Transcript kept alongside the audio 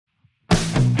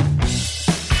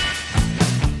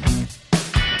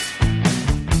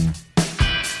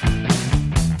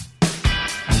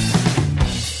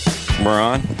we're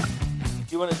on. Do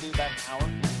you want to do about an hour?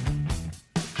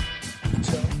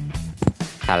 So.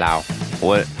 Hello.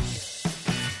 What?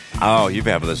 Oh, you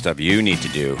have other stuff you need to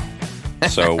do.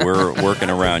 So we're working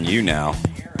around you now.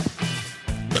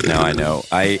 No, I know.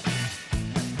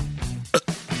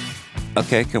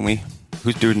 Okay, can we...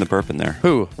 Who's doing the burp in there?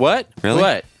 Who? What? Really?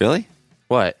 What? Really?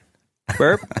 What?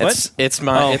 Burp? What? It's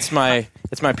my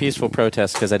peaceful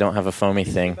protest because I don't have a foamy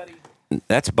thing.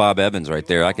 That's Bob Evans right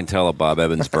there. I can tell a Bob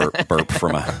Evans burp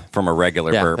from a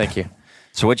regular Yeah, burp. thank you.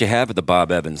 So what'd you have at the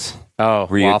Bob Evans? Oh,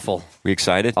 waffle. Were you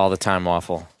excited? All the time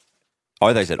waffle. Oh,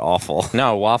 I thought you said awful.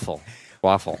 No, waffle.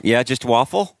 Waffle. Yeah, just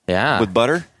waffle? Yeah. With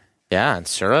butter? Yeah, and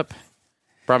syrup.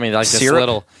 Brought me like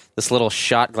Syrup? this little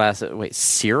shot glass. Wait,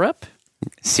 syrup?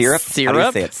 Syrup? Syrup?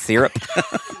 How do you say it? Syrup?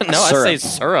 No, Syrup. I say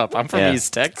syrup. I'm from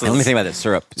East Texas. Let me think about that.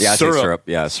 Syrup. Yeah, I say syrup.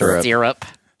 Yeah, syrup. Syrup.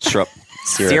 Syrup.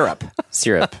 Syrup.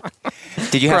 Syrup.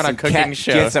 Did you We're have on a some cooking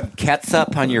show. Did you have some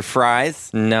ketchup on your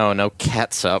fries? No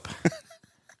catsup.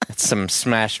 It's some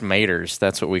smashed maters.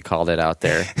 That's what we called it out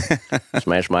there.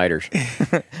 Smash miters.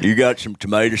 You got some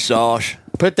tomato sauce?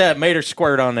 Put that mater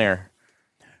squirt on there.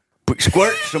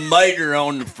 Squirt some mater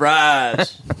on the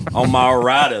fries on my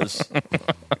Oritas.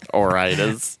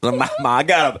 Oritas. I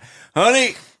got a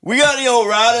honey. We got the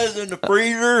Oritas in the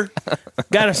freezer.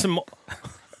 Got us some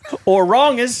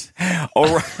Orongas.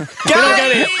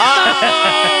 Got it.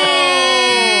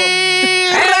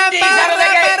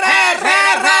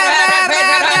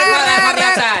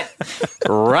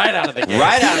 Right out of the gate.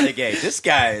 Right out of the gate. This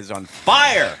guy is on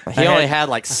fire. He only had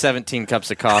like 17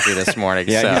 cups of coffee this morning.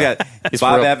 Yeah, so he's got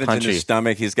Bob real Evans punchy. in his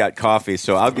stomach. He's got coffee,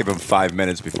 so I'll give him 5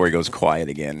 minutes before he goes quiet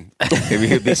again. Maybe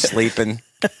he'll be sleeping.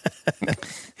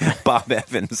 Bob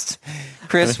Evans.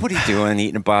 Chris, what are you doing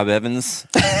eating a Bob Evans?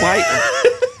 Why?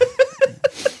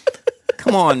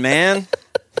 Come on, man.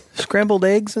 Scrambled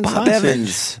eggs and Bob sausage.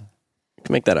 Evans. You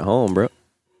can make that at home, bro.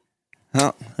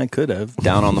 Huh? I could have.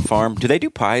 Down on the farm. Do they do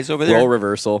pies over there? Role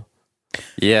reversal.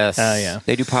 Yes. Oh, yeah.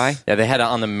 They do pie? Yeah, they had it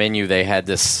on the menu. They had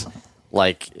this,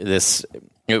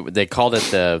 they called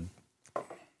it I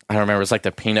don't remember, it was like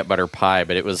the peanut butter pie,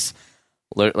 but it was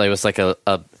like an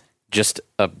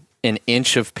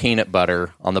inch of peanut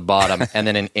butter on the bottom and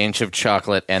then an inch of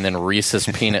chocolate and then Reese's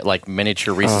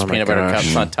miniature Reese's peanut butter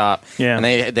cups on top. Yeah. And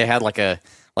they had like a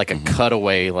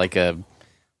cutaway, like a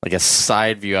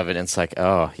side view of it. And it's like,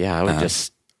 oh yeah, I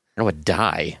would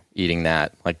die eating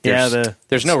that. Like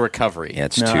there's no recovery. Yeah,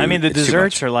 it's No, too I mean the it's too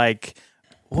desserts much. are like,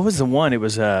 what was the one? It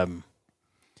was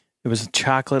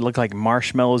chocolate, looked like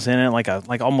marshmallows in it, like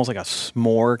almost like a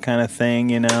s'more kind of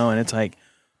thing, And it's like,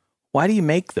 why do you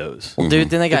make those? Well, dude,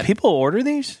 then Do people order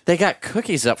these? they got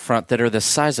cookies up front that are the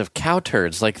size of cow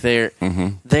turds. Like they're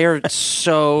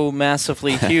so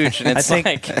massively huge, and it's I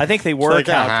think they work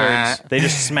out turds. They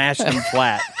just smash them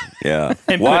flat. Yeah.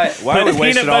 And Why put are we peanut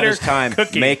wasting all butter this time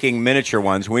cookie. making miniature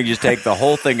ones when we just take the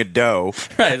whole thing of dough,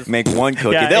 Right. make one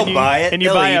cookie. Yeah, They'll and you- buy it. and you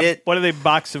They'll buy eat it. what are they,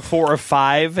 box of 4 or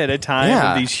 5 at a time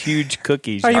Yeah. of these huge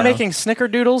cookies. Are you know? making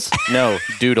snickerdoodles? No,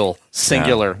 doodle,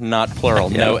 singular, not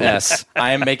plural, no S.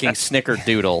 I am making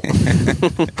snickerdoodle.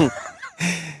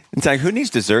 It's like, who needs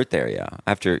dessert there? Yeah.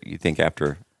 After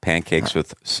pancakes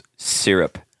with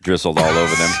syrup drizzled all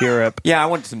over them. syrup? Yeah, I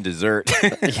want some dessert.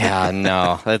 Yeah,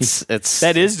 no, it's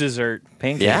That is dessert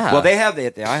pancake. yeah. Well, they have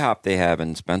at the IHOP. They have,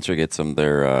 and Spencer gets them.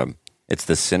 It's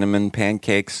the cinnamon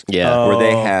pancakes. Yeah. where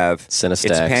they Oh. have Cinestacks.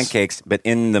 It's pancakes, but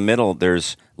in the middle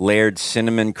there's layered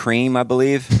cinnamon cream, I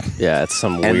believe. Yeah, it's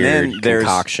some And weird then there's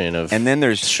concoction of and then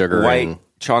there's sugar white and-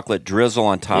 chocolate drizzle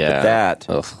on top yeah. of that,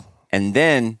 Ugh. and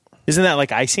then Isn't that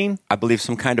like icing? I believe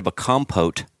some kind of a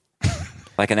compote,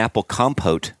 like an apple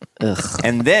compote,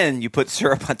 and then you put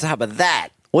syrup on top of that.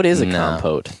 What is a No.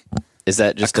 compote? Is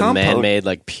that just a compote- man-made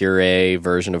like puree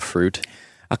version of fruit?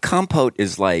 A compote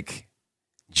is like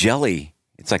jelly.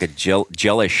 It's like a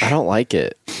gelish. I don't like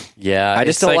it. yeah. I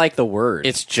just it's don't like the word.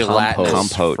 it's gelatinous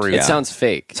Compote, fruit. yeah. It sounds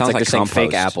fake. It's Sounds like like they're saying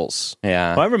fake compost. apples.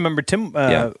 Yeah. Well, I remember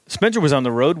Yeah. Spencer was on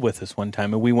the road with us one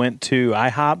time, and we went to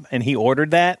IHOP, and he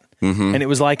ordered that, and it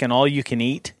was like an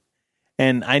all-you-can-eat.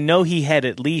 And I know he had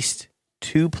at least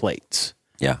 2 plates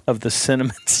Yeah. of the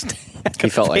cinnamon stack. He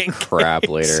felt like pancakes. crap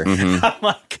later. I'm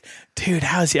like, dude,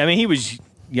 how is he? I mean, he was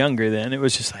younger then. It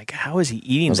was just like, how is he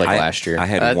eating It was that? like last year. I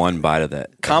had one bite of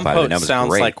that. Compote and that was sounds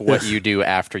great. like what you do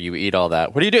after you eat all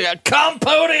that. What are you doing?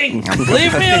 Compoting!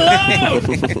 Leave me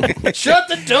alone! Shut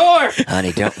the door!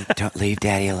 Honey, don't leave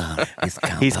Daddy alone.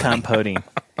 He's compoting.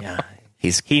 Yeah.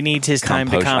 He needs his time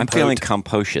to I'm compote. feeling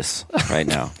compocious right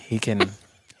now. He can,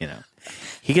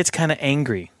 he gets kind of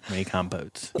angry when he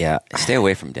compotes. Yeah, stay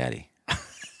away from Daddy.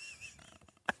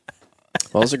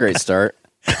 Well, it was a great start.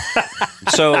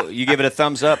 So you give it a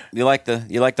thumbs up. You like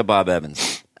the Bob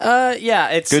Evans. Yeah,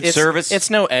 it's Good service? It's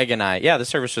no egg and I. Yeah, the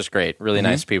service was great. Really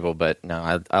nice people, but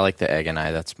no, I like the egg and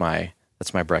I. That's my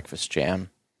breakfast jam.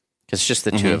 'Cause it's just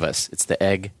the two of us. It's the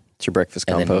egg It's your breakfast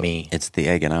and combo. then me. It's the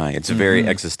egg and I. It's a very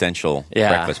existential Yeah.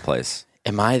 breakfast place.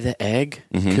 Am I the egg?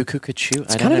 Cuckoo Cuckoo.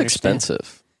 It's kind of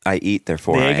expensive I eat,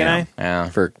 therefore The I egg and am. I? Yeah.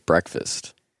 for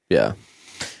breakfast. Yeah.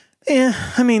 Yeah,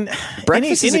 I mean,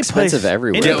 Breakfast is expensive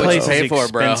everywhere, Any Get what you place pay is for,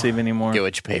 bro. expensive anymore. Get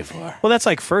what you pay for. Well, that's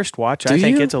like First Watch. Do I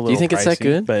think you? it's a Do you little think it's that pricey,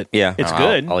 good? But Yeah. it's Oh,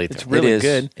 good. I'll eat It's there. really it is.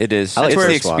 good. It is. I like It's the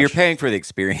First Watch. you're paying for the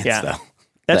experience, Yeah. though.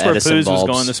 That's The where Edison Poos was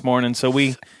bulbs. going this morning. So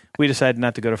we decided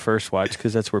not to go to First Watch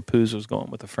because that's where Poos was going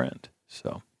with a friend.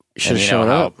 So Should have And shown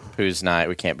up. Who's not?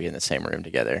 We can't be in the same room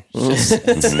together. It's just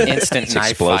it's instant It's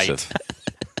knife explosive. fight.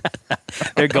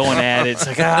 they're going at it. It's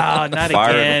like, not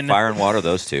again. Fire and water,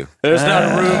 those two. There's not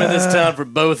a room in this town for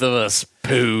both of us.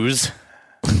 Poos.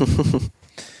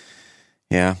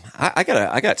 Yeah, I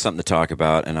got something to talk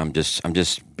about, and I'm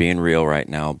just being real right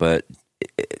now. But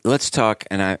let's talk.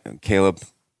 And Caleb,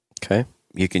 Okay.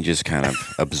 you can just kind of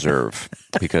observe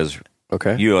because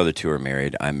Okay. you other two are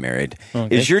married. I'm married.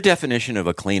 Okay. Is your definition of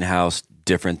a clean house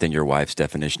different than your wife's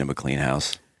definition of a clean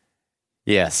house?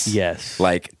 Yes. Yes.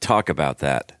 Like, talk about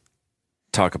that.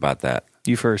 Talk about that.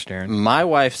 You first, Aaron. My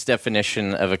wife's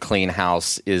definition of a clean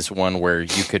house is one where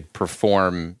you could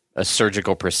perform a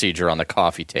surgical procedure on the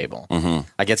coffee table.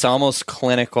 Like it's almost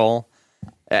clinical.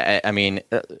 I mean,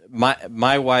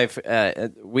 my wife,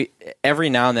 we every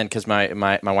now and then, because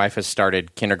my wife has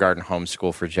started kindergarten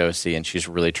homeschool for Josie, and she's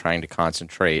really trying to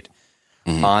concentrate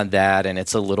on that, and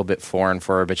it's a little bit foreign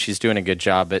for her, but she's doing a good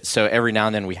job. But so every now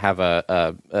and then we have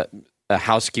a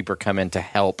housekeeper come in to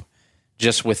help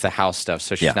just with the house stuff,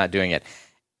 so she's Yeah. not doing it.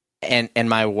 And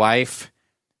my wife,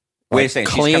 Wait a like, second.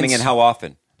 She's cleans- coming in how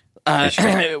often? Just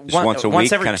once a week?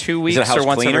 once every kinda- 2 is weeks it a house or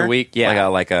once cleaner? every week. Yeah,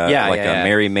 like a Yeah.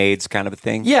 Mary Maids kind of a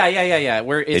thing. Yeah.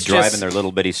 Where They it's drive just, in their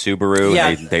little bitty Subaru. Yeah.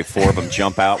 And they four of them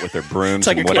jump out with their brooms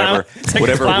like and a clown- it's like a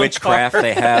whatever clown witchcraft car.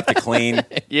 they have to clean.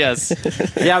 yes,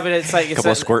 yeah, but it's like A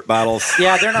couple of squirt bottles.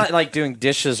 Yeah, they're not like doing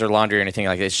dishes or laundry or anything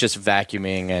like that. It's just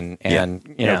vacuuming and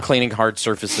you know Yeah. cleaning hard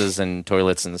surfaces and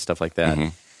toilets and stuff like that.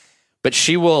 But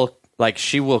she will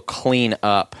clean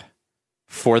up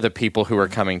for the people who are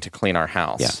coming to clean our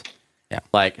house. Yeah.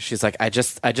 Like she's like, I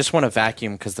just want to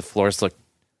vacuum because the floors look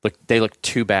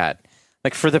too bad.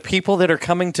 Like for the people that are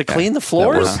coming to clean the That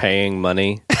floors, we're paying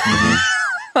money.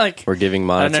 like We're giving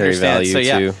I don't monetary understand. value So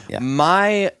yeah, to. Yeah.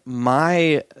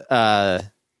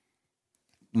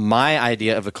 my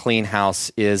idea of a clean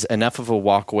house is enough of a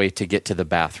walkway to get to the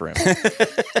bathroom.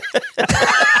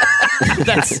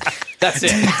 That's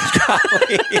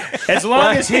it. As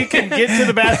long as he can get to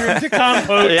the bathroom to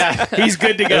compote, he's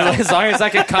good to go. As long as I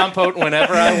can compote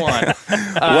whenever I want.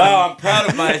 Wow, I'm proud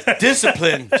of my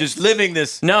discipline. Just living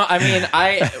this. No, I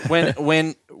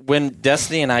mean, when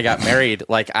Destiny and I got married,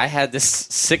 like I had this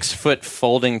 6-foot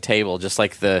folding table, just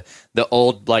like the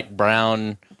old like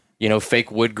brown,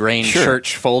 fake wood grain Sure.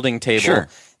 church folding table Sure.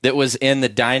 that was in the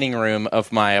dining room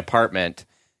of my apartment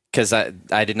because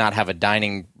I did not have a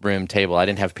dining room table. I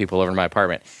didn't have people over in my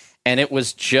apartment, and it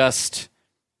was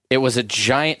a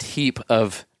giant heap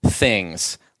of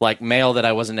things like mail that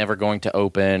I wasn't ever going to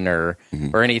open or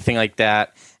anything like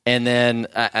that. And then,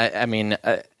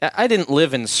 I didn't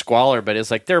live in squalor, but it's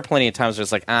like there are plenty of times where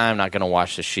it's like, I'm not going to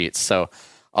wash the sheets. So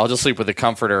I'll just sleep with the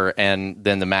comforter and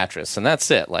then the mattress. And that's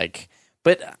it. Like,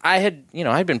 but I'd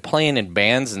been playing in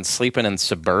bands and sleeping in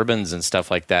Suburbans and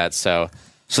stuff like that. So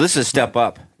this is a step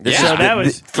up. This So is that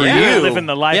was for yeah, you. living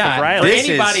the life of for Riley. This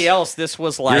anybody is- else, this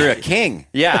was like, You're a king.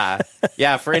 yeah.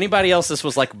 For anybody else, this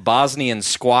was like Bosnian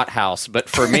squat house. But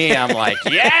for me, I'm like,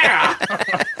 yeah,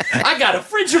 I got a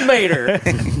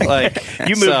Frigimator. Like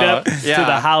You moved up to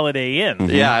the Holiday Inn.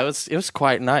 Yeah, it was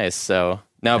quite nice. So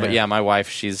no, but yeah, my wife,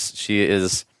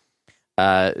 she's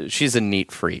a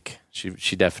neat freak.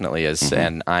 She definitely is,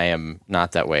 and I am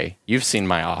not that way. You've seen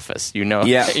my office, Yeah,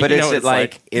 you but know is what it it's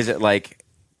like? Is it like?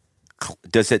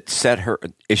 Does it set her?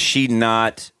 Is she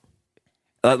not?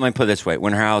 Let me put it this way: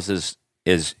 when her house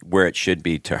is where it should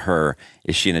be to her,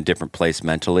 is she in a different place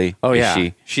mentally? Oh Is yeah,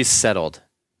 she she's settled.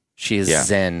 She is Yeah.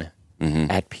 zen,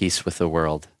 at peace with the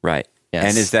world. right? Yes.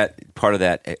 And is that part of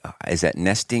that? Is that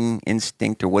nesting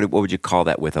instinct, or what would you call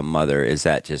that with a mother? Is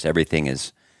that just everything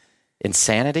is?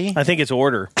 Insanity. I think it's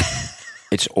order.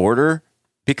 It's order.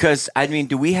 Because, I mean,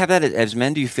 do we have that as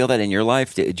men? Do you feel that in your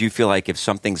life? Do you feel like if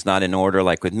something's not in order,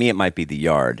 like with me, it might be the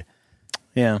yard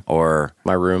Yeah. or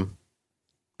My room,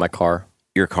 my car.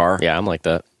 your car? Yeah, I'm like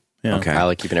that. Yeah. Okay. I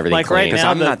like keeping everything Like clean. right Because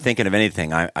now, I'm not thinking of anything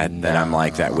that I'm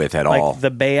like that with at all. Like the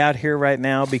bay out here right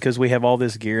now, because we have all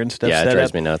this gear and stuff yeah, it set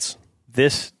drives up. me nuts.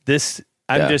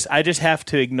 I just have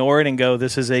to ignore it and go,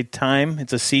 this is a time,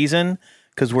 it's a season,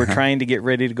 because we're trying to get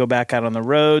ready to go back out on the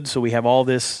road. So we have all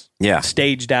this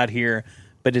staged out here,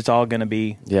 but it's all going to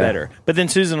be better. But then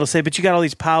Susan will say, but you got all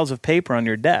these piles of paper on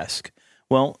your desk.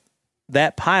 Well,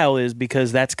 that pile is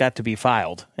because that's got to be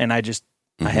filed. And I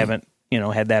haven't,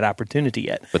 had that opportunity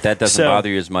yet. But that doesn't bother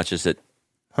you as much as it...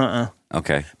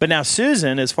 Okay. But now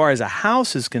Susan, as far as a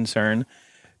house is concerned,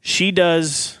 she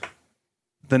does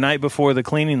the night before the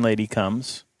cleaning lady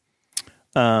comes.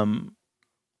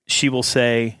 She will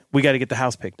say, we got to get the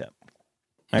house picked up.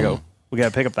 I go, we got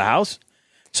to pick up the house?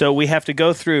 So we have to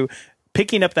go through.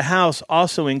 Picking up the house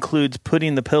also includes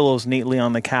putting the pillows neatly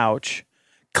on the couch,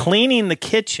 cleaning the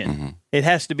kitchen. It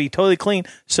has to be totally clean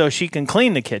so she can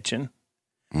clean the kitchen.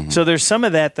 So there's some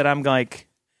of that I'm like,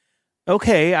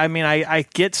 okay, I mean, I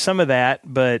get some of that,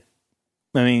 but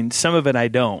I mean, some of it I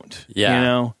don't.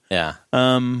 Yeah. Yeah.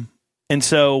 And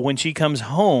so when she comes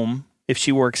home, if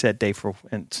she works that day, for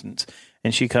instance,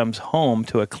 and she comes home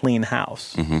to a clean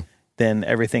house, then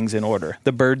everything's in order.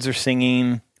 The birds are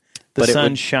singing, the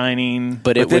sun's shining.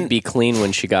 But it would be clean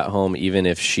when she got home, even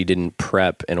if she didn't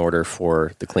prep in order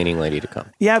for the cleaning lady to come.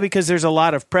 Yeah, because there's a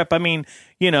lot of prep. I mean,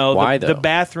 Why, the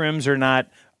bathrooms are not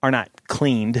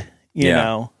cleaned, you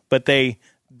know, but they're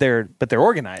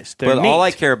organized. They're But neat. all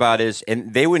I care about is,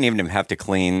 and they wouldn't even have to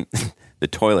clean the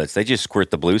toilets. They just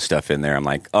squirt the blue stuff in there. I'm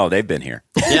like, oh, they've been here.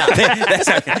 Yeah.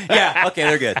 Okay,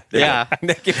 they're good. They're good.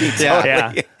 They can be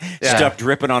totally stuff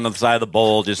dripping on the side of the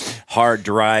bowl, just hard,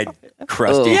 dried,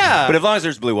 crusty. Yeah. But as long as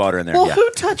there's blue water in there, Well, who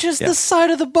touches the side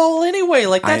of the bowl anyway?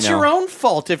 Like, that's your own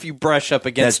fault if you brush up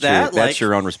against That's that. true. That's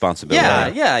your own responsibility.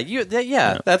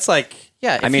 Yeah. That's like,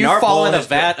 if I mean, you our fall bowl in a has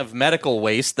vat of medical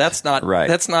waste, that's not Right.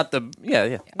 That's not the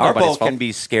Our nobody's bowl fault. can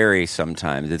be scary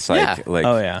sometimes. It's like,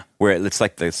 where it's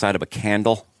like the side of a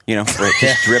candle, where it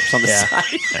just drips on the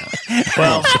side.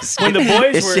 Well, when the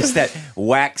boys It's were just that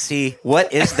waxy.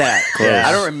 What is that? Yeah.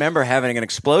 I don't remember having an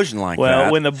explosion like that.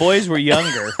 Well, when the boys were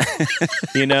younger, I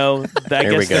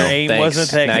guess their aim wasn't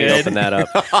that now good. you open that up.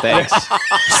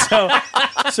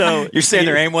 Thanks. So you're saying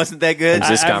their aim wasn't that good?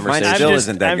 This conversation still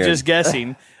isn't that I'm good. just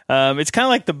guessing. It's kind of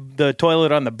like the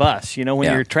toilet on the bus. When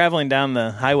you're traveling down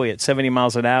the highway at 70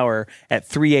 miles an hour at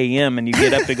 3 a.m. and you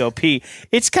get up to go pee,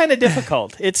 it's kind of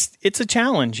difficult. It's a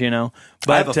challenge, But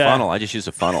I have a funnel. I just use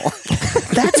a funnel.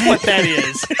 That's what that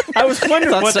is. I was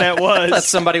wondering what that I thought was.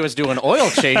 somebody was doing oil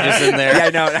changes in there. Yeah, I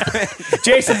know.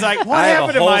 Jason's like, what I have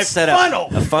happened a to whole my setup, funnel?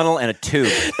 a funnel and a tube.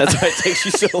 That's why it takes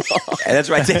you so long. And that's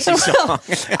why it takes you so long.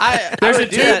 There's a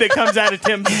tube that comes out of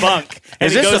Tim's bunk. And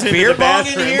Is it this goes a into beer the bong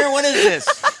in bathroom. here? What is this?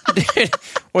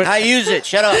 I use it.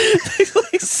 Shut up.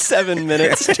 7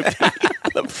 minutes.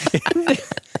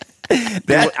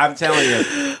 That I'm telling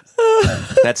you,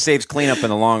 that saves cleanup in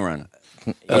the long run.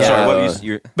 I'm sorry. What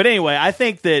you? But anyway, I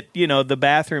think that, the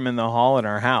bathroom in the hall in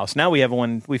our house, now we have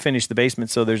one, we finished the basement,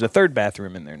 so there's a third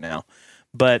bathroom in there now.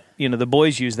 But, the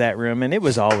boys use that room, and it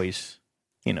was always,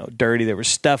 dirty. There was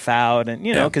stuff out, and,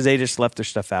 because they just left their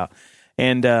stuff out.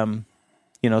 And,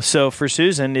 so for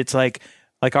Susan, it's like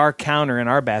our counter in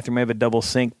our bathroom, we have a double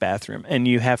sink bathroom, and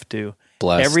you have to,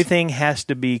 everything has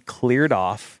to be cleared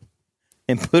off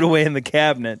and put away in the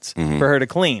cabinets for her to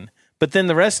clean. But then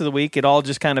the rest of the week, it all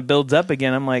just kind of builds up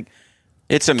again. I'm like,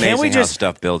 it's amazing how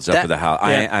stuff builds up with the house.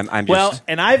 Yeah. I'm just, well,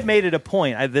 and I've made it a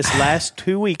point. This last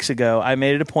 2 weeks ago, I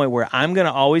made it a point where I'm going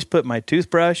to always put my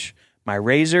toothbrush, my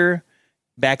razor,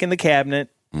 back in the cabinet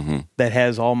that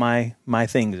has all my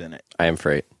things in it. I am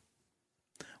freight.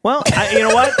 Well, you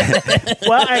know what?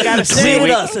 Well, I got to say,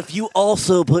 Tweet us if you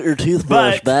also put your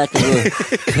toothbrush back in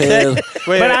the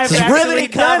but I've actually riveting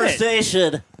done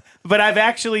conversation. But I've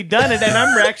actually done it, and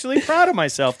I'm actually proud of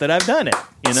myself that I've done it.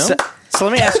 So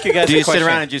let me ask you guys do a you question. sit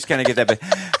around and just kind of get that?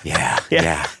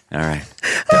 Yeah. All right.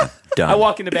 Done. I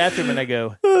walk in the bathroom and I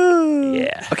go,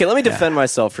 yeah. Okay, let me defend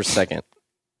myself for a second.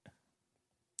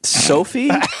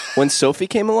 Sophie, when Sophie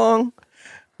came along,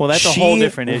 well, that's a whole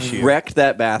different issue. Wrecked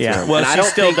that bathroom. Yeah. Well, and she I don't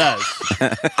still think,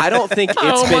 does. I don't think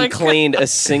it's been cleaned a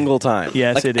single time.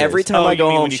 Yes, like, it is. Every time Oh, I you go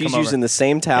mean home, when you she's come over. using the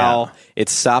same towel. Yeah.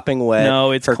 It's sopping wet.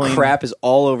 No, it's her clean. crap is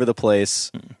all over the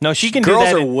place. No, she can Girls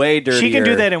do that. are way dirtier She can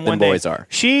do that in than one day. boys are.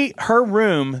 Her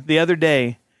room the other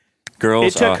day,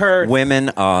 Girls It took her- women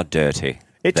are dirty.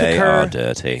 It took They her are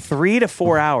dirty. 3 to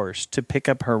 4 hours to pick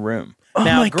up her room. Oh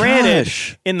Now, my granted,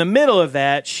 gosh. in the middle of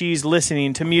that, she's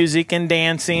listening to music and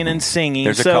dancing and singing.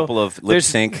 There's a So couple of lip there's-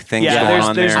 sync things yeah, going there's-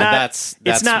 on there's there. Not, That's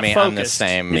it's not me. focused. I'm the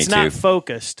same. It's Me not too.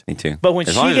 focused. Me too. But when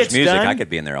as she long as gets there's music, done, I could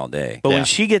be in there all day. But when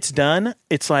she gets done,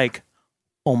 it's like,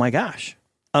 oh my gosh,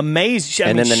 amazing!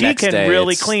 And then the she next can day,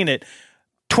 really it's clean it.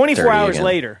 24 dirty hours again.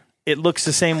 later, it looks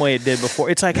the same way it did before.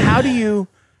 It's like, how do you?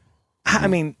 I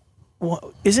mean,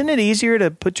 isn't it easier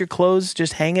to put your clothes,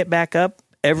 just hang it back up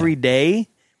every day,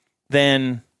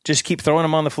 than just keep throwing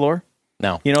them on the floor?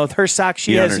 No. You know, with her socks,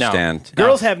 she You has understand.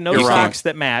 Girls have no You're wrong. socks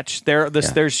that match.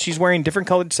 There's she's wearing different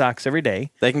colored socks every day.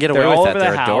 They can get They're away all with over that.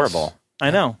 the They're house. adorable. I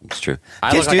know. It's true.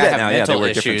 I Kids look like do I that have now. Yeah, they mental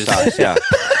wear different issues. socks. Yeah.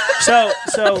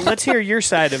 So let's hear your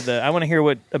side of the. I want to hear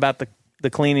about the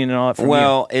cleaning and all that from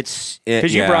Well, you.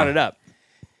 Because you brought it up.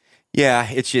 Yeah,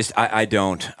 it's just I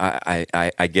don't.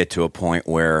 I get to a point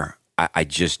where I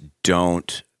just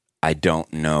don't. I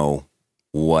don't know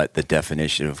what the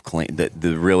definition of clean.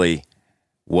 The really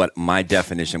what my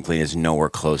definition of clean is nowhere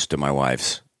close to my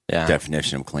wife's Yeah.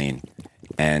 definition of clean.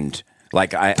 And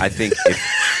like I think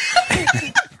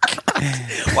if,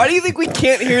 Why do you think we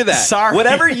can't hear that? Sorry.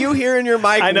 Whatever you hear in your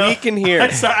mic, I know. we can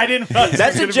hear. Sorry, I didn't. Know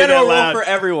That's a general rule for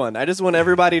everyone. I just want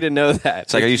everybody to know that.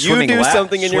 it's like, are you If swimming do laps,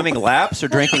 something in your swimming laps or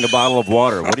drinking a bottle of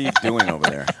water? What are you doing over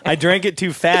there? I drank it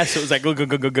too fast. So it was like go go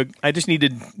go go go. I just need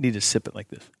to sip it like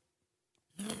this.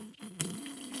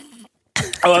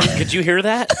 Could you hear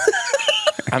that?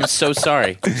 I'm so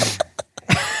sorry.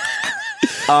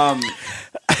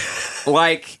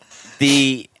 Like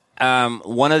the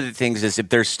one of the things is if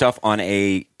there's stuff on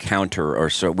a counter or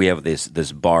so we have this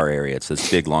bar area. It's this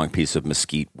big long piece of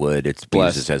mesquite wood. It's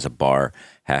used as a bar.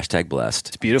 #blessed.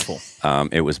 It's beautiful.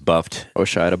 It was buffed.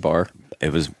 Oshida bar.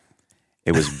 It was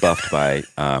buffed by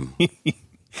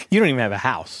You don't even have a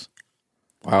house.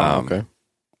 Wow. Okay.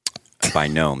 by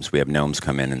gnomes. We have gnomes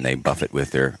come in and they buff it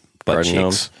with their butt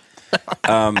Garden cheeks.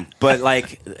 But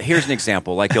like, here's an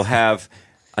example. Like you'll have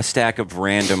a stack of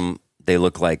random. They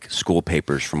look like school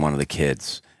papers from one of the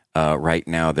kids. Right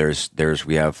now,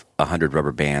 we have 100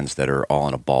 rubber bands that are all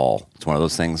in a ball. It's one of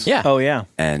those things. Yeah. Oh yeah.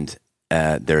 And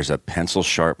there's a pencil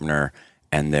sharpener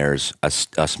and there's a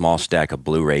small stack of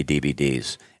Blu-ray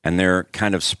DVDs. And they're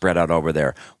kind of spread out over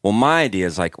there. Well, my idea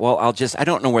is like, well, I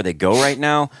don't know where they go right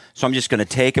now, so I'm just going to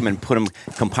take them and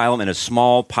compile them in a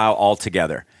small pile all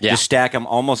together. Yeah. Just stack them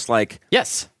almost like,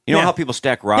 Yes. you know Yeah. how people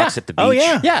stack rocks Yeah. at the beach? Oh,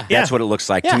 yeah. Yeah. That's what it looks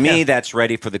like. Yeah. To me, Yeah. that's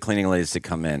ready for the cleaning ladies to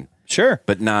come in, Sure.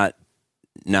 but not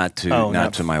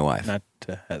to my wife. Not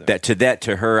to Heather.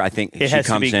 To her, I think It she has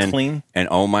to comes be in clean? and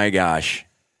oh my gosh,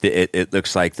 it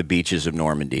looks like the beaches of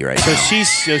Normandy right So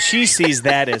now. she sees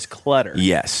that as clutter.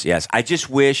 Yes. I just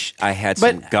wish I had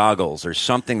some goggles or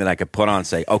something that I could put on and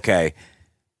say, okay,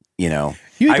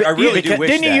 I really do wish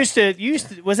Didn't that. you used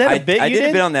to? Was that a bit? I you did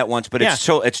a bit on that once, but Yeah.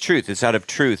 it's truth. It's out of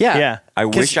truth. Yeah. Yeah. I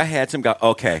wish I had some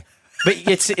goggles. Okay. But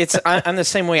I'm the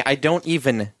same way. I don't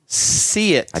even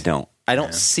see it. I don't. I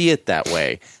don't see it that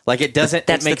way. Like it doesn't.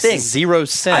 That's it the makes thing. zero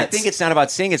sense. I think it's not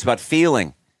about seeing, it's about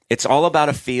feeling. It's all about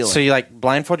a feeling. so. You like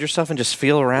blindfold yourself and just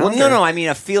feel around. Well, no, or- I mean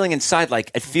a feeling inside,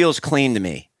 like it feels clean to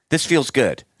me. This feels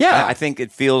good. Yeah. I think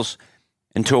it feels,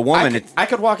 and to a woman, I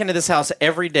could walk into this house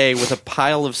every day with a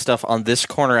pile of stuff on this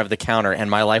corner of the counter,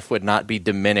 and my life would not be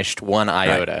diminished one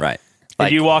iota. right.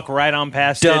 And you walk right on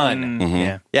past Done. it. And, Mm-hmm.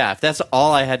 Yeah. Yeah, if that's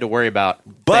all I had to worry about,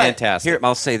 But fantastic. here,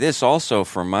 I'll say this also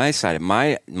from my side.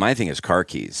 My thing is car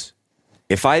keys.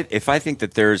 If I think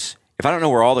that if I don't know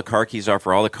where all the car keys are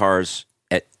for all the cars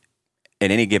at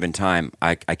any given time,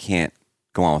 I can't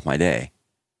go on with my day.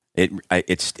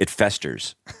 It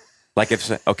festers. Like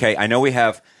I know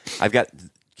I've got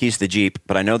keys to the Jeep,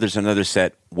 but I know there's another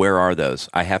set. Where are those?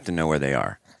 I have to know where they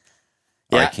are.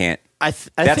 Or I Yeah. can't. I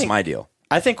That's think, my deal.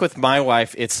 I think with my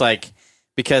wife, it's like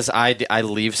because I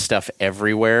leave stuff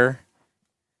everywhere,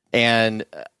 and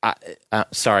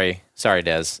sorry,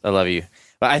 Des, I love you,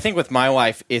 but I think with my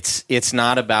wife, it's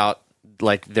not about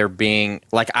like there being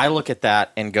like I look at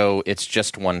that and go, it's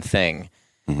just one thing,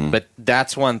 but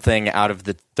that's one thing out of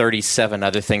the 37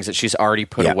 other things that she's already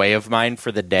put Yeah. away of mine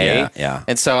for the day. Yeah.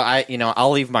 And so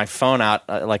I'll leave my phone out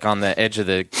like on the edge of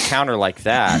the counter like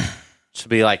that. She'll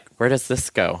be like, "Where does this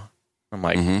go?" I'm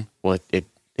like, well, it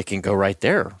can go right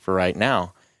there for right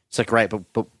now. It's like, right,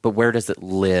 but where does it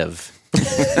live?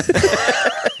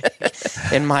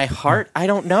 In my heart, I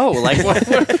don't know. Like,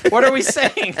 what are we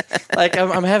saying? Like,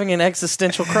 I'm having an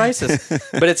existential crisis.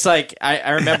 But it's like,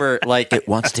 I remember, like, It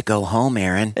wants to go home,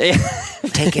 Aaron.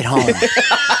 Take it home.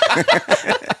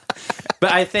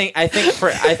 but I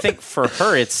think for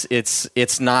her,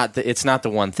 it's not the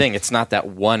one thing. It's not that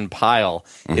one pile.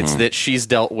 It's that she's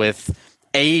dealt with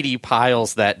 80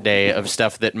 piles that day of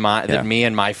stuff that me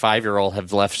and my 5-year-old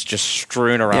have left just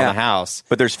strewn around the house.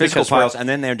 But there's physical Because we're- piles, and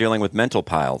then they're dealing with mental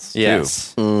piles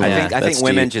Yes. too. I think that's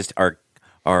women deep. just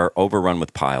are overrun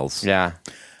with piles. Yeah.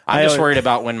 I'm just worried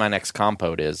about when my next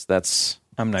compote is.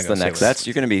 I'm not the gonna say next. what-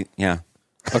 You're going to be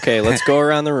Okay, let's go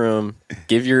around the room.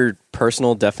 Give your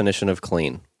personal definition of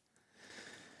clean.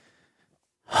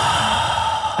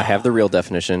 I have the real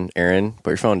definition. Aaron,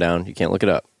 put your phone down. You can't look it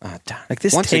up. Like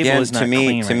this Once table again, is not to me,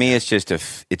 clean right now. it's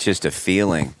just a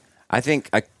feeling. I think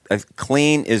a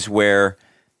clean is where,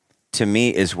 to me,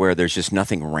 is where there's just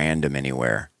nothing random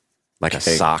anywhere, like a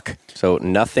sock. So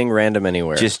nothing random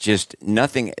anywhere. Just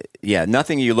nothing. Yeah,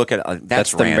 nothing. You look at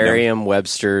That's the random.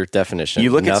 Merriam-Webster definition.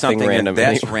 You look at nothing something random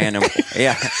that's anywhere. random.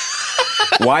 Yeah.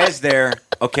 Why is there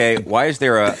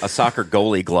a soccer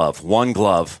goalie glove? One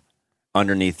glove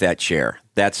underneath that chair.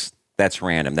 That's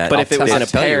random. But if it was in a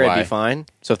tell you pair, it'd why. be fine.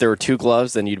 So if there were two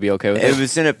gloves, then you'd be okay with it. it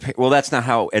was in a well, that's not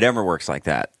how it ever works like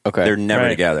that. Okay. They're never Right.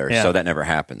 together, Yeah. so that never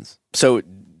happens. So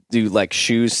do like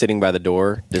shoes sitting by the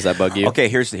door? Does that bug you? Okay,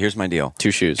 here's my deal. 2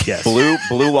 shoes. Yes.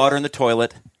 Blue water in the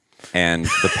toilet, and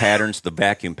the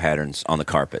vacuum patterns on the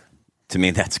carpet. To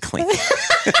me, that's clean.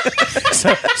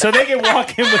 so they can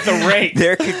walk in with a rake.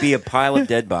 There could be a pile of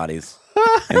dead bodies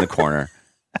in the corner,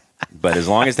 but as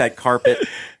long as that carpet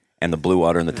and the blue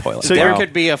water in the toilet. So There you're-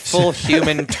 could be a full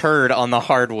human turd on the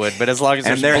hardwood, but as long as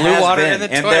there's and there blue has water been, in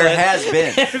the and toilet, there has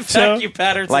been. vacuum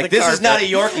patterns in Like, the this is not carpet.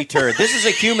 a Yorkie turd. This is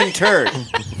a human turd.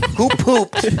 Who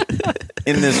pooped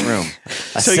in this room?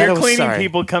 So said your I was cleaning sorry.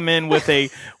 people come in with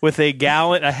a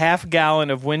half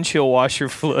gallon of windshield washer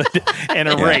fluid and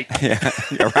a rake. Yeah,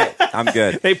 you're right. I'm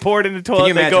good. They pour it in the Can toilet.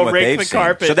 you They imagine go what rake they've the seen?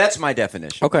 carpet. So that's my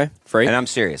definition. Okay. Freight. And I'm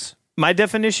serious. My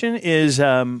definition is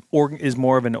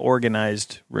more of an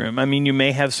organized room. I mean, you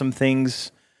may have some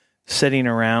things sitting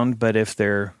around, but if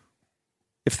they're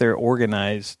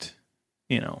organized,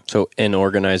 So an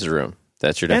organized room.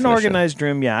 That's your an definition. organized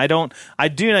room. Yeah, I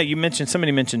do not.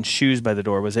 Somebody mentioned shoes by the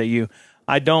door. Was that you?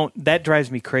 I don't. That drives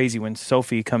me crazy when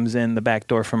Sophie comes in the back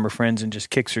door from her friends and just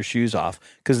kicks her shoes off,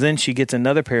 because then she gets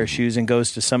another pair of shoes and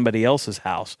goes to somebody else's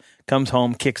house, comes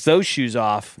home, kicks those shoes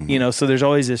off. So there's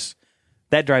always this.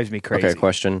 That drives me crazy. Okay,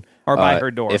 question. Or by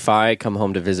her door. If I come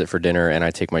home to visit for dinner and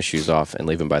I take my shoes off and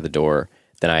leave them by the door,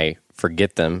 then I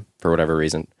forget them for whatever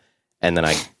reason, and then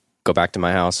I go back to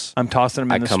my house. I'm tossing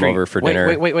them I in the come street. over for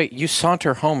dinner. Wait. You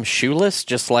saunter home shoeless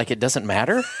just like it doesn't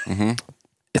matter?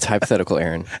 It's hypothetical,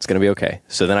 Aaron. It's going to be okay.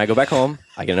 So then I go back home.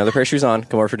 I get another pair of shoes on,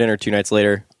 come over for dinner 2 nights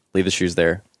later, leave the shoes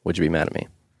there. Would you be mad at me?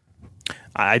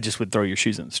 I just would throw your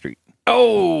shoes in the street.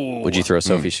 Would you throw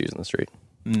Sophie's shoes in the street?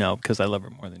 No, because I love her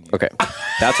more than you. Okay.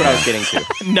 That's what I was getting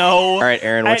to. No. All right,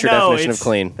 Aaron, what's your definition of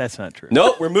clean? That's not true.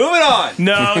 Nope, we're moving on.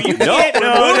 No, you can't.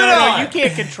 No, you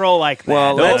can't control like that.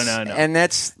 Well, no. And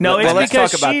that's No, it's let's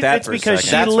because talk about she- that it's for a because second.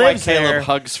 she That's lives why Caleb there.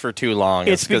 hugs for too long.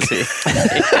 It's because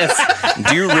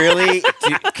Do you really,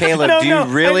 Caleb? No, do you no,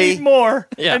 really, I need more.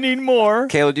 Yeah. I need more.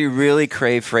 Caleb? Do you really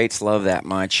crave Freight's love that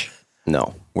much?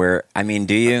 No.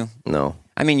 Do you? No.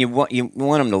 I mean, you want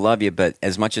them to love you, but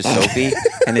as much as Sophie,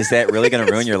 and is that really going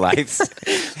to ruin your life?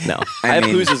 No. I I have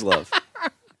mean- Pooz's love.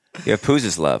 You have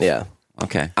Pooz's love. Yeah.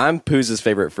 Okay. I'm Pooz's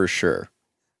favorite for sure.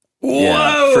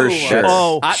 Yeah, for sure.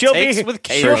 Oh, Hot she'll takes be with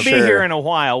she'll Caleb. be Sure. here in a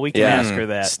while. We can Yeah. ask her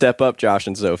that. Step up, Josh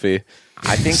and Sophie.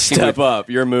 I think she Step would. up.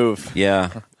 Your move. Yeah.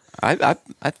 I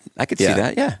could see Yeah.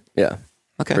 that. Yeah. Yeah.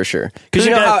 Okay. For sure. Because Pooh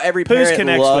you know does- how every Pooh's parent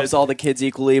connects loves with- all the kids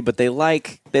equally, but they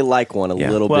like one a Yeah.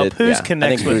 little Well, bit. Pooh's Yeah.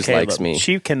 connects I think with Pooh's Caleb. likes me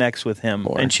She connects with him,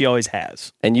 more. and she always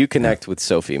has. and you connect with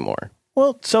Sophie more.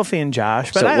 Well, Sophie and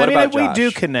Josh, but So I what mean, about we Josh?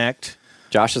 do connect.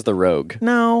 Josh is the rogue.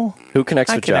 No, Who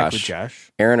connects I with connect Josh? with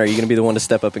Josh. Aaron, are you going to be the one to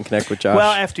step up and connect with Josh? Well,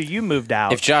 after you moved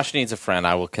out, if Josh needs a friend,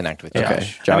 I will connect with Josh. Okay.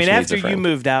 I Josh mean, needs after a you friend.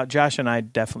 moved out, Josh and I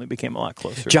definitely became a lot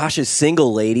closer. Josh is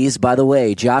single, ladies. By the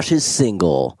way, Josh is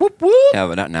single. Yeah,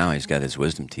 but not now. He's got his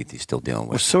wisdom teeth. He's still dealing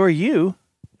with. So are you?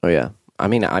 Oh yeah. I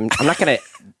mean, I'm not going to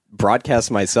broadcast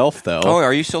myself though. Oh,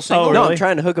 are you still single? Oh, no, really? I'm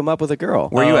trying to hook him up with a girl.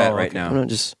 Where are you at Oh, right okay. now? I'm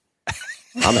just.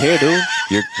 I'm here, dude.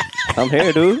 You're, I'm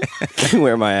here, dude.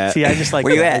 Where am I at? See, I just like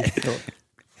Where you that. at?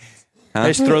 I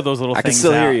just throw those little I can things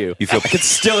still out. hear you. You feel? I can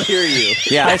still hear you.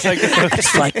 Yeah. I just like to-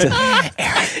 It's like the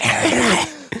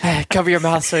Cover your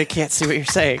mouth so he can't see what you're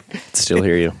saying. Still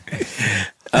hear you.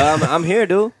 I'm here,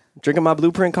 dude. Drinking my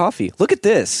Blueprint coffee. Look at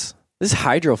this. This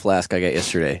Hydro Flask I got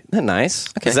yesterday. Isn't that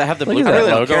nice? Does that have the Look at Blueprint that. I really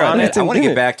don't logo care on on it? it. I want to Good.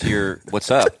 get back to your. What's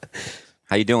up?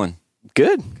 How you doing?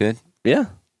 Good. Good. Yeah.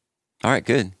 All right.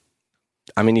 Good.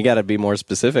 I mean, you got to be more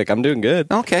specific. I'm doing good.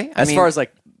 Okay. As far as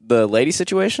like the lady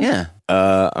situation, yeah.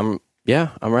 I'm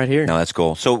right here. No, that's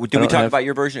cool. So, do we don't talk have- about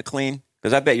your version of clean?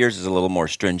 Because I bet yours is a little more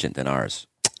stringent than ours.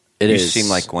 It you is. seem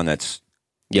like one that's.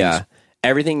 Yeah.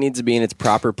 Everything needs to be in its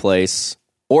proper place.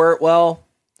 Or, well,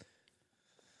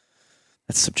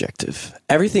 that's subjective.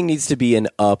 Everything needs to be in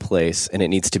a place, and it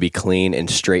needs to be clean and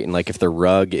straight. And like if the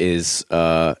rug is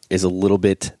a little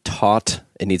bit taut,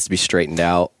 it needs to be straightened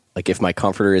out. Like if my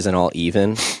comforter isn't all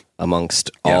even,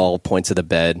 amongst all points of the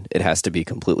bed. It has to be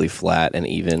completely flat and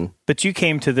even. But you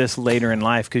came to this later in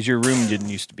life because your room didn't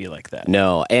used to be like that.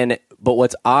 No, but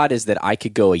what's odd is that I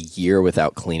could go a year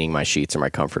without cleaning my sheets or my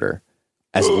comforter.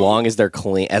 As long as they're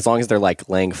clean, as long as they're like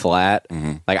laying flat,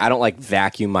 like I don't like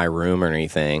vacuum my room or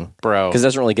anything, Bro. because it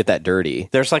doesn't really get that dirty.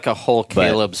 There's like a whole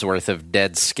Caleb's worth of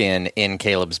dead skin in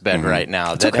Caleb's bed right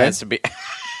now. That okay. has to be.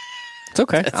 It's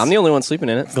okay. I'm the only one sleeping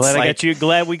in it. Glad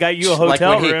we got you a Like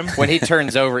hotel when room. when he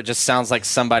turns over, it just sounds like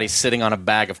somebody sitting on a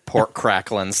bag of pork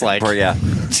cracklings. Like, Or yeah,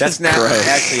 that's not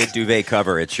actually a duvet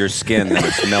cover. It's your skin that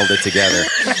was melded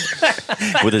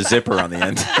together with a zipper on the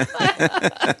end.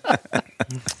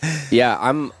 Yeah,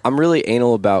 I'm really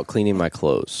anal about cleaning my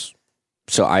clothes,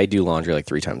 so I do laundry like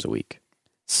 3 times a week.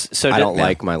 so I don't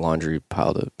like my laundry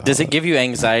piled up. Does it give you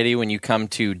anxiety when you come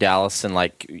to Dallas and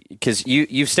like because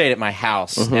you've stayed at my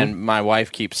house and my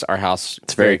wife keeps our house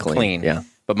It's very clean, yeah.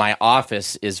 but my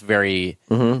office is very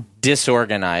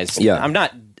disorganized. Yeah.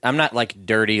 I'm not like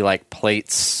dirty like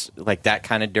plates like that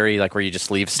kind of dirty like where you just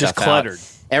leave stuff out. cluttered.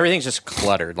 Everything's just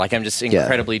cluttered. Like I'm just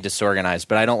incredibly disorganized,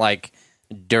 but I don't like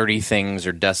dirty things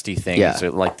or dusty things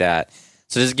or like that.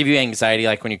 So does it give you anxiety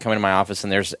like when you come into my office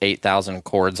and there's 8,000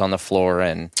 cords on the floor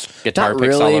and guitar Not picks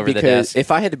really, all over the because desk?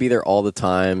 if I had to be there all the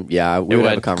time, we would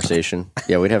have a conversation.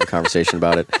 Yeah, we'd have a conversation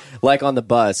about it. Like on the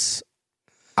bus,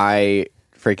 Frank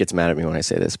gets mad at me when I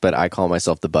say this, but I call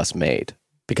myself the bus maid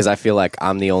because I feel like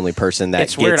I'm the only person that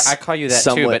It's weird. gets I call you that too,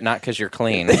 somewhat- but not because you're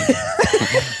clean.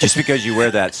 Just because you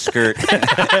wear that skirt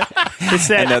It's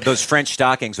that, and those French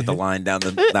stockings with the line down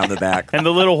the back. and the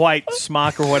little white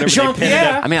smock or whatever. they pinned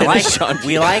up. I mean,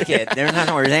 we like it. There's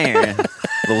nothing over there.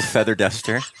 Little feather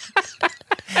duster.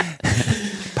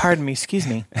 Pardon me, excuse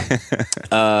me.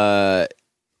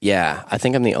 Yeah, I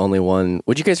think I'm the only one.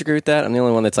 Would you guys agree with that? I'm the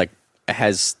only one that's like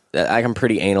I'm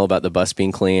pretty anal about the bus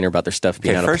being clean or about their stuff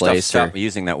being out of First off, place. stop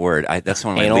using that word. That's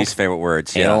one of my Anal? least favorite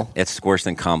words. Anal? Yeah, it's worse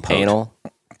than compote. Anal.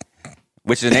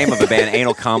 Which is the name of a band.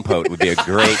 Anal Compote would be a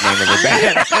great name of a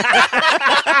band.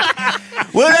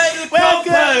 We're Anal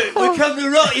Compote. We come to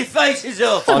rot your faces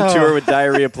off. On tour with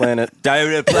Diarrhea Planet.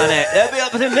 Diarrhea Planet. They'll be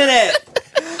up in a minute.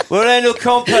 We're Anal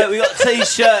Compote. We got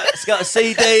T-shirts. Got a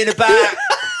CD in the back.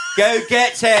 Go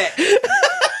get it.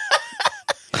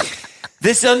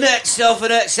 This is our next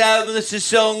album. It's a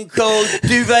song called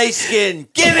Duvet Skin.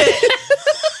 Give it.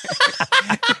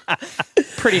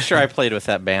 Pretty sure I played with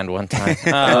that band one time.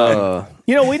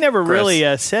 You know, we never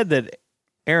really said that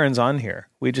Aaron's on here.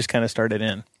 We just kind of started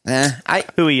in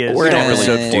who he is. We're don't at really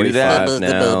episode do that. 45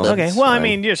 now. Okay, It's well, I fine.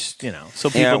 mean, just, you know, so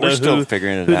people Yeah, know we're still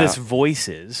figuring it who out. this voice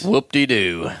is.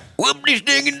 Whoop-de-doo.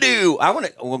 Whoop-de-ding-a-doo.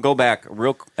 We'll go back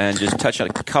and just touch on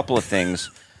a couple of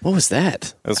things. What was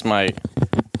that? That's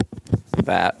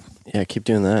that. Yeah, keep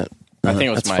doing that. I think it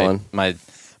was That's fun.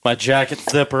 my jacket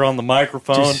zipper on the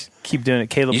microphone. Just keep doing it.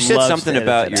 Caleb You said loves something to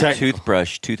about edit your that.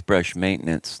 toothbrush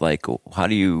maintenance. Like, how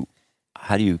do you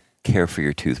care for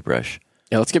your toothbrush?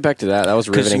 Yeah, let's get back to that. That was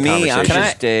a Because riveting me, I'm conversation.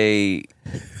 just a...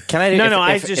 Can I? No,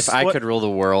 if I could rule the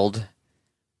world,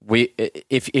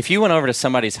 if you went over to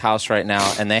somebody's house right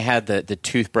now and they had the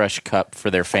toothbrush cup for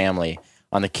their family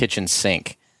on the kitchen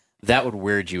sink, that would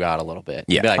weird you out a little bit.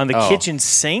 You'd be like, On the "Oh, kitchen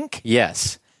sink?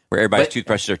 yes." Where everybody's But-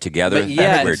 toothbrushes are together. But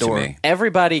yeah, That's weird to me.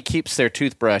 everybody keeps their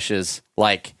toothbrushes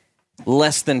like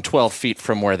less than 12 feet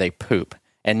from where they poop,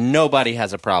 and nobody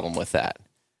has a problem with that.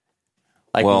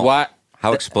 Like, Well, what?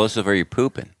 How explosive are you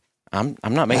pooping? I'm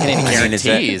not making any I mean, is that-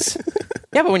 guarantees.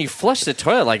 Yeah, but when you flush the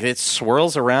toilet, like it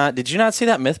swirls around. Did you not see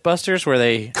that MythBusters where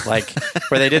they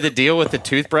did the deal with the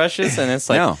toothbrushes? And it's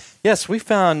like, No. yes, we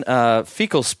found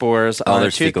fecal spores on a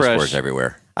There's fecal toothbrush. spores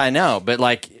everywhere. I know, but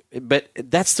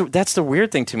that's the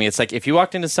weird thing to me. It's like if you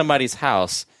walked into somebody's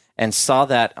house and saw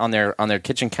that on their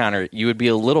kitchen counter, you would be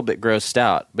a little bit grossed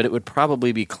out, but it would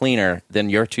probably be cleaner than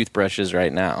your toothbrushes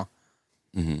right now.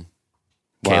 Mm-hmm.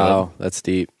 Wow, that's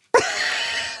deep.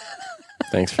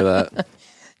 Thanks for that.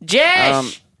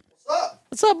 Josh,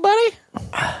 what's up, buddy?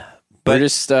 We're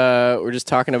just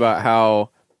talking about how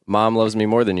mom loves me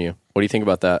more than you. What do you think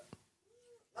about that?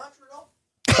 Not true at all.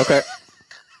 Okay,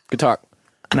 good talk.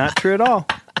 Not true at all.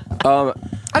 I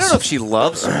don't know if she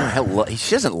loves her.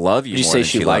 She doesn't love you. Did you more say than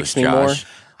she she likes loves me more? Josh.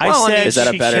 I said is that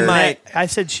a she better- I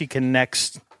said she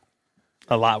connects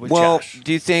a lot with Well, Josh.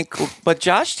 do you think? But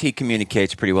Josh, he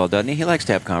communicates pretty well, doesn't he? He likes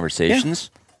to have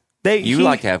conversations. You He-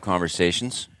 like to have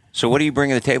conversations. So what do you bring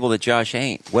to the table that Josh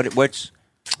ain't? What's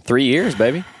 3 years,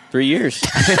 baby. 3 years.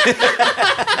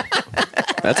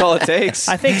 That's all it takes.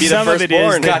 I think Be the some of it is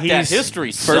firstborn. that Got that he's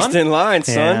history, son. First in line,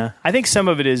 son. Yeah. I think some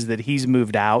of it is that he's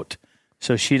moved out,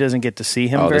 so she doesn't get to see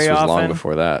him Oh, very this was often. long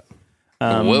before that.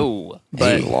 Whoa.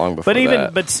 But long before but even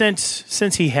that. but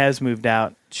since he has moved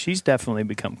out, she's definitely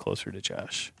become closer to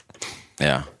Josh.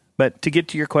 Yeah. But to get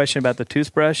to your question about the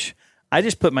toothbrush, I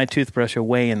just put my toothbrush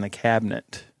away in the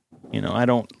cabinet. I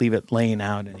don't leave it laying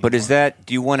out anymore. But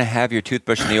do you want to have your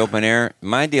toothbrush in the open air?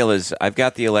 My deal is I've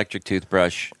got the electric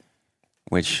toothbrush,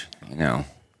 which, I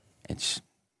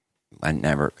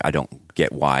don't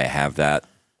get why I have that.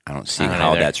 I don't see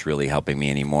how that's really helping me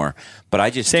anymore. But I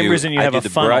just Same reason you have a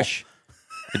funnel. Brush.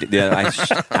 Yeah,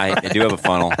 I do have a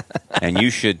funnel, and you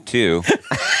should too.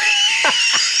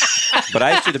 But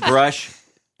I just do the brush,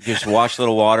 just wash a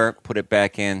little water, put it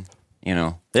back in,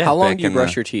 How long do you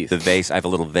brush your teeth? The vase. I have a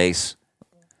little vase.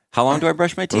 How long do I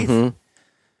brush my teeth?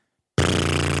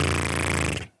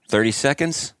 30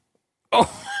 seconds.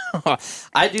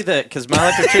 I do that because my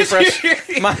electric toothbrush.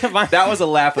 That was a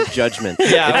laugh of judgment.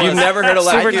 Yeah, if you've never heard a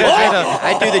laugh,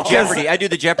 I do the Jeopardy. I do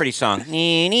the Jeopardy song.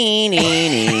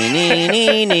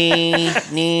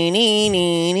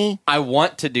 I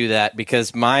want to do that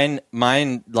because mine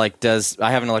does.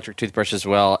 I have an electric toothbrush as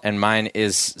well, and mine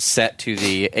is set to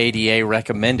the ADA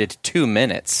recommended 2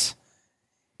 minutes,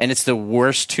 and it's the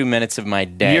worst 2 minutes of my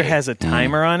day. Yours has a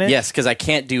timer on it? Yes, because I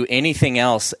can't do anything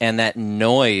else, and that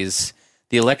noise.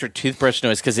 The electric toothbrush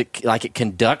noise, because it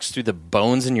conducts through the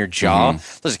bones in your jaw.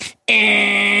 Yeah,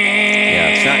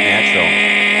 it's not natural.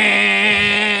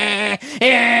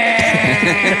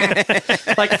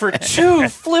 Like for 2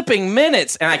 flipping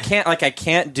minutes, and I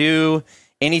can't do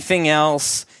anything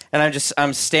else. And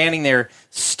I'm standing there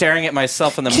staring at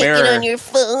myself in the mirror. Check it on your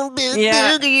phone, Bill,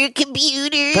 Yeah. or your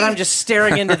computer. But I'm just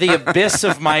staring into the abyss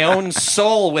of my own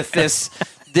soul with this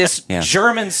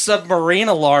German submarine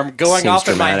alarm going Seems off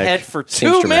in my dramatic. head for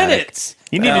Seems 2 dramatic. minutes.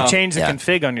 You need to change the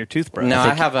config on your toothbrush. No,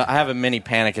 I have a mini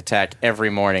panic attack every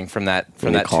morning from that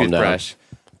calm toothbrush.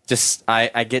 Just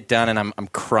I get done and I'm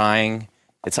crying.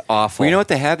 It's awful. Well, you know what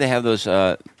they have? They have those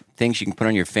things you can put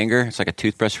on your finger. It's like a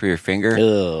toothbrush for your finger.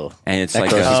 Ew. And it's That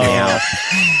like grosses me out.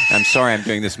 I'm sorry I'm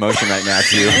doing this motion right now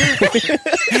to you.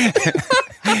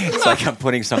 It's like I'm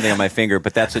putting something on my finger,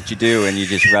 but that's what you do, and you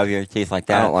just rub your teeth like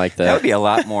that. I don't like that. That would be a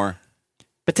lot more.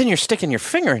 But then you're sticking your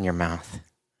finger in your mouth.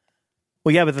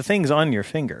 Well, yeah, but the thing's on your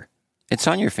finger. It's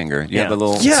on your finger. You Yeah. have a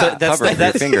little So cover for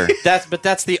your finger.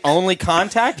 That's the only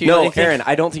contact. You No, really think- Aaron,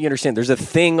 I don't think you understand. There's a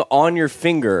thing on your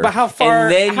finger. But how far-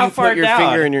 And then how you far put your down?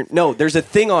 finger in your. No, there's a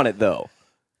thing on it though.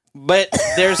 But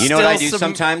there's You know still what I do some,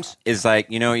 sometimes is like,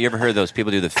 you ever heard those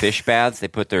people do the fish baths? They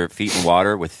put their feet in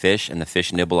water with fish, and the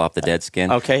fish nibble off the dead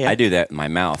skin. Okay, yeah. I do that in my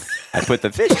mouth. I put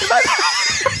the fish in my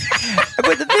mouth. I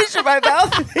put the fish in my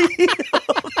mouth.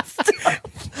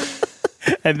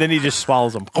 And then he just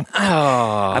swallows them.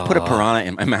 I put a piranha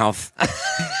in my mouth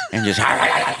and just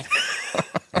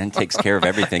and takes care of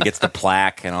everything. Gets the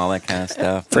plaque and all that kind of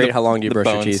stuff. Freight, how long do you brush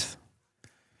your bones. teeth?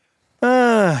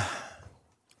 I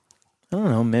don't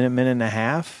know, minute and a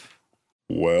half.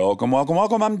 Welcome.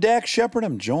 I'm Dak Shepard.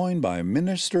 I'm joined by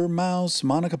Minister Mouse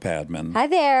Monica Padman. Hi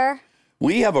there.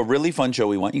 We have a really fun show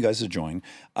we want you guys to join.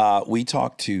 We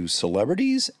talk to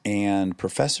celebrities and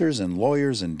professors and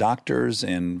lawyers and doctors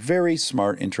and very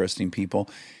smart, interesting people.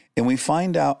 And we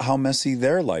find out how messy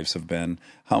their lives have been,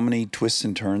 how many twists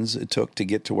and turns it took to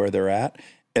get to where they're at,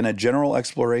 and a general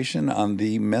exploration on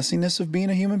the messiness of being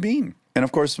a human being. And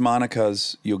of course,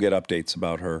 Monica's, you'll get updates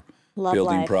about her Love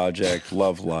building life. project,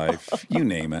 love life, you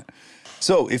name it.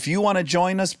 So if you want to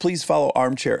join us, please follow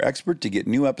Armchair Expert to get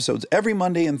new episodes every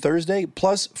Monday and Thursday.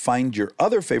 Plus, find your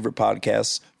other favorite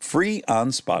podcasts free on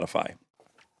Spotify.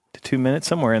 2 minutes,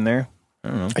 somewhere in there.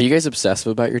 Are you guys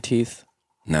obsessive about your teeth?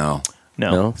 No.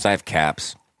 No. So I have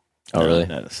caps. Oh, really?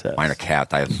 Not obsessed. Mine are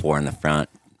capped. I have 4 in the front,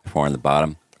 4 in the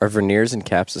bottom. Are veneers and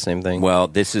caps the same thing? Well,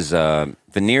 this is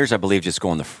veneers, I believe, just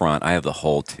go in the front. I have the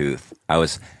whole tooth. I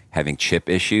was having chip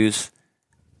issues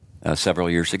several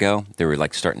years ago. They were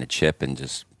like starting to chip and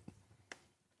just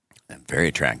very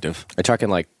attractive. Are you talking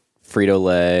like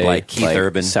Frito-Lay? Like Keith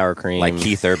Urban. Sour cream? Like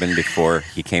Keith Urban before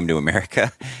he came to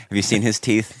America. Have you seen his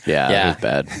teeth? Yeah, Yeah. it was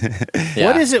bad. Yeah.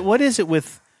 What is it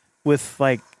with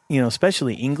like,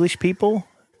 especially English people?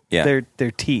 Yeah.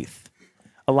 Their teeth.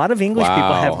 A lot of English Wow,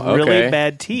 people have really okay.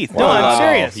 bad teeth. No, Wow. I'm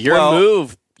serious. Your Well,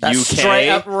 move, That's UK. straight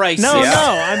up racist. No,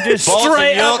 I'm just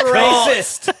Straight up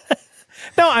racist.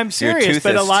 No, I'm serious.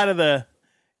 But a toothist. lot of the,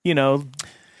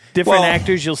 different Well-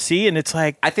 actors you'll see, and it's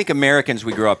like, I think Americans,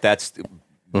 we grew up, that's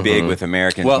big with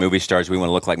Americans, Well- movie stars. We want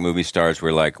to look like movie stars.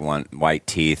 We're like white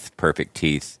teeth, perfect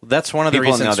teeth. That's one of the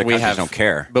People in reasons other we countries have don't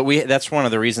care. But that's one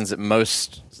of the reasons that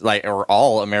most or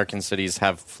all American cities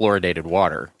have fluoridated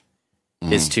water.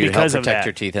 Is to Because help of protect that.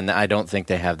 your teeth, and I don't think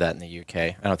they have that in the UK.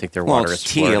 I don't think their Well, water it's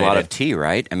is tea, a lot fluoridated. of tea,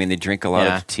 right? I mean, they drink a lot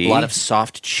of tea. A lot of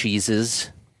soft cheeses.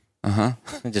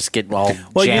 Just get all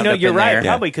Well, jammed up you're in right. there.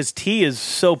 Probably because tea is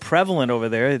so prevalent over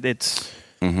there. It's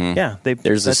There's a that's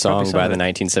probably song some by of the it.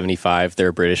 1975. They're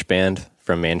a British band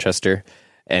from Manchester,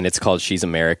 and it's called "She's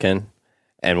American."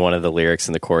 And one of the lyrics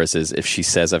in the chorus is, "If she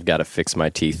says I've got to fix my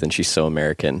teeth, then she's so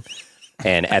American."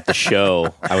 And at the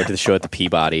show, I went to the show at the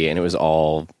Peabody, and it was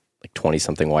all like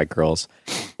 20-something white girls.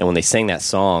 And when they sang that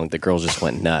song, the girls just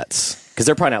went nuts because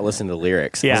they're probably not listening to the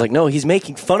lyrics. I Yeah. was like, "No, he's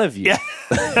making fun of you."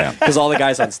 Because all the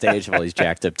guys on stage have all these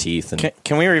jacked up teeth. And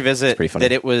Can we revisit pretty funny.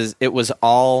 that it was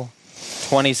all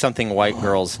 20-something white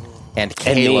girls and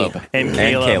Caleb. And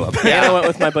Caleb. yeah, I went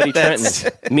with my buddy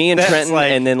Trenton. Me and Trenton,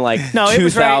 like- and then like No, it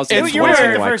was right. 2,000 You were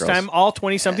there the white first girls. time. All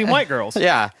 20-something white girls.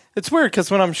 Yeah. It's weird because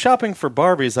when I'm shopping for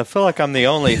Barbies, I feel like I'm the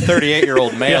only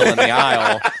 38-year-old male in the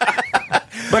aisle.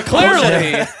 But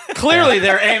clearly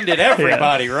they're aimed at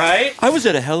everybody, right? I was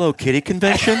at a Hello Kitty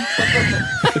convention,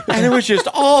 and it was just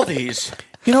all these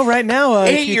You know, right now, if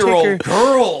you take 8-year-old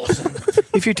girls.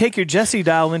 if you take your Jessie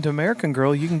doll into American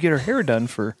Girl, you can get her hair done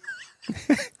for.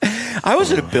 I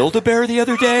was at a Build-A-Bear the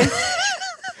other day.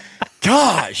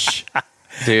 Gosh,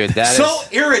 Dude, that is so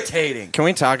irritating. Can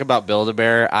we talk about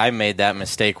Build-A-Bear? I made that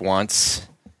mistake once.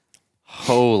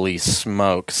 Holy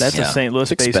smokes. That's a St.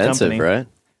 Louis-based Expensive, company. right?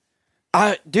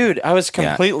 I was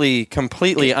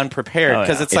completely unprepared Oh,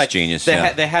 because yeah. it's It's like genius, they,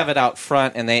 yeah. they have it out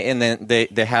front and then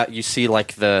they have you see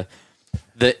like the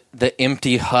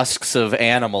empty husks of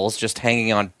animals just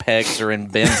hanging on pegs or in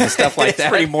bins and stuff like that.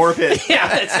 Pretty morbid.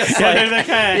 Yeah, it's just Yeah, like, they're that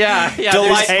kind of. yeah,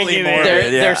 Delightfully hanging there. morbid. They're,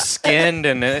 Yeah. they're skinned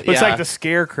and Looks like the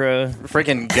Scarecrow.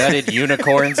 freaking gutted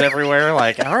unicorns everywhere.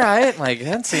 Like, all right, like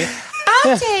let's see.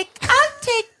 I'll take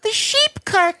the sheep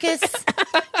carcass.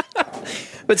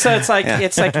 But so it's like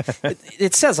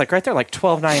it says like right there like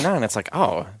 $12.99. It's like,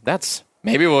 oh, that's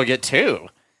maybe we'll get two.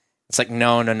 It's like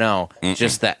no.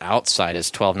 Just the outside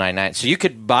is $12.99. So you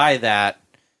could buy that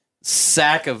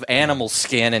sack of animal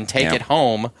skin and take Yeah. it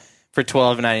home for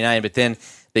 $12.99. But then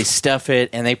they stuff it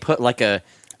and they put like a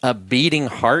beating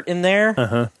heart in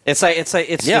there. It's like it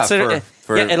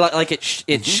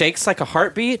shakes like a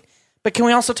heartbeat. But can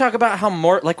we also talk about how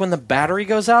more like when the battery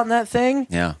goes out in that thing?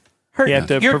 Yeah, You have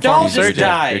to Your perform doll just surgery.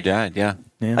 died. you died. Yeah.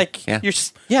 Like Yeah. you're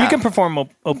yeah. You can perform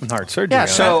open heart surgery. Yeah, on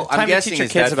so- that. I'm Time to guessing teach your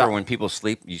is kids that about- for when people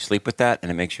sleep, you sleep with that,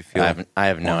 and it makes you feel. I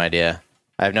have no idea.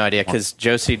 I have no idea because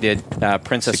Josie did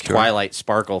Princess Secure. Twilight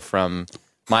Sparkle from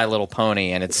My Little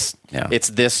Pony, and it's Yeah.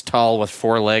 this tall with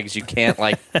 4 legs. You can't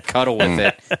like cuddle with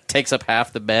it. Takes up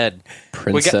half the bed.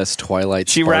 Princess Twilight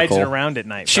she Sparkle. rides it around at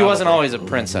night. She wasn't probably. always a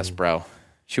princess, bro.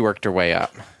 She worked her way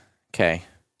up. Okay,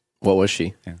 What was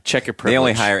she? check your privilege. They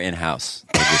only hire in-house.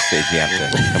 They just you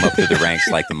have to come up through the ranks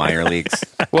like the minor leagues.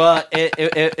 Well,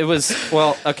 it was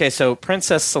okay. So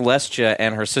Princess Celestia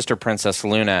and her sister Princess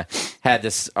Luna had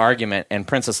this argument, and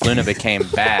Princess Luna became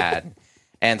bad.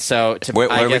 And so, What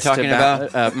are we talking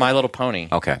about? My Little Pony.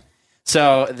 Okay,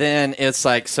 So then it's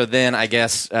like, I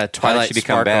guess Twilight she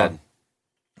become Sparkle. bad?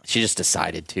 She just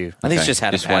decided to. I think Okay. she just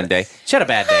had Just a bad, one day? She had a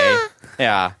bad day.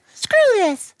 Yeah. Screw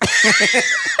this.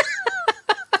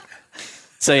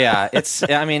 So yeah,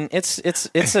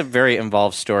 it's a very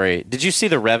involved story. Did you see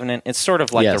The Revenant? It's sort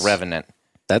of like Yes. The Revenant.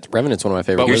 That Revenant's one of my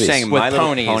favorite But you're movies. saying with My Little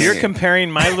ponies. Pony. You're comparing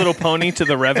My Little Pony to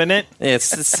The Revenant. It's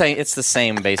the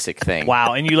same basic thing.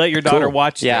 Wow, and you let your daughter Cool.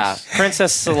 watch Yeah, this.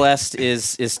 Princess Celeste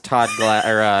is Todd Glass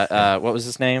or what was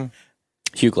his name?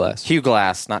 Hugh Glass. Hugh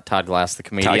Glass, not Todd Glass, the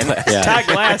comedian. Yeah. Todd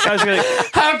Glass. I was really.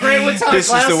 How great would Todd This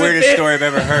Glass is the have weirdest been? story I've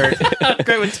ever heard. How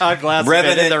great would Todd Glass have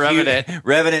been in The Revenant?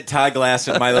 Revenant Todd Glass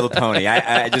with My Little Pony.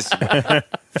 I just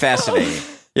fascinating.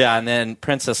 Yeah, and then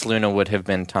Princess Luna would have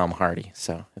been Tom Hardy.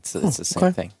 So it's the same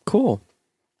Okay. thing. Cool.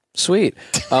 Sweet.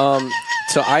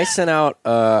 So I sent out.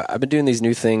 I've been doing these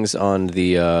new things on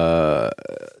the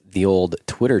old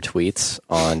Twitter tweets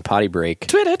on Potty Break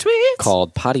Twitter tweets.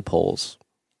 called Potty Polls.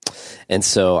 And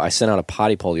so I sent out a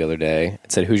potty poll the other day.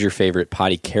 It said, "Who's your favorite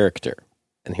potty character?"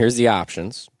 And here's the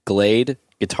options: Glade,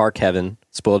 Guitar Kevin,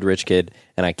 Spoiled Rich Kid,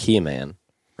 and IKEA Man.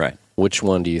 Right. Which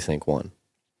one do you think won?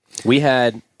 We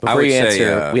had I before would you say,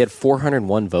 answer, we had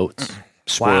 401 votes.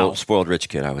 Spoiled rich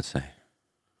kid, I would say.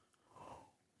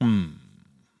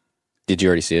 Did you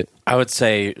already see it? I would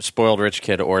say Spoiled Rich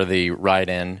Kid or the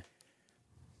write-in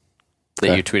that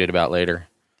Okay. you tweeted about later.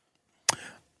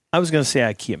 I was going to say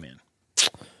IKEA Man. It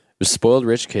was Spoiled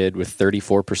Rich Kid with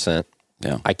 34%,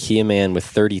 Yeah. IKEA Man with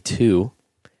 32%,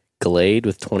 Glade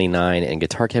with 29%, and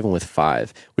Guitar Kevin with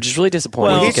 5%, which is really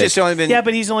disappointing. Well, He's because just only been Yeah,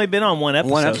 but he's only been on one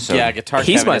episode. one episode. Yeah, Guitar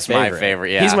He's Kevin my is my favorite.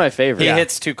 favorite. Yeah. He's my favorite. He Yeah.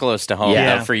 hits too close to home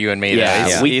Yeah. though, for you and me. yeah,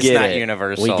 though. we He's get not it.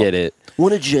 universal. We get it.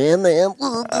 Want to jam, man?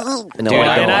 No, Dude,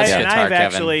 I I don't. watch and Guitar I've Kevin.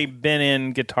 actually been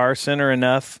in Guitar Center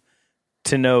enough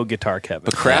to know Guitar Kevin.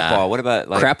 But Crapball, what about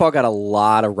like Crapball got a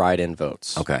lot of write-in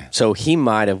votes. Okay. So he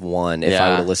might have won if I Yeah.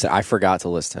 would have listed. I forgot to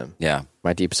list him. Yeah.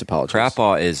 My deepest apologies.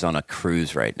 Crapball is on a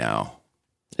cruise right now.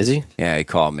 Is he? Yeah, he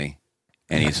called me,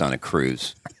 and he's on a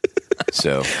cruise.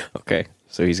 So Okay.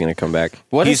 So he's going to come back.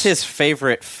 What is He's- his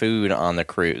favorite food on the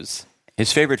cruise?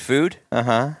 his favorite food?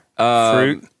 Uh-huh.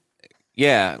 Fruit,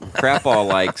 Yeah, Crapball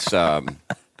likes.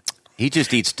 He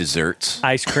just eats desserts,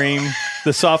 ice cream,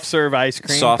 the soft serve ice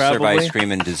cream. soft serve probably. ice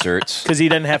cream and desserts. Because he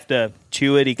doesn't have to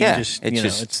chew it. He can Yeah, just, it's you know,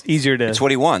 just- it's easier to. It's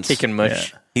what he wants. He can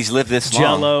mush. He's lived this long.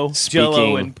 Jello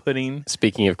Speaking- and pudding.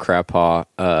 Speaking of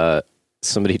Crappaw,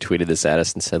 somebody tweeted this at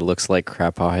us and said, "Looks like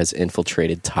Crappaw has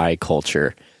infiltrated Thai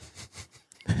culture."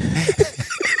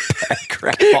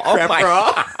 Crapball. Oh my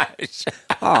gosh.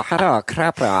 Oh, hello,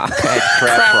 Crappaw.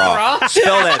 Crapball.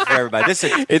 Spell that for everybody. This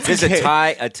is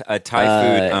a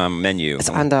Thai food menu. It's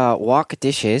on the wok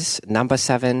dishes, number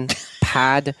 7,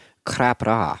 Pad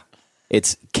Crapra.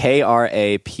 It's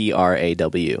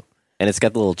Krapraw. And it's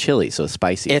got the little chili, so it's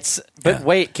spicy.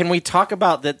 Wait, can we talk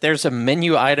about that? There's a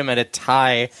menu item at a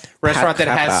Thai restaurant that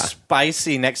has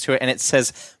spicy next to it, and it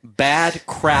says "bad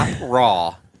crap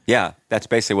raw." Yeah, that's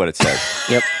basically what it says.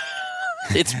 Yep.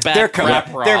 It's bad They're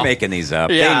crap raw. They're making these up.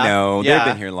 Yeah, They know. yeah.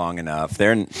 They've been here long enough.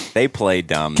 They play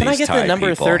dumb. Can I these get Thai the number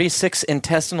people. 36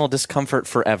 intestinal discomfort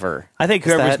forever? I think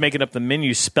whoever's that- making up the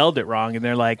menu spelled it wrong, and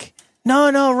they're like,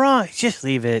 no, wrong. Just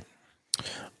leave it.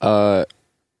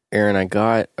 Aaron, I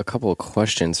got a couple of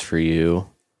questions for you.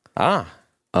 Ah.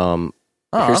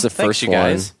 Here's the thanks, first you one.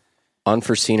 guys.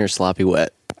 Unforeseen or sloppy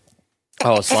wet?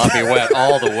 Oh, sloppy wet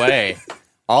all the way.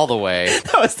 All the way.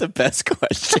 That was the best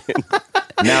question.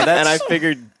 Now that's and I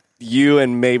figured you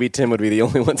and maybe Tim would be the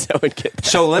only ones that would get that.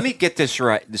 So let me get this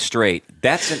straight.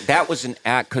 That was an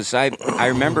act because I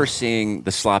remember seeing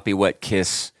the Sloppy Wet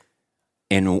Kiss,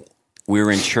 and we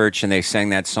were in church and they sang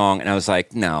that song, and I was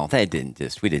like, no, we didn't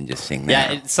just sing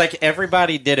that. Yeah, it's like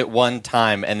everybody did it one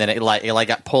time, and then it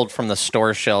got pulled from the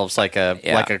store shelves like a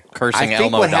cursing I think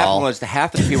Elmo what doll. happened was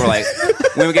half the people were like,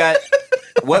 when we got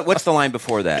what's the line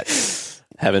before that?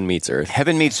 Heaven meets earth.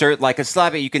 Heaven meets earth like a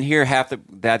sloppy. You can hear half the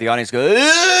audience go,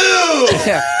 "Ew!"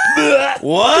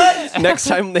 What? Next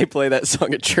time they play that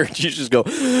song at church, you just go.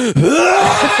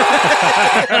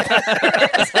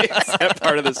 That's that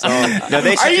part of the song. No,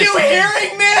 they should Are you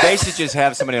hearing this? They should just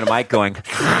have somebody on a mic going.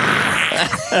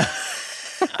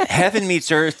 Heaven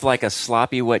meets earth like a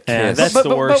sloppy wet Yeah, kiss. that's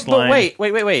the worst line.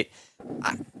 Wait.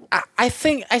 I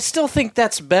still think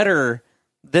that's better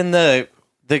than the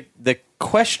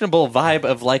questionable vibe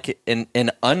of like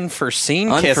an unforeseen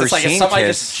kiss. It's like Unforeseen somebody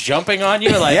kiss. just jumping on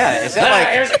you. Like, Yeah, is that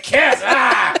like- here's a kiss.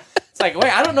 It's like,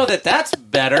 wait, I don't know that that's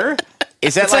better.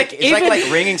 Is that It's like, like it's even-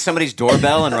 like ringing somebody's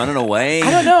doorbell and running away?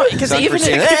 I don't know, because It's even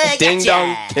unforeseen. if, Ding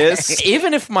dong kiss.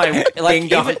 even if my Ding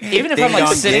dong- even if ding I'm like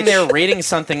dong sitting ditch. there reading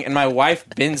something and my wife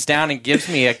bends down and gives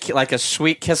me a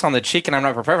sweet kiss on the cheek and I'm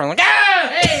not prepared, I'm like,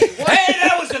 hey,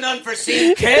 That was an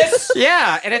unforeseen kiss.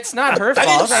 yeah, and it's not her I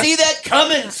fault. didn't see that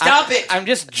coming. Stop it. I'm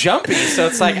just jumpy, so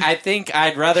it's like I think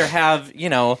I'd rather have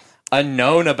a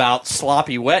known about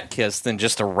sloppy wet kiss than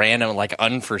just a random like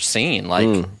unforeseen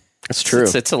like. That's true.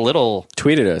 It's a little.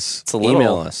 Tweeted us. a little-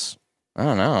 Email us. I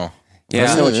don't know. Yeah. Let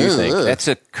us know what you think. That's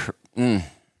a.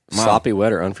 Sloppy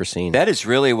wet or unforeseen? That is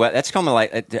really what. That's kind of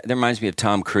like. That reminds me of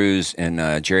Tom Cruise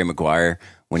and Jerry Maguire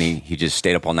when he just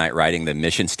stayed up all night writing the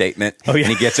mission statement. Oh, yeah.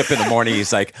 And he gets up in the morning.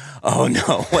 He's like, "Oh no,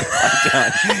 what have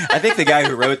I done?" I think the guy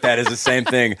who wrote that is the same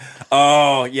thing.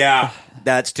 Oh yeah,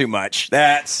 that's too much.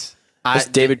 That's. It's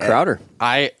David Crowder.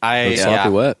 I Sloppy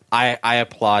wet. I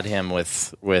applaud him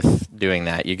with doing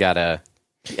that. You gotta.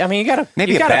 I mean, you gotta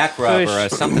Maybe you a gotta back rub push.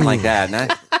 or something like that.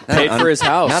 Not Paid for his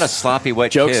house. Not a sloppy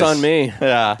wet Joke's kiss. on me.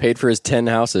 Yeah. Paid for his 10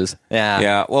 houses. Yeah.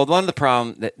 Yeah. Well, one of the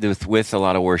problem with a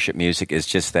lot of worship music is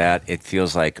just that it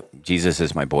feels like Jesus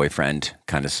is my boyfriend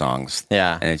kind of songs.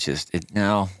 Yeah. And it's just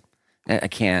no, I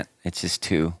can't. It's just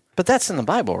too But that's in the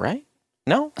Bible, right?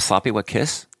 No, sloppy wet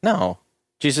kiss. no.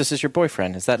 Jesus is your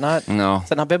boyfriend. Is that not? No. Is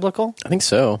that not biblical? I think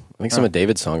so. I think some of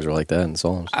David's songs are like that in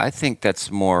Psalms. I think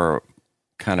that's more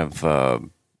kind of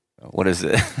what is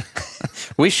it?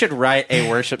 We should write a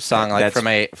worship song like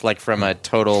That's- from a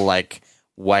total like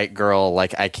white girl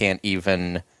like I can't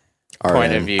even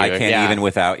point of view. I can't Yeah. even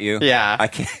without you. Yeah. I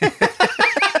can't.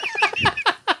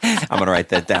 I'm gonna write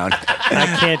that down.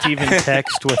 I can't even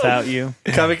text without you.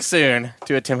 Coming soon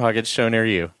to a Tim Huggins show near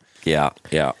you. Yeah.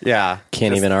 Yeah. Yeah.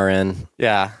 Can't even RN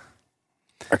Yeah.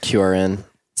 or QRN.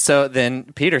 So then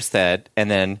Peter said, and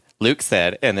then Luke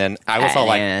said, and then I was all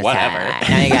like, whatever.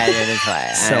 Now you gotta do this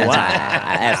way. So what?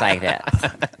 It's like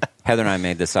that. Heather and I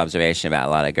made this observation about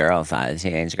a lot of girls,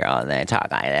 teenage girls, and they talk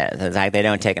like this. It's like they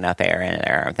don't take enough air in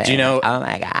their thing. Do you know? Oh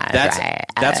my god,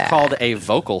 That's called a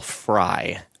vocal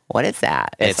fry. What is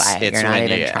that? It's like you're not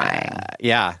even trying.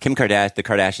 Yeah. Kim Kardashian, the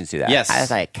Kardashians do that. Yes. I was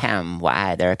like, Kim,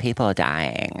 why? There are people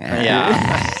dying.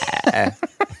 Yeah.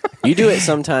 You do it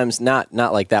sometimes, not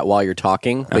like that while you're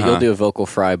talking, but you'll do a vocal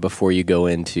fry before you go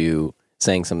into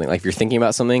saying something. Like if you're thinking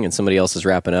about something and somebody else is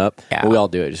wrapping up, we all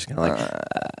do it, just kind of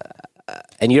like...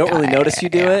 and you don't really notice you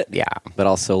do it. Yeah. But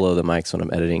I'll solo the mics when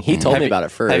I'm editing. He told me about it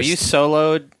first. Have you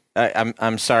soloed?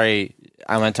 I'm sorry.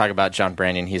 I'm going to talk about John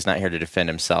Branyan. He's not here to defend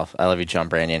himself. I love you, John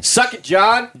Branyan. Suck it,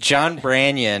 John. John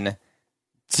Branyan.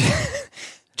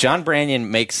 John Branyan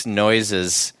makes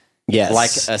noises Yes. like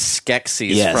a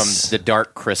Skeksis from the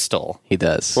Dark Crystal. He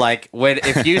does. Like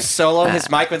if you solo his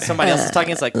mic when somebody else is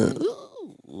talking, it's like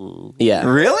Yeah.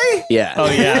 Really? Yeah. Oh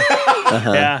yeah.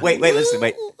 Yeah. Wait, listen,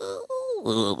 wait.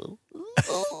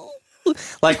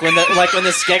 like when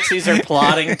the Skeksis are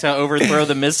plotting to overthrow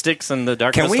the Mystics and the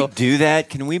Dark Can Crystal. we do that?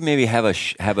 Can we maybe have a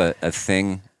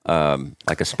thing,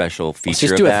 like a special feature Let's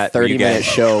just of do a that? 30-minute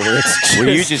show where it's Were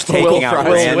you just taking out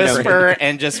We'll random... whisper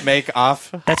and just make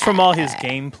off. That's from all his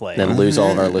gameplay. then lose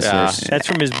all of our listeners. That's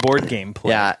from his board game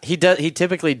play. Yeah, he does. He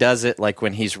typically does it like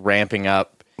when he's ramping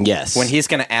up. Yes. When he's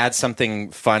going to add something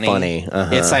funny,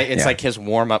 uh-huh. it's like his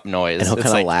warm up noise. And he'll It's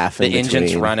kinda like laugh The in engine's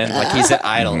between. running like he's at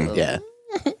idle. Yeah.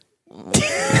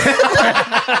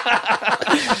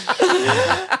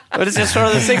 But it's just one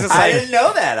of those things. It's I like didn't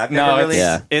know that. I've never really,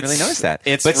 it's- really noticed that.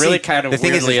 it's But really kind of the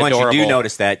thing weirdly is once you adorable. do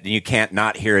notice that, then you can't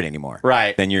not hear it anymore.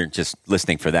 Right. Then you're just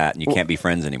listening for that, and you can't be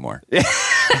friends anymore.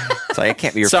 So I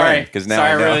can't be your sorry friend because now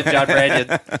sorry, I know. really, John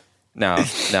Branyan. No,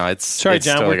 it's Sorry, it's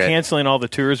John. totally We're great. canceling all the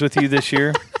tours with you this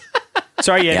year.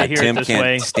 Sorry you had to hear Tim it this can't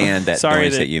way. stand that Sorry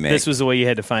noise that you make. This was the way you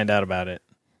had to find out about it.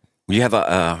 You have a?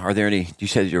 Are there any? You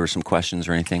said there were some questions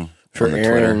or anything For on the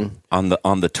Aaron. Twitter? On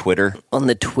the Twitter.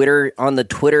 On the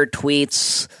Twitter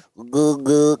tweets.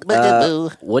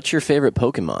 What's your favorite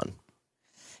Pokemon?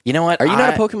 You know what? Are you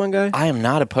not a Pokemon guy? I am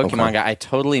not a Pokemon guy. I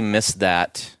totally missed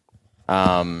that.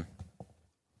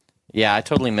 Yeah, I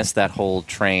totally missed that whole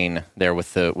train there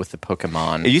with the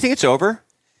Pokemon. You think it's over?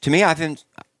 To me, I think.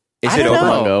 Is I it don't over?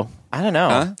 know. Go. I don't know.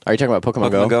 Huh? Are you talking about Pokemon,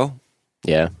 Pokemon Go?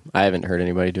 Yeah. I haven't heard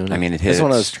anybody doing it. I mean, it It's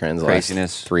one of hits those trends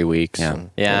craziness. last 3 weeks. Yeah. and-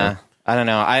 Yeah, I don't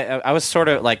know. I was sort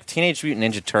of like Teenage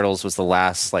Mutant Ninja Turtles was the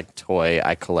last like toy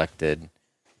I collected,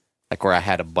 like where I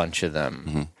had a bunch of them.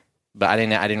 Mm-hmm. But I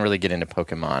didn't really get into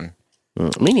Pokemon.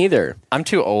 Me neither. I'm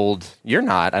too old. You're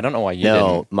not. I don't know why you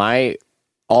No, didn't.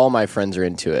 all my friends are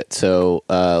into it. So,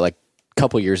 like a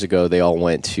couple years ago, they all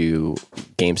went to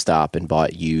GameStop and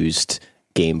bought used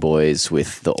Game Boys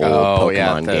with the old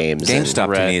Pokemon games. and-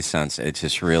 GameStop to me it's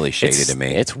just really shady to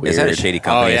me. it's Is that a weird. shady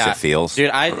company as it feels? Dude,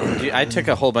 I took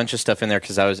a whole bunch of stuff in there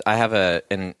because I have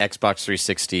an Xbox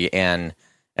 360 and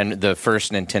the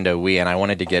first Nintendo Wii, and I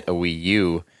wanted to get a Wii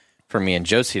U for me and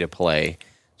Josie to play.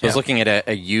 So I was looking at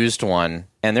a used one,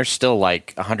 and they're still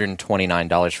like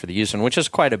 $129 for the used one, which is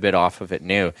quite a bit off of it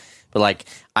new. But like,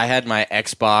 I had my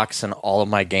Xbox and all of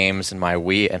my games and my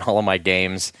Wii and all of my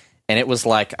games, and it was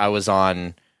like I was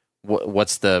on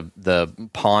what's the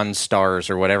Pawn Stars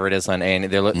or whatever it is on A, and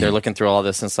they're looking through all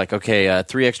this, and it's like, okay,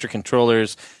 3 extra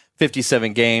controllers,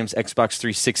 57 games, Xbox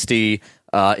 360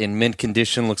 in mint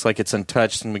condition, looks like it's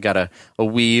untouched, and we got a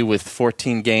Wii with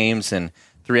 14 games and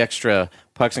 3 extra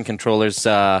pucks and controllers,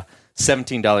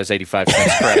 $17.85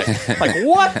 credit. Like,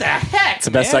 what the heck? It's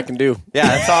the best I can do. Yeah,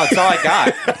 that's all I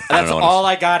got. That's all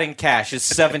I got in cash is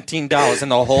 $17 in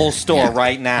the whole store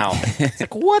right now. It's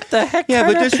like, what the heck? Yeah,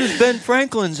 but this was Ben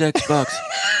Franklin's Xbox.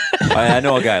 I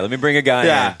know a guy. Let me bring a guy in.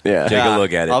 Yeah. Take a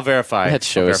look at it. I'll verify. That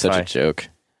show I'll is such verify. a joke.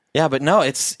 Yeah, but no,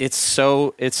 it's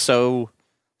so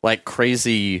like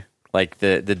crazy, like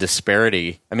the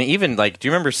disparity. I mean, even like, do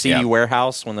you remember CD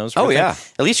Warehouse when those were Oh, a thing? yeah.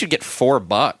 At least you'd get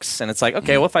 $4, and it's like,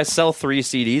 okay, well, if I sell 3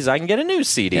 CDs, I can get a new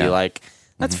CD. Yeah. Like,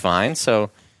 that's fine. So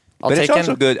I'll But take it's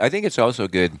also in. good. I think it's also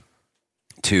good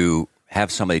to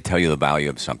have somebody tell you the value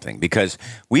of something, because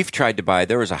we've tried to buy.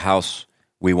 There was a house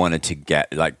we wanted to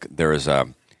get. Like there was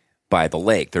by the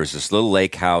lake. There was this little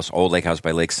lake house, old lake house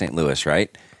by Lake St. Louis,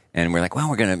 right? And we're like, well,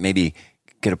 we're gonna maybe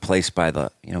get a place by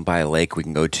the by a lake we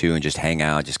can go to and just hang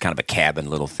out, just kind of a cabin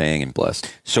little thing. And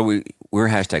Blessed. So we're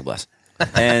hashtag blessed.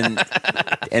 And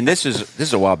and this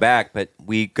is a while back, but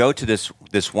we go to this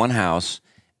one house,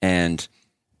 and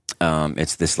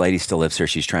it's this lady still lives here.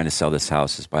 She's trying to sell this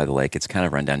house. It's by the lake. It's kind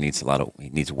of run down.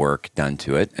 Needs work done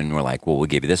to it. And we're like, well, we'll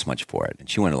give you this much for it. And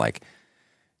she wanted like,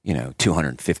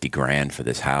 $250,000 for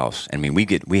this house. I mean,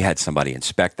 we had somebody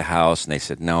inspect the house, and they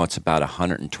said, no, it's about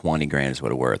 $120,000 is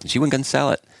what it's worth. And she wasn't going to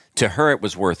sell it. To her, it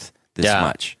was worth this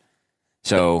much.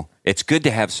 So it's good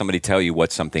to have somebody tell you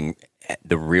what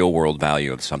the real world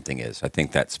value of something is. I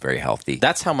think that's very healthy.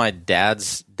 That's how my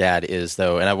dad's dad is,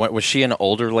 though. And was she an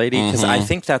older lady? Because I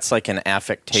think that's like an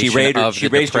affectation she raised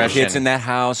depression. her kids in that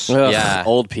house. Ugh, Yeah.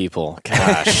 old people.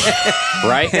 Gosh.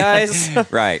 Right, guys?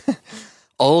 Right.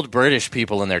 Old British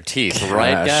people in their teeth,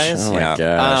 right, guys? Oh my Yeah.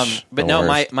 gosh. But The no,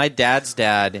 worst. my dad's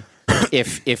dad,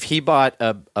 if he bought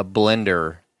a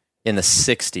blender in the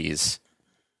 60s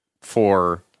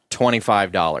for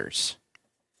 $25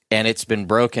 and it's been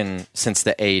broken since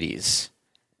the 80s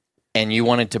and you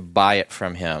wanted to buy it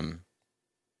from him,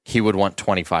 he would want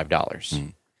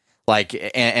 $25.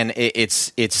 Like, and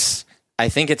it's I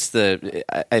think it's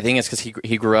because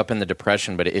he grew up in the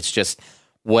Depression, but it's just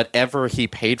whatever he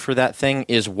paid for that thing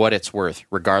is what it's worth,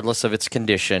 regardless of its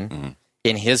condition.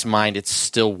 In his mind, it's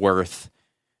still worth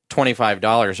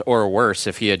 $25 or worse.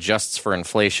 If he adjusts for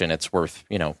inflation, it's worth,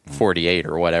 $48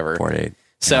 or whatever. 48.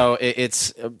 So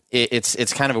it's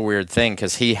kind of a weird thing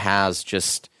because he has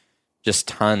just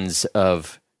tons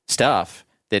of stuff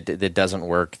that doesn't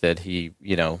work, that he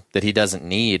doesn't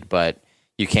need, but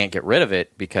you can't get rid of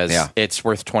it because it's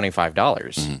worth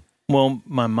 $25. Well,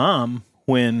 my mom,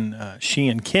 when she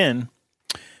and Ken,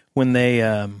 when they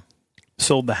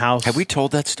sold the house, Have we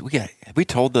told that? Have we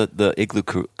told the igloo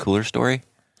cooler story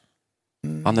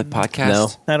on the podcast? No.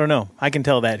 I don't know. I can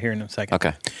tell that here in a second.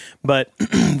 Okay. But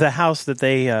the house that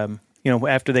they,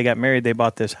 after they got married, they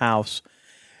bought this house,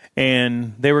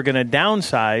 and they were going to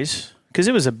downsize because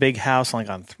it was a big house, like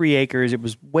on 3 acres. It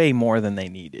was way more than they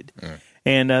needed,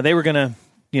 and they were going to,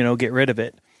 get rid of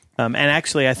it. And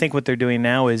actually, I think what they're doing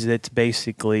now is it's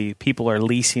basically people are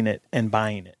leasing it and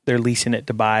buying it. They're leasing it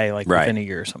to buy like within a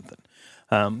year or something.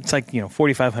 It's like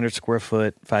 4,500 square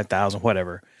foot, 5,000,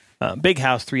 whatever. Big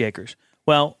house, 3 acres.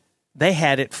 Well, they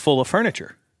had it full of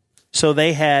furniture. So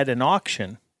they had an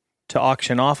auction to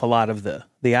auction off a lot of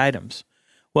the items.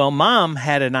 Well, Mom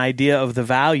had an idea of the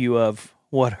value of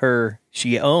what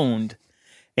she owned.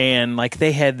 And like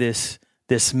they had this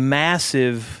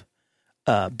massive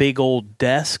big old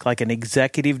desk, like an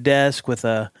executive desk with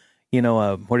a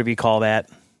whatever you call that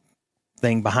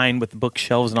thing behind with the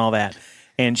bookshelves and all that.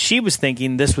 And she was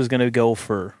thinking this was going to go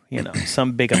for,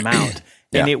 some big amount.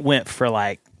 And it went for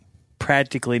like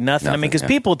practically nothing. I mean, because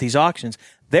people at these auctions,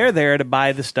 they're there to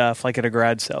buy the stuff like at a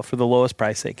garage sale for the lowest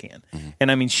price they can.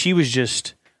 And I mean, she was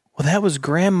just, well, that was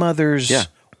grandmother's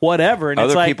whatever. And Other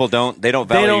it's like, people don't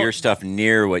value your stuff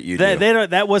near what you do.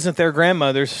 That wasn't their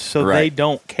grandmother's, so they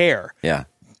don't care. Yeah.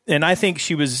 And I think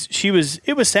it was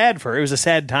sad for her. It was a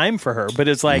sad time for her, but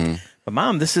it's like, but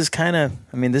Mom, this is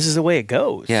this is the way it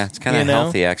goes. Yeah, it's kind of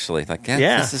healthy, actually. Like,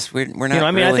 this is we're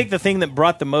not. I think the thing that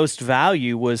brought the most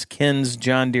value was Ken's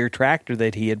John Deere tractor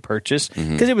that he had purchased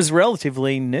because it was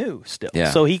relatively new still.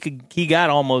 Yeah. So he got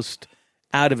almost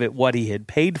out of it what he had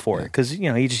paid for it because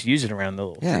he just used it around the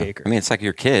little 3 acres. I mean, it's like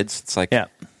your kids. It's like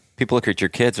people look at your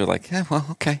kids, are like, well,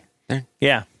 okay, they're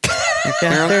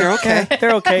they're okay.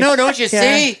 They're okay. No, don't you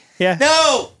see? Yeah.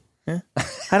 No.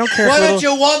 I don't care. Why if don't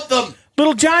you want them?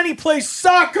 Little Johnny plays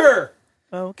soccer.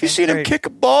 Oh, okay, you seen him great. kick a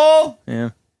ball?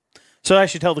 Yeah. So I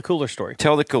should tell the cooler story.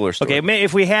 Tell the cooler story. Okay,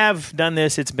 if we have done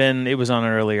this, it was on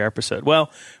an earlier episode. Well,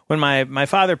 when my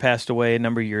father passed away a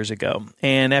number of years ago,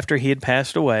 and after he had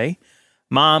passed away,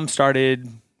 Mom started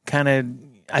kind of,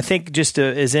 I think just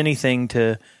as anything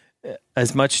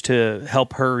as much to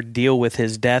help her deal with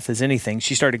his death as anything,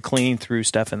 she started cleaning through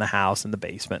stuff in the house and the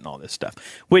basement and all this stuff,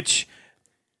 which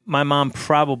my mom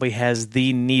probably has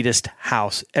the neatest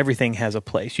house. Everything has a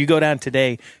place. You go down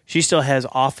today, she still has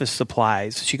office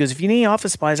supplies. She goes, if you need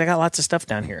office supplies, I got lots of stuff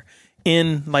down here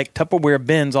in like Tupperware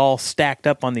bins all stacked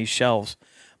up on these shelves.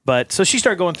 But so she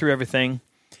started going through everything,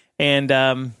 and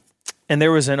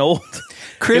there was an old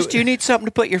Chris, do you need something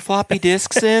to put your floppy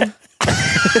disks in?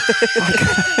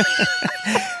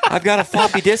 I've got a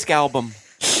floppy disk album.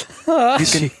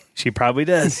 She probably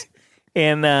does.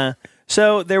 And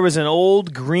so there was an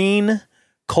old green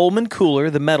Coleman cooler,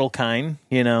 the metal kind,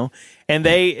 and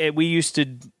we used to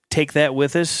take that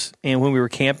with us. And when we were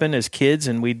camping as kids,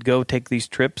 and we'd go take these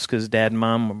trips because Dad and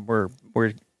Mom were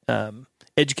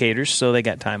educators, so they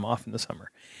got time off in the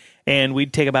summer. And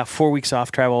we'd take about 4 weeks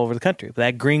off, travel all over the country with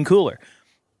that green cooler.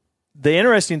 The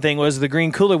interesting thing was the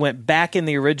green cooler went back in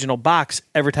the original box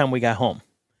every time we got home.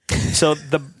 So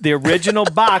the original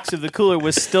box of the cooler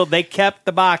was still, they kept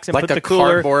the box and Like put a the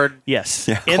cooler cardboard in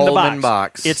Coleman the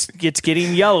box. It's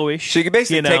getting yellowish. So you can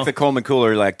basically take the Coleman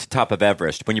cooler like to top of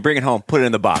Everest. When you bring it home, put it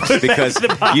in the box because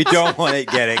you don't want it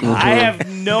getting. I have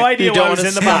no idea You don't what was wanna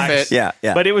in the sniff box. it.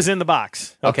 Yeah. But it was in the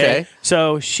box. Okay. Okay.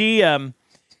 So she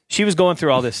she was going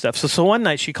through all this stuff. So one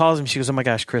night she calls him. She goes, "Oh my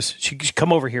gosh, Chris, she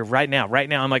come over here right now, right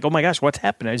now." I'm like, "Oh my gosh, what's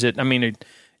happening? Is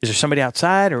there somebody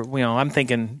outside?" Or I'm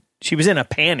thinking she was in a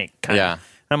panic. Kind of. And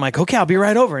I'm like, "Okay, I'll be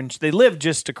right over." And they live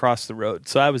just across the road,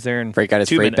 so I was there in Freight got his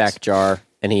 2 freight minutes. back jar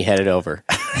and he headed over.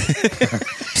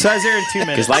 So I was there in 2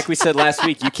 minutes. Because like we said last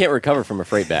week, you can't recover from a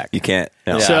freight back. You can't.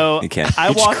 No. So you can't. I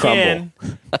You just walk crumble. in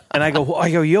and I go,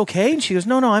 "You okay?" And she goes,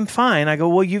 No, I'm fine. I go,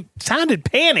 "Well, you sounded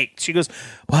panicked." She goes,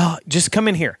 "Well, just come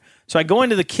in here." So I go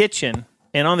into the kitchen,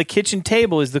 and on the kitchen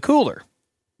table is the cooler.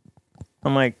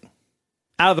 I'm like,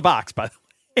 out of the box, by the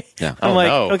way. Yeah. I'm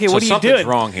no. okay, So what are you something's doing?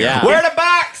 wrong here. Yeah. Where the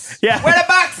box? Yeah. Where the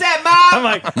box at, Mom? I'm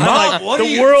like, what are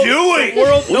you doing?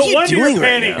 No wonder you're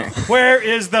panicking. Where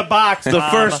is the box? The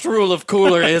Mom? first rule of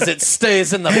cooler is it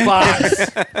stays in the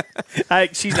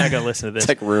box. She's not going to listen to this. It's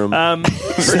like room.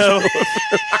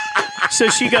 So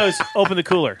she goes, "Open the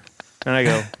cooler," and I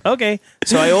go, "Okay."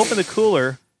 So I open the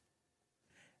cooler,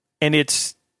 and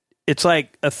it's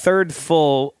like a third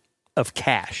full of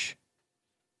cash,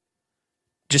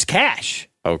 just cash.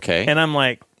 Okay. And I'm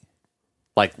like,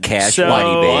 like cash So-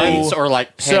 ones or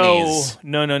like pennies? so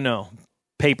no,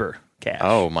 paper cash.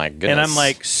 Oh my goodness. And I'm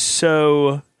like,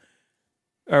 so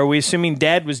are we assuming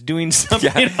Dad was doing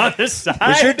something on the side?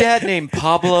 Was your dad named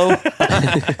Pablo?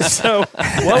 So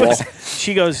what was?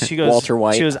 She goes. Walter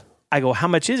White. She goes. I go, "How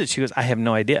much is it?" She goes, "I have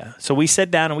no idea." So we sat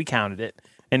down and we counted it,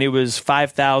 and it was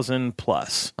 5,000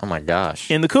 plus oh my gosh.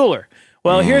 in the cooler.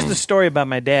 Well, here's the story about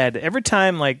my dad. Every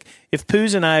time, like, if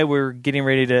Poos and I were getting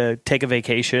ready to take a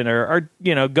vacation or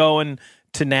going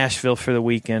to Nashville for the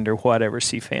weekend or whatever,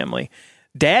 see family,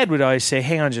 Dad would always say,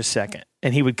 "Hang on just a second,"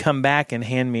 and he would come back and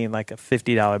hand me like a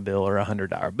 $50 bill or a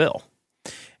 $100 bill,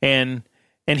 and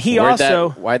he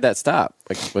why'd that stop?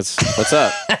 Like, what's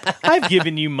up? I've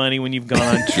given you money when you've gone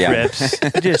on trips.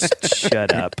 Just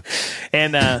shut up.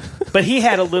 And but he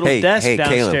had a little desk hey,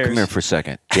 downstairs. Caleb, come here for a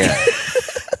second.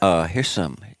 Yeah. Here's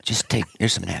some.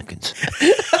 Here's some napkins.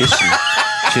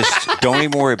 Just don't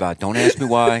even worry about it. Don't ask me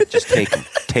why. Just take them.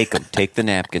 Take the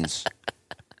napkins.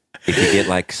 If you get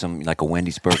like a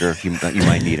Wendy's burger, you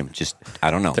might need them. Just,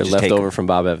 I don't know. They're just left take over 'em. from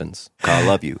Bob Evans. I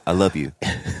love you.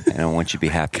 And I want you to be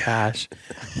happy. Gosh.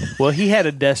 Well, he had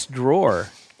a desk drawer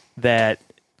that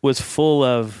was full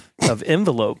of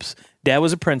envelopes. Dad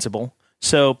was a principal,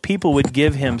 so people would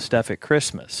give him stuff at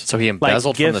Christmas. So he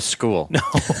embezzled from the gifts- school. No,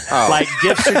 like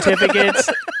gift certificates.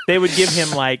 They would give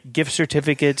him like gift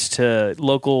certificates to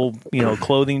local,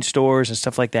 clothing stores and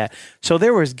stuff like that. So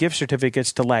there was gift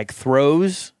certificates to like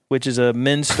Throws, which is a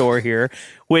men's store here,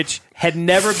 which had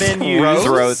never been used.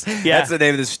 Throws. Yeah. That's the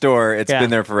name of the store. It's been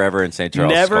there forever in St.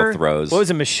 Charles. It's called Throws. What was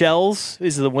it? Michelle's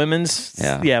is the women's.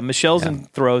 Yeah. Michelle's and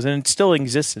Throws, and it's still in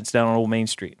existence down on Old Main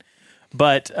Street.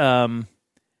 But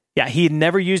he had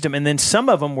never used them, and then some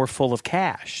of them were full of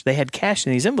cash. They had cash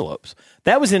in these envelopes.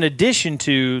 That was in addition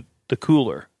to the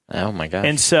cooler, Oh my gosh.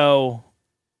 and so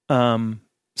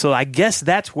I guess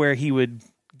that's where he would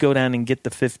go down and get the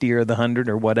 50 or the 100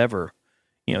 or whatever.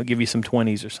 Give you some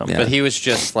 20s or something. but he was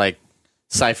just like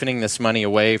siphoning this money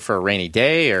away for a rainy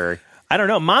day, or I don't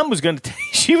know. Mom was going to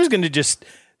she was going to just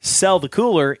sell the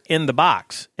cooler in the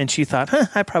box, and she thought,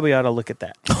 I probably ought to look at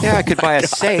that. Yeah, I could buy a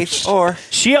safe or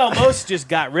She almost just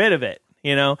got rid of it,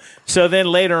 So then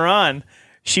later on,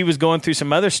 she was going through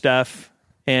some other stuff,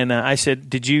 and I said,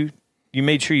 "Did you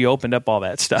made sure you opened up all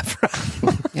that stuff?"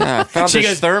 yeah, I found She this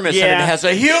goes, thermos "Yeah." and it has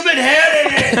a human head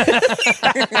in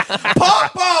it.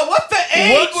 Papa, what the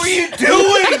egg were you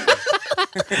doing?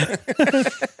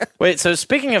 wait. So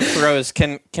speaking of Throws,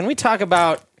 can we talk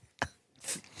about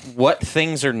what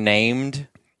things are named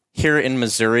here in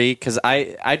Missouri? Because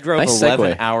I drove Nice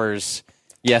 11 segue. hours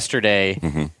yesterday. Are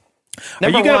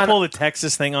Number you going to one- pull the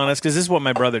Texas thing on us? Because this is what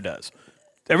my brother does.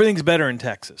 Everything's better in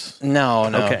Texas. No.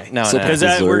 Okay. No. So- Because we're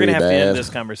Missouri going to have to bad. end this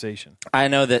conversation. I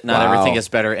know that not Wow. everything is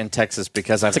better in Texas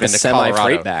because I've It's like been a to semi Colorado.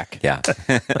 freight back. Yeah.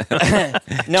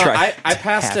 No, Try- I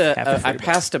passed half I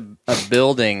passed a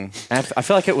building. I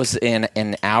feel like it was in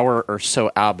an hour or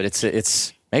so out, but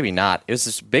it's maybe not. It was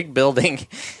this big building,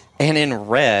 and in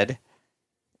red,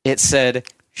 it said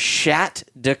Schatt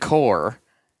Decor,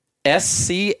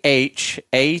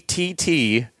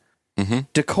 SCHATT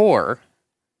Decor.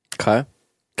 Okay.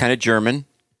 Kind of German.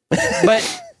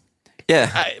 But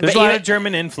Yeah. There's a lot of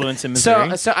German influence in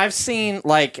Missouri. so I've seen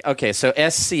so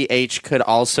SCH could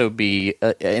also be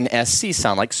an SC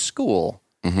sound like school.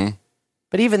 Mm-hmm.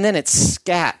 But even then, it's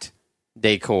scat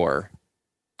decor,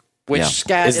 which Yeah.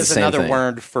 scat It's the is same another thing.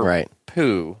 word for Right.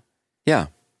 poo. Yeah.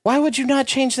 Why would you not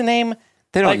change the name?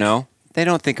 They don't Like- know. They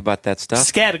don't think about that stuff.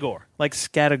 Scatagore, like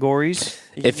categories.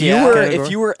 If Yeah.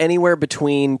 you were anywhere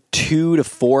between 2 to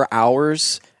 4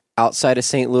 hours outside of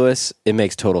St. Louis, it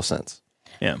makes total sense.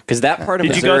 Yeah. Because that part of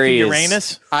Did you go through Missouri is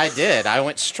Uranus? I did. I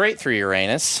went straight through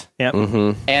Uranus, Yep.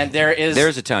 and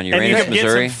There's a town, And you Uranus, can get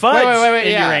Missouri. some fudge Wait,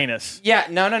 in yeah. Uranus. Yeah,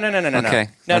 no. Okay,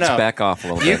 No, let's no. back off a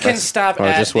little You bit. can stop Oh,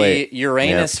 at just the wait.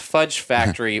 Uranus Fudge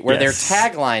Factory, where Yes. their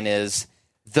tagline is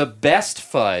 "The best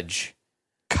fudge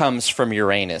comes from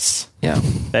Uranus." Yeah,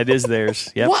 That is theirs.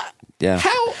 Yep. What? yeah.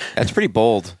 How? That's pretty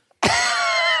bold.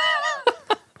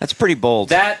 That's pretty bold.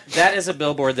 That is a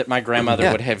billboard that my grandmother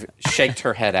Yeah. would have shaked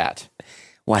her head at.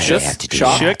 Why do they have to do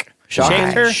shock. that? Shake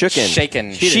her. Shooken.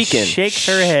 Shaken. Sheekin. Shake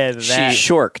her head at that.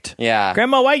 Shorked. Yeah.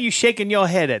 Grandma, why are you shaking your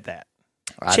head at that?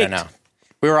 I don't know.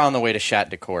 We were on the way to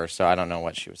Chat Decor, so I don't know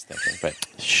what she was thinking. But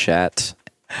Chat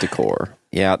decor.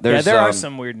 Yeah, there's, There are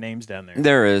some weird names down there.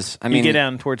 There is. I You mean, get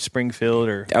down towards Springfield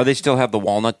or are they still have the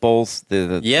walnut bowls?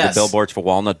 The Yes. billboards for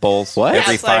walnut bowls. What? Every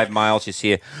Yeah, it's like- 5 miles, you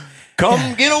see it.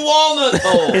 Come get a walnut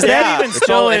bowl. is that even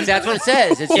still in? That's what it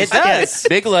says. It It does.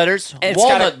 Big letters. It's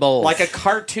Walnut got bowls. like a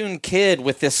cartoon kid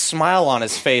with this smile on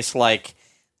his face, like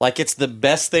it's the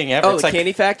best thing ever. Oh, it's the like,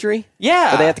 Candy Factory?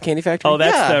 yeah. Are they at the Candy Factory? Oh,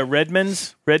 that's Yeah. the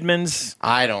Redmond's. Redmond's.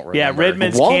 I don't remember. Yeah,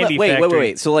 Redmond's Walnut. Candy Wait.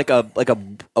 Factory. So like a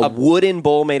wooden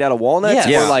bowl made out of walnuts? Yes.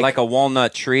 Yeah, Or like a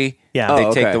walnut tree. Yeah. They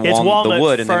Oh, take okay. the, It's the walnut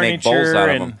wood and they make bowls furniture out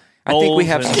of and them. I think we bowls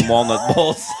have and- some walnut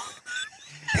bowls.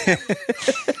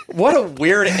 What a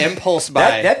weird impulse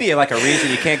buy. That'd be like a reason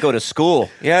you can't go to school.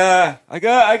 Yeah, I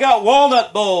got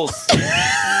walnut bowls.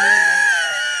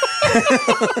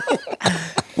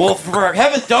 Well, for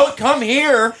heaven, don't come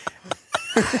here.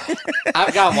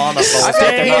 I've got walnut bowls. I've got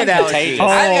They're peanut not allergies. contagious.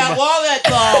 I got walnut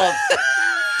bowls.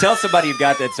 Tell somebody you've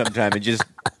got that sometime and just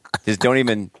don't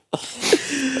even.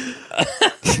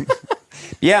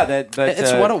 Yeah, that. But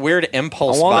It's what a weird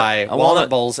impulse a walnut- buy. a Walnut walnut-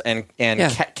 bowls and Yeah.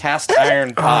 cast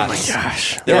iron pots. Oh my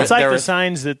gosh! Yeah, it's like the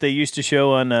signs that they used to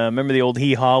show on. Remember the old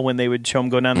hee haw when they would show them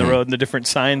going down the road and the different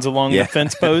signs along Yeah. the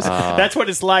fence posts. That's what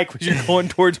it's like when you're going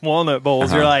towards Walnut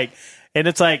Bowls. You're like, and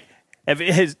it's like, have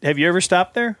you ever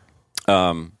stopped there?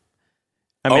 I mean,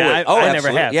 I never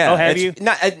absolutely. have. Yeah, Oh, have you?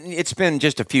 It's been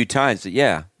just a few times.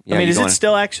 Yeah. I mean, you is go it in-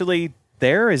 still actually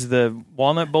there? Is the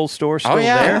Walnut Bowl store still Oh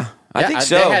yeah, there? I think they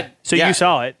so. had- So yeah. you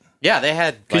saw it. Yeah, they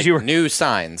had 'Cause like you were- new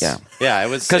signs. Yeah. yeah. It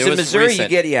was Because it in was Missouri, recent.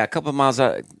 you get a couple of miles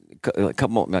out, a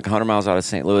couple like 100 miles out of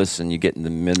St. Louis, and you get in the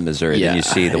mid Missouri. Then you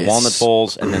see the Yes. walnut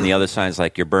bowls, and then the other signs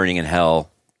like "You're burning in hell,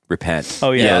 repent."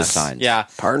 Oh, yeah. those signs. Yeah,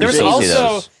 Partner there was You'll see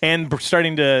also those. And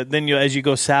starting to then as you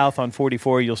go south on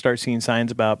 44, you'll start seeing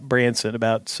signs about Branson,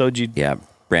 about Soji. yeah.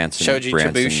 Branson, Shoji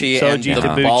Branson, Tabushi and Soji the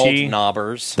Tabuchi. bald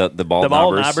knobbers. the bald The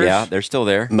bald knobbers. knobbers. Yeah, they're still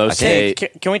there. Most I think.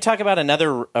 hate. Can we talk about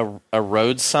another a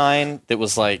road sign that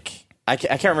was like I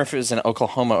can't remember if it was in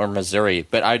Oklahoma or Missouri,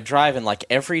 but I drive in like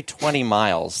every 20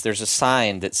 miles. There's a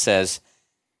sign that says,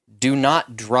 "Do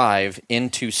not drive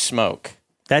into smoke."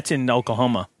 That's in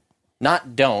Oklahoma.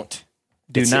 Not don't.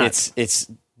 Do It's- not. It's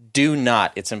do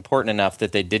not. It's important enough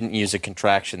that they didn't use a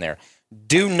contraction there.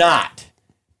 Do not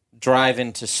drive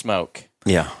into smoke.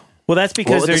 Yeah. Well, that's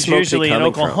because would the there's smoke be usually in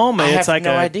coming from? Oklahoma, I it's have like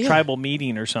no a idea. tribal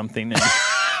meeting or something. And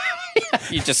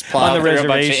You just plow on the through a bunch of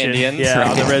reservation. Indians. Yeah,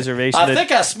 on the reservation. I The-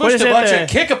 think I what smushed is a that, bunch the- of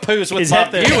kickapoos with is my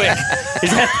that the- Buick. Is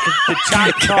that the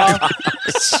Choctaw?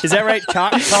 Is that right?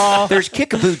 Choctaw? There's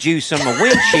kickapoo juice on the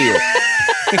windshield.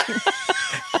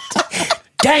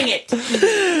 Dang it! That's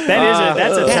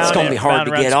a That's town gonna be hard down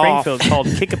to around get off. Springfield called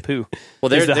Kickapoo.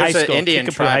 Well, Is there's the high an school, Indian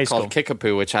Kickapoo High tribe called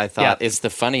Kickapoo, which I thought Yeah. is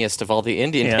the funniest of all the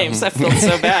Indian Yeah. names. I felt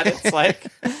so bad. It's like,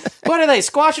 what are they?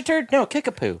 Squash a turd? No,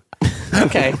 Kickapoo.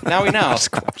 Okay, now we know. Is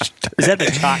that the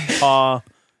Choctaw?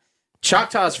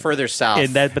 Choctaw is further south.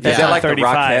 And that- but that's Is that on like the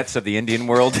 35. Rockettes of the Indian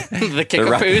world? the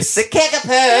Kickapoos.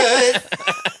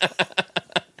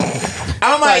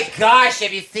 Oh my gosh,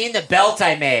 have you seen the belt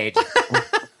I made?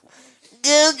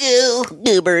 Goo goo.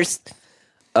 Goobers.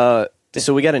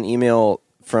 So we got an email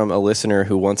from a listener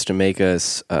who wants to make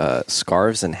us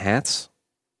scarves and hats,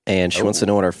 and she wants to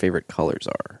know what our favorite colors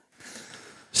are.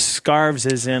 Scarves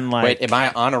is in like. Wait, am I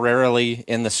honorarily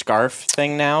in the scarf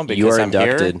thing now? Because You are I'm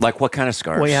inducted. here? Like what kind of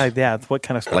scarf? Well, yeah. What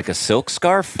kind of scarf? Like a silk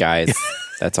scarf? Guys,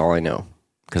 that's all I know.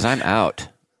 Because I'm out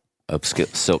of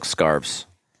silk scarves.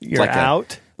 You're like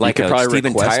out. Like could a probably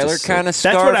Steven request a Tyler silk- kind of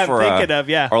scarf? That's what I'm or thinking of,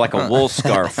 yeah. Or like a wool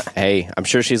scarf. Hey, I'm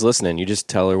sure she's listening. You just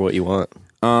tell her what you want.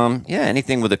 Yeah,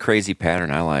 anything with a crazy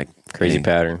pattern I like. Crazy Any-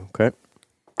 pattern. Okay.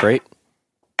 Great.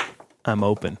 I'm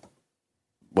open.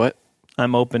 What?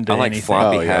 I'm open to I like anything.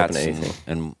 floppy Oh, you're hats open to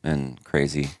anything. and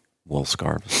crazy wool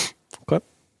scarves. Okay.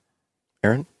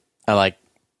 Aaron? I like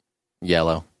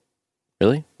yellow.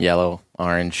 Really? Yellow,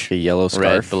 orange, A yellow red,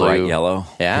 scarf? blue. Bright yellow.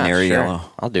 Yeah, Canary sure. yellow.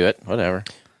 I'll do it. Whatever.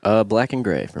 Black and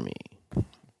gray for me.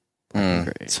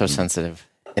 Gray. So sensitive.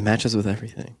 It matches with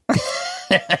everything.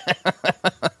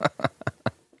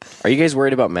 Are you guys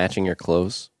worried about matching your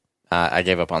clothes? I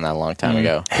gave up on that a long time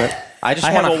ago. I just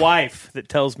I want have a wife that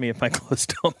tells me if my clothes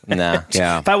don't match. No.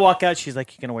 Yeah. If I walk out, she's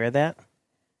like, "You gonna wear that?"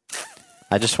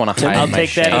 I just want to hide I'll my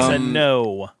take that shame. as a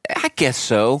no. I guess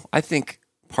so. I think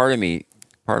part of me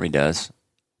does.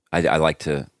 I like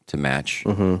to match,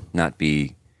 not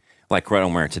be like what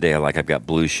I'm wearing today. I've got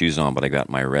blue shoes on, but I got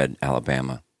my red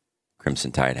Alabama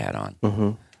Crimson Tide hat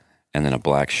on, and then a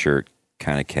black shirt,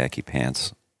 kind of khaki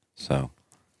pants. So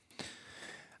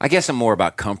I guess I'm more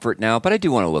about comfort now, but I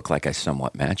do want to look like I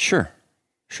somewhat match. Sure.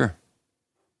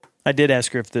 I did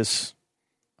ask her if this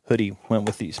hoodie went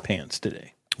with these pants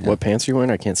today. What pants are you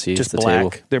wearing? I can't see. Just the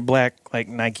black. table. They're black, like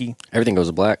Nike. Everything goes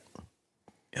to black.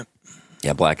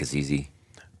 Yeah, black is easy.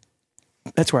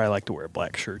 That's where I like to wear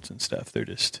black shirts and stuff. They're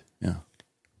just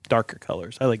darker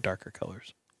colors. I like darker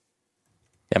colors.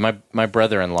 Yeah, my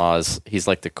brother-in-law he's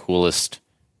like the coolest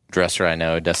dresser I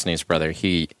know. Destiny's brother.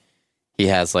 He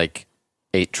has like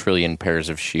 8 trillion pairs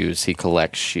of shoes. He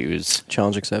collects shoes,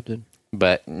 Challenge accepted.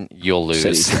 but you'll Said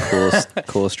lose. he's the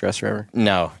coolest dresser ever.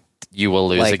 No, you will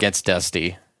lose Like- against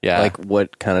Dusty. Yeah, Like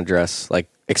what kind of dress? Like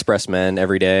Express Men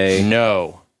every day?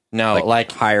 no,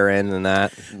 like higher end than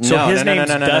that? So no, his no, no, name's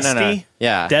no, no, no, no, no. Dusty,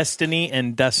 Yeah, Destiny,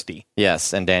 and Dusty.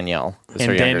 yes, and Danielle is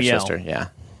And her younger Danielle. sister. Yeah.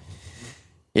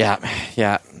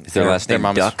 Is their last name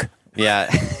mom's- Duck? Yeah.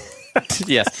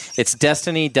 Yes, it's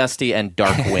Destiny, Dusty, and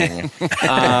Darkwing.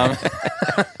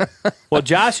 Well,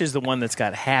 Josh is the one that's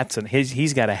got hats, and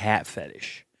he's got a hat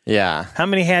fetish. Yeah. How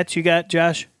many hats you got,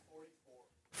 Josh?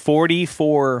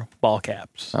 44 ball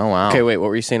caps. Oh wow. Okay, wait. What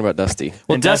were you saying about Dusty?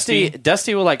 Well, And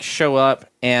Dusty will like show up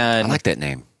and I like that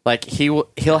name. like he'll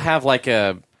have like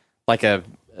a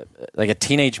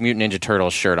Teenage Mutant Ninja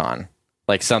Turtles shirt on,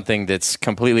 like something that's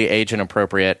completely age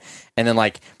inappropriate, and then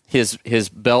like his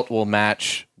belt will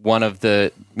match one of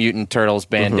the Mutant Turtles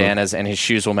bandanas, and his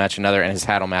shoes will match another, and his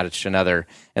hat will match another,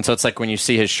 and so it's like when you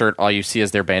see his shirt, all you see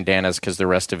is their bandanas because the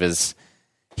rest of his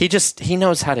he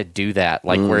knows how to do that,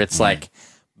 like where it's like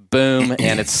boom,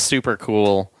 and it's super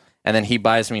cool. And then he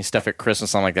buys me stuff at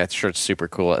Christmas. I'm like, that shirt's super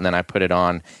cool. And then I put it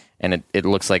on, and it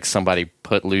looks like somebody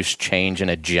put loose change in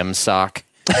a gym sock.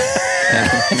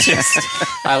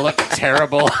 I look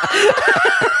terrible.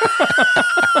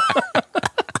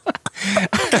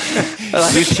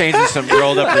 He's changing some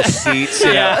rolled up receipts.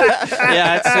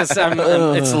 Yeah, it's just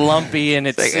it's lumpy, and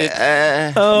it's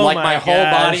Oh like my whole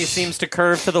gosh. body seems to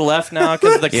curve to the left now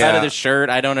because of the cut Yeah. of the shirt.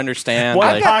 I don't understand.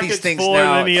 One Like, pocket's these things fuller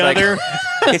now, than the it's like- other.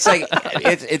 It's like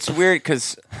it's weird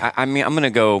because I mean I'm gonna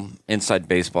go inside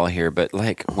baseball here, but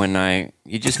like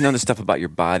you just know the stuff about your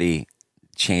body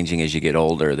changing as you get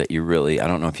older that you really I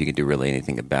don't know if you can do really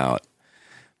anything about.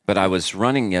 But I was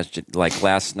running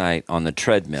last night on the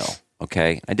treadmill.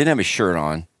 Okay, I didn't have a shirt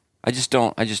on.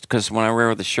 Because when I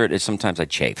wear the shirt, sometimes I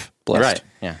chafe. right?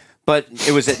 Yeah. But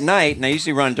it was at night, and I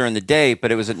usually run during the day,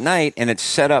 but it was at night, and it's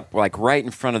set up like right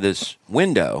in front of this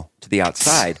window to the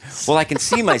outside. Well, I can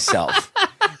see myself.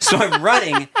 So I'm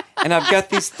running, and I've got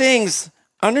these things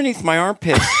underneath my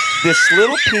armpit, this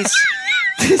little piece,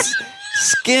 this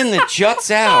skin that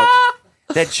juts out,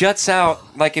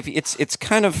 like if it's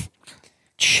kind of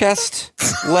chest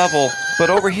level, but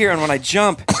over here, and when I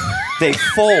jump, they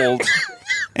fold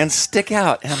and stick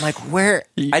out, and I'm like, where?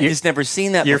 I just never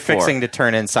seen that You're before. fixing to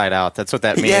turn inside out. That's what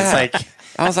that means. Yeah. Like,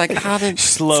 I was like, how did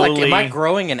it's like, Slowly. am I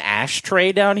growing an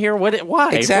ashtray down here?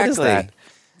 Why? exactly? What is that?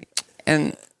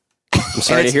 And I'm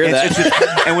sorry to hear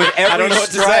that. and with every don't know what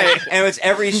to stride, say. and with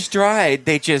every stride,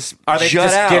 they just Are they jut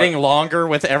just out. getting longer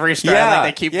with every stride? Yeah,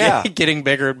 Like they keep yeah. getting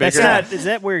bigger and That's bigger. not. Is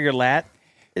that where your lat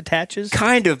attaches?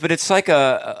 kind of, but it's like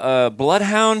a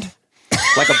bloodhound,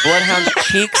 like a bloodhound's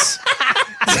cheeks.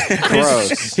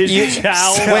 Gross. His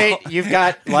jowl. Wait, you've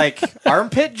got like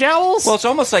armpit jowls? Well, it's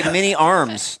almost like mini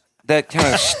arms.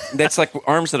 That's like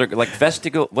arms that are like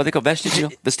vestigial. What they call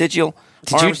vestigial? Vestigial.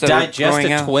 did you arms that are digest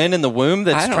growing a out. twin in the womb I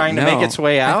that's don't trying to know. make its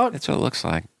way out? That's what it looks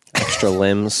like. Extra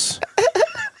limbs.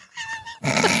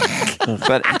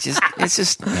 But it's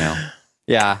just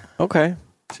Yeah. Okay.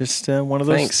 Just one of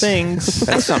those Thanks. things.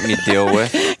 that's something you deal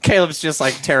with. Caleb's just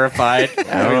like terrified. don't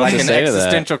know like what to an say to that.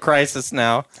 existential crisis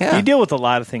now. Yeah. You deal with a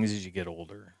lot of things as you get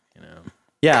older. You know.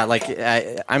 Yeah, like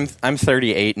I'm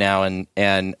 38 now,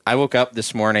 and I woke up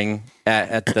this morning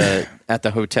at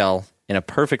the hotel in a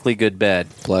perfectly good bed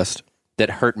Blessed. that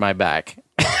hurt my back.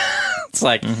 It's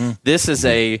like this is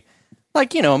a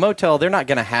motel. They're not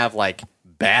going to have like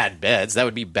bad beds. That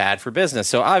would be bad for business.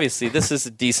 So obviously, this is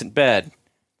a decent bed.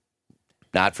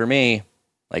 Not for me.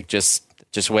 Like just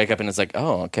wake up and it's like,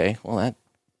 oh, okay. Well,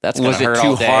 that's gonna Was it hurt too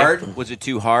all day. hard? Was it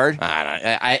too hard?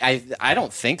 I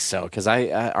don't think so because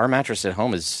our mattress at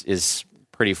home is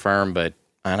pretty firm, but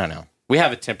I don't know. We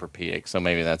have a Tempur-Pedic, so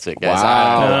maybe that's it, guys.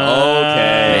 Wow.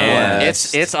 Okay. Man,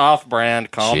 it's off-brand.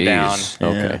 Calm down.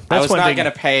 Okay. I was one not thing-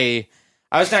 going to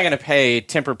pay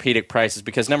Tempur-Pedic prices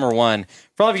because, number one,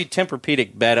 for all of you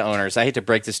Tempur-Pedic bed owners, I hate to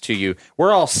break this to you,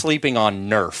 we're all sleeping on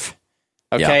Nerf.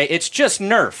 Okay? It's just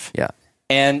Nerf. Yeah.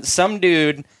 And some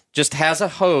dude just has a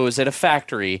hose at a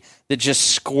factory that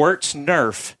just squirts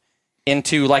Nerf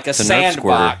into like a a Nerf squirter,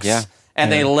 sandbox. yeah. And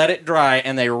they let it dry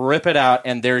and they rip it out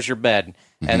and there's your bed.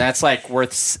 And that's like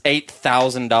worth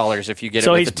 $8,000 if you get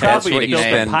So it he's with the probably Tempur-Pedic built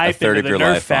name. a spend a pipe third into of the your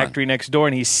Nerf life on. factory next door,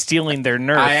 and he's stealing their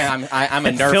Nerf. I'm a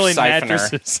Nerf filling siphoner.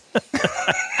 mattresses.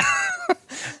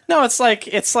 No, it's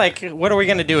like, what are we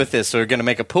going to do with this? So we're going to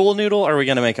make a pool noodle, or are we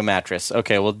going to make a mattress?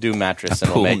 Okay, we'll do mattress.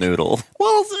 And Pool we'll make, noodle.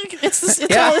 Well, it's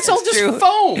Yeah, all it's just true.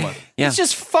 foam. Yeah. It's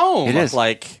just foam. It is.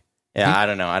 Like, yeah, I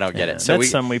don't know. I don't get it. So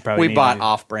that's something we probably need bought to do.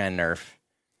 off-brand Nerf,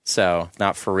 so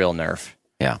not for real Nerf.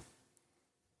 Yeah.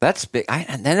 That's big.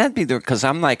 And then that'd be because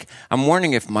I'm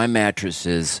wondering if my mattress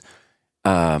is,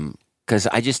 because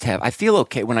I feel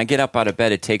okay. When I get up out of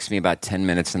bed, it takes me about 10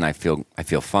 minutes and I feel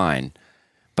fine.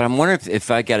 But I'm wondering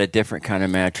if I got a different kind of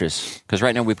mattress, because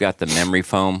right now we've got the memory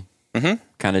foam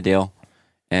kind of deal.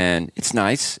 And it's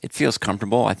nice. It feels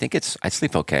comfortable. I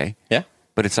sleep okay. Yeah.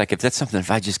 But it's like, if that's something, if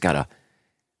I just got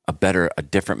a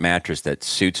different mattress that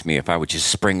suits me, if I would just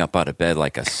spring up out of bed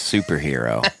like a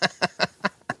superhero,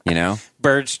 you know?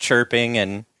 Birds chirping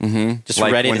and just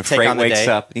Like ready when to take Freight on the wakes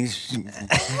day. up, he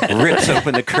rips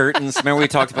open the curtains. Remember we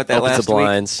talked about that Opens last the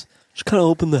blinds. Just kind of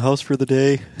open the house for the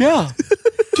day. week? Yeah.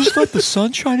 Just let the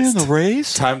sun shine in the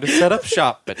rays. Time to set up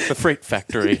shop at the freight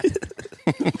factory.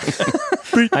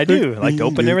 I do. I like to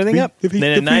open everything up. Then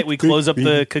at night we close up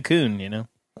the cocoon,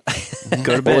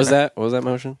 Go to bed. What was that? What was that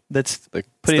motion? That's The-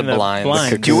 putting the the blinds.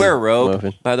 blind. Do you wear a robe,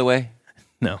 Muffin. by the way?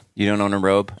 No. You don't own a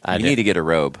robe? I You do. need to get a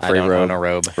robe. I don't own a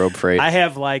robe. Robe freight. I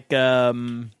have like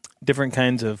different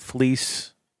kinds of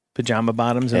fleece pajama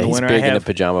bottoms in Yeah, the he's winter. big I into have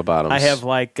pajama bottoms. I have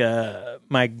like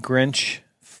my Grinch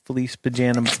fleece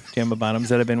pajama bottoms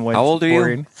that I've been How old are you?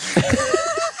 wearing.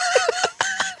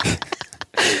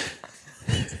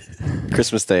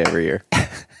 Christmas Day every year.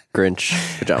 Grinch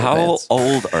pajama How pants.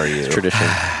 old are you? Tradition.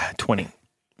 20.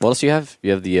 What else do you have?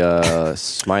 You have the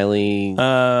smiley.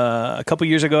 A couple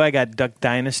years ago, I got Duck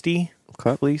Dynasty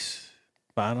Okay. fleece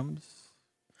bottoms.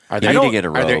 Are You there, need to get a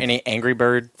are there robe. any Angry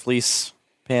Bird fleece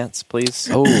pants, please?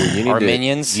 Oh, you need Or to,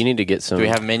 Minions? You need to get some. Do we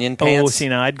have Minion pants? Oh, see,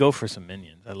 now I'd go for some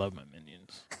Minions. I love my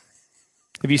Minions.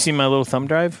 Have you seen my little thumb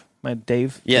drive? My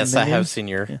Dave? Yes, I have Minions? seen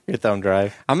your thumb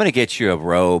drive. I'm going to get you a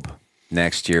robe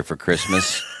next year for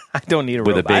Christmas I don't need a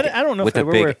with robe. a big I don't know with if I a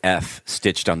ever big wear. F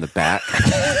stitched on the back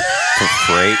for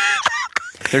freight.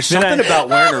 There's Then something about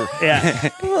wearing a Yeah.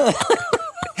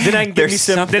 Then I can get There's me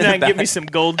some. something Then I can get about me some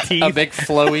gold teeth. A big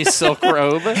flowy silk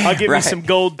robe. I'll get me Right. some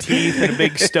gold teeth and a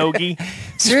big stogie.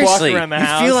 seriously. Walk around the You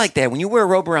house. feel like that when you wear a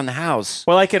robe around the house.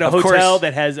 Well, like at a Of hotel course.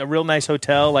 that has a real nice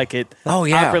hotel, like at Oh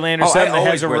yeah, Opryland or I something that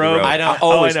always has a wear the robe. I don't-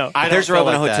 always. I know. I If there's a don't robe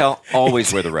in a feel like hotel,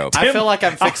 always wear the robe. I feel like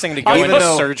I'm fixing to go Even into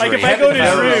though, surgery. like if I go to his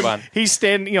Have a robe room, on. he's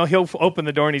standing. He'll open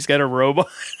the door and he's got a robe on.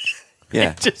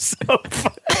 Yeah. Just so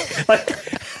fun. Like,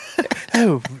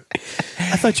 oh,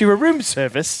 I thought you were room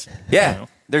service. Yeah.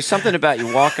 There's something about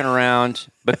you walking around,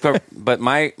 but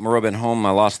my robe at home,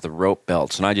 I lost the rope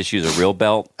belts, and I just use a real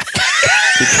belt.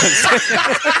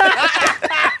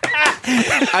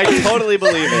 I totally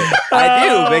believe it. I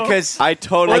do because I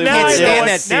totally Now, can't I know stand what,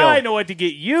 that now deal. I know what to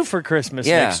get you for Christmas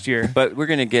next year. But we're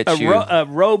gonna get A, you. a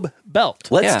robe belt.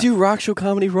 Let's Yeah. do Rock Show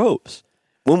Comedy robes.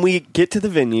 When we get to the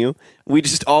venue, we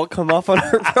just all come off on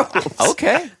our robes.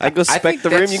 Okay. I go spec think the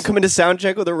room. that's- You can come into sound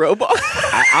check with a robe on.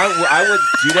 I would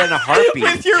do that in a heartbeat.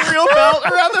 with your real belt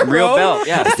around the Real robe. belt,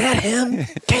 yeah. Is that him?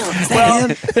 Caleb, is that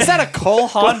him? Is that a Cole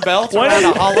Haan belt around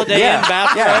a Holiday Inn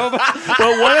bathrobe?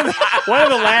 Well, one of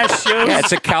the last shows Yeah,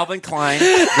 it's a Calvin Klein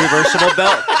reversible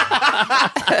belt.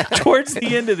 towards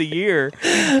the end of the year,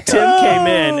 Tim came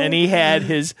in and he had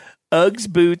his Uggs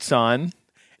boots on,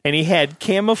 and he had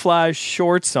camouflage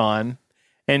shorts on,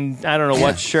 and I don't know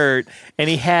what shirt, and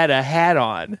he had a hat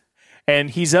on.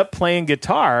 And he's up playing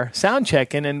guitar, sound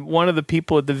checking, and one of the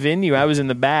people at the venue, I was in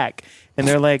the back, and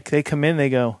they're like, they come in, they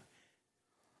go,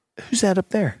 "Who's that up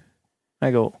there?" I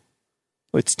go,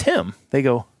 "Well, it's Tim." They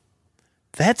go,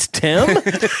 "That's Tim?"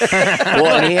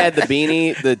 Well, and he had the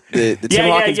beanie, the Tim Yeah,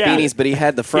 Hawkins yeah. beanies, but he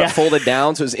had the front Yeah. folded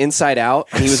down, so it was inside out,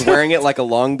 and he was wearing it like a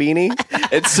long beanie.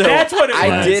 And so That's what it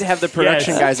I was. did have the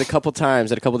production Yes. guys a couple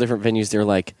times at a couple different venues. They were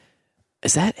like,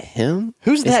 "Is that him?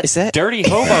 Who's that, Is that?" dirty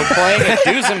hobo playing at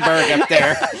Duesenberg up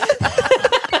there?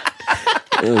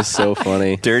 It was so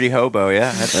funny. Dirty hobo,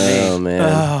 yeah. That's Oh me. man.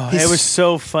 Oh, it was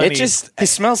so funny. It just He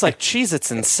smells like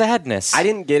Cheez-Its and sadness. I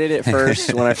didn't get it at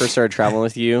first when I first started traveling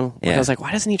with you. Yeah. I was like,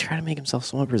 why doesn't he try to make himself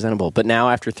somewhat presentable? But now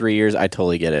after 3 years, I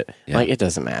totally get it. Yeah. Like, it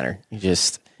doesn't matter. You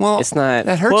just, Well, it's not.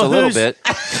 That hurts Well, a little who's- bit.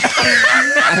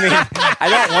 I mean, I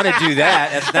don't want to do that.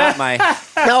 That's not my.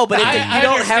 No, but you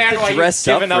don't have to dress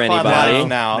up for anybody.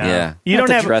 now. Yeah. you don't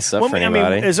to have dress up for I mean,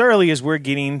 anybody. as early as we're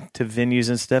getting to venues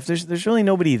and stuff, there's really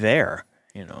nobody there.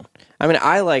 You know, I mean,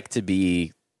 I like to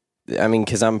be. I mean,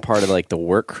 because I'm part of like the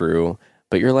work crew,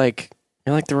 but you're like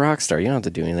the rock star. You don't have to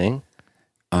do anything.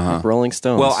 Like Rolling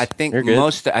Stones. Well, I think You're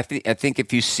good. I think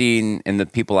if you've seen, and the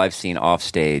people I've seen off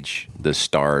stage, the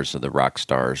stars or the rock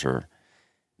stars or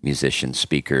musicians,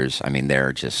 speakers, I mean,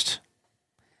 they're just,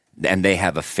 and they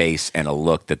have a face and a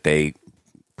look that they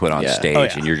put on Yeah. stage, Oh,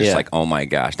 yeah. and you're just Yeah. like, oh my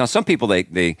gosh. Now, some people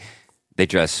they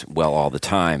dress well all the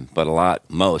time, but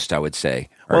most I would say,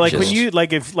 are or like just,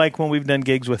 when we've done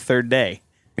gigs with Third Day,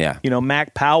 yeah, you know,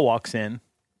 Mac Powell walks in,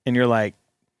 and you're like,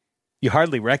 you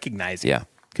hardly recognize him. yeah.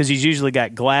 Because he's usually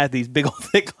got these big old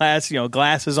thick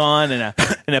glasses on and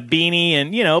a beanie,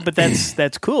 and you know, but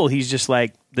that's cool. He's just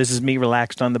like, this is me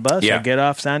relaxed on the bus. Yeah. I get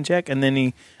off sound check, and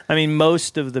then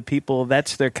most of the people,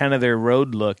 that's their kind of their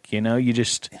road look. You know, I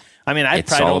It's probably all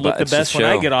don't look about- the it's the best when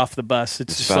I show. get off the bus.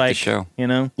 It's just about the like, show. you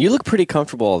know, You look pretty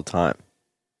comfortable all the time.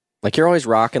 Like you're always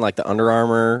rocking like the Under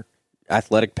Armour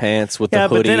athletic pants with yeah.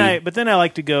 the hoodie. But then I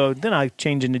like to go. Then I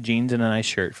change into jeans and a nice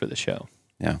shirt for the show.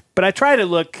 Yeah. But I try to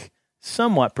look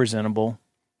somewhat presentable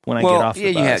when I get off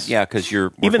the bus. because you're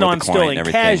working Even though with I'm the still client in and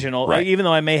everything. casual, right? even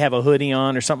though I may have a hoodie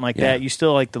on or something like Yeah. that, you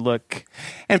still like to look.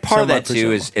 And part of somewhat that too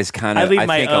presentable. is kind I of leave I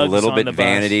my think a Uggs little on bit the bus.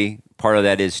 vanity. Part of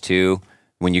that is too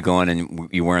when you go in and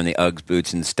you're wearing the Uggs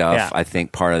boots and stuff. Yeah. I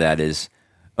think part of that is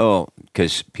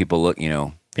because people look,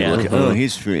 people Yeah. look at,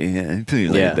 he's pretty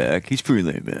laid Yeah. back. He's pretty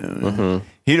laid back.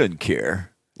 He doesn't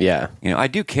care. yeah. I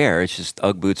do care. It's just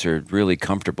Ugg boots are really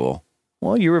comfortable.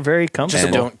 Well, you were very Just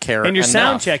comfortable. don't care And you're enough.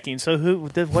 sound checking, so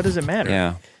what does it matter?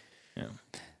 Yeah.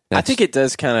 I think it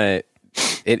does kind of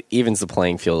it evens the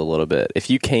playing field a little bit. If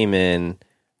you came in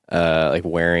like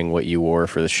wearing what you wore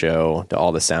for the show to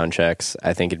all the sound checks,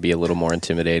 I think it'd be a little more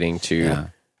intimidating to Yeah.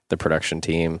 the production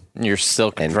team. Your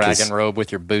silk And dragon 'cause- robe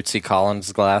with your Bootsy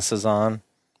Collins glasses on.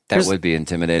 That would be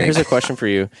intimidating. Here's a question for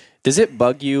you: does it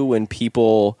bug you when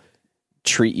people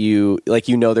treat you like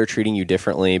they're treating you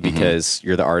differently because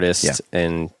you're the artist Yeah.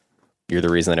 and you're the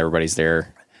reason that everybody's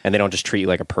there, and they don't just treat you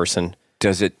like a person?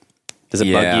 Does it Does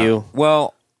it bug you?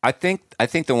 Well, I think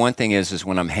the one thing is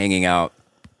when I'm hanging out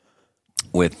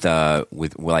with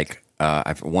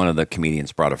one of the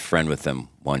comedians brought a friend with them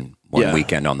one Yeah.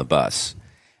 weekend on the bus,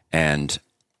 and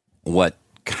what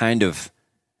kind of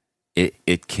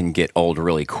it can get old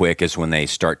really quick is when they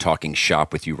start talking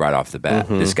shop with you right off the bat.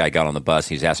 This guy got on the bus,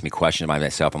 he's asking me questions about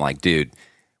myself. I'm like, dude,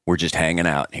 we're just hanging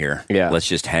out here. Yeah. Let's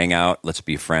just hang out. Let's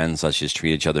be friends. Let's just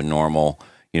treat each other normal.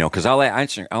 Because I'll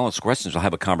answer questions. I'll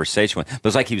have a conversation with. But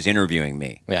it's like he was interviewing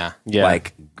me. Yeah. Yeah.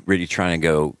 Like really trying to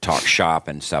go talk shop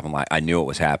and stuff. I'm like, I knew it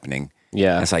was happening.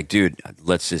 Yeah. And it's like, dude,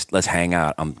 let's hang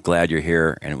out. I'm glad you're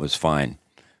here, and it was fine.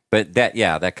 But that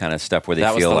kind of stuff where they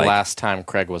That was feel the like last time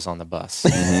Craig was on the bus.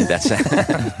 that's.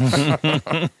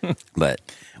 But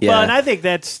Yeah. Well, and I think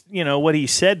that's what he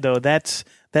said though. That's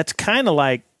kind of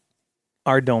like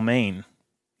our domain.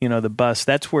 The bus.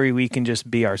 That's where we can just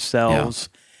be ourselves,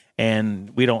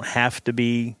 and we don't have to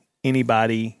be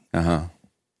anybody.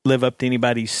 Live up to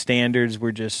anybody's standards.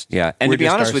 We're just yeah. And we're to be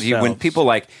just honest with you, when ourselves. people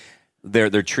like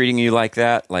they're treating you like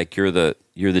that, like you're the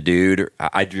dude,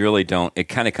 I really don't. It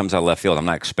kind of comes out of left field. I'm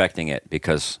not expecting it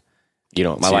because you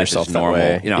don't my see life yourself is that normal.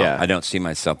 way. I don't see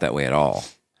myself that way at all.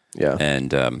 Yeah.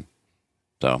 And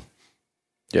so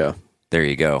Yeah. there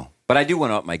you go. But I do want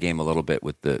to up my game a little bit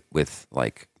with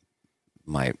like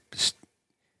my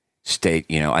state.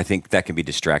 I think that can be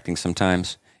distracting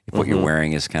sometimes if what you're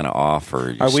wearing is kind of off.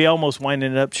 Or Are we almost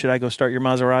winding it up? Should I go start your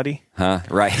Maserati? Huh?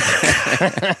 Right.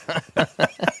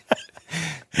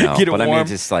 No, Get it but I mean, warm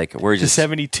just like we're To just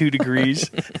 72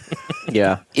 degrees.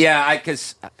 Yeah. yeah.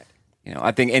 Because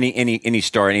I think any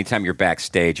star, anytime you're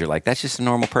backstage, you're like, that's just a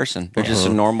normal person. They're just a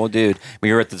normal dude. When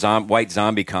you're at the White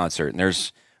Zombie concert, and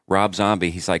there's Rob Zombie.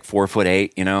 He's like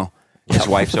 4'8". His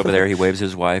wife's over there. He waves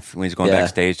his wife when he's going Yeah.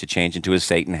 backstage to change into his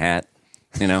Satan hat.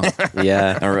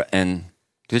 Yeah. And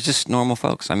they're just normal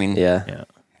folks. I mean, Yeah.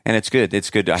 and it's good. It's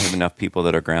good. I have enough people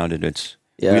that are grounded.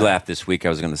 Yeah. We laughed this week. I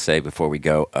was going to say before we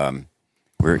go,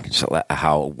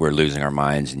 how we're losing our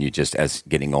minds, and you just as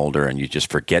getting older, and you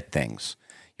just forget things.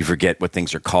 You forget what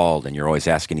things are called, and you're always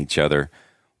asking each other,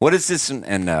 "What is this?"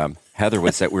 And Heather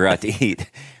was that we were out to eat.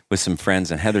 with some friends,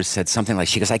 and Heather said something like,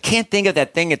 she goes, I can't think of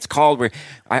that thing it's called, where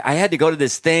I had to go to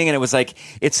this thing, and it was like,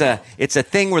 it's a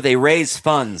thing where they raise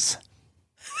funds.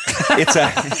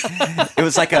 It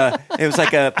was like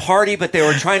a party, but they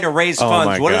were trying to raise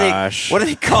funds. my gosh. What do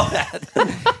they call that?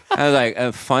 I was like,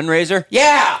 a fundraiser?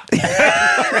 Yeah.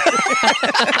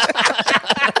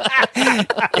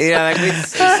 Like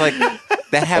it's like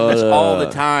that happens all the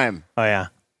time. Oh yeah.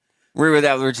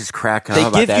 We're just cracking They up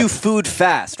about give that. you food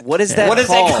fast. What is that What is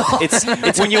that called? called?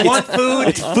 It's when you want food.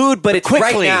 It's food, but it's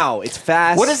Quickly. right now. It's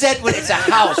fast. What is that? It's a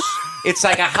house. It's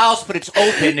like a house, but it's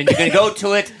open, and you can go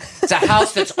to it. It's a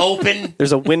house that's open.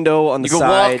 There's a window on the You can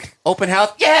side. walk. Open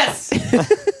house. Yes.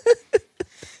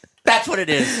 That's what it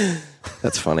is.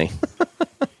 That's funny.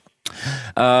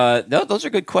 No, those are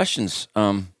good questions.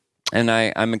 And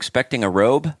I'm expecting a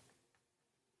robe.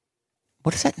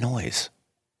 What is that noise?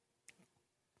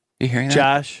 You hearing that?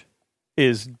 Josh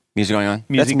is Music going on?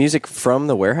 That's music from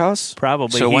the warehouse?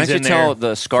 probably. So why he's don't you in tell there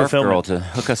the scarf girl fulfillment. to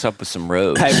hook us up with some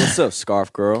robes? Hey, what's up,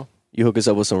 scarf girl? You hook us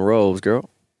up with some robes, girl.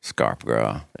 Scarf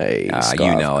girl. Hey, you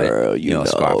scarf know it. girl. You know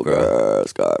scarf girl.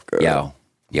 Scarf girl.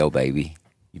 Yo, baby.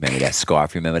 You remember that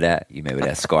scarf? You remember that? You remember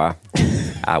that scarf?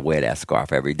 I wear that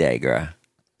scarf every day, girl.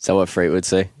 Is that what Freight would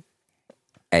say?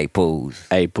 Hey, Pools.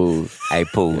 Hey, poo. Hey,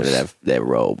 Pools. That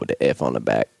robe with the F on the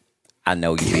back. I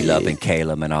know you be loving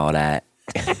Caleb and all that.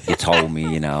 You told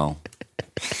me, I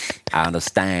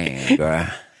understand, girl.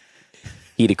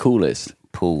 He the coolest.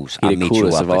 Pools. He I'll the meet you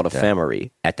coolest up of all at the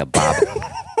family. At the Bob.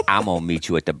 I'm going to meet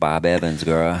you at the Bob Evans,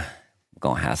 girl. We're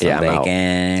going to have some Yeah, I'm out.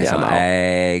 bacon, Yeah, some I'm out.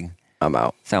 egg, I'm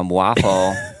out. some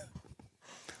waffle.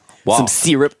 Some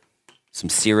syrup. Some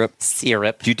syrup.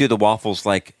 Syrup. Do you do the waffles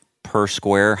like per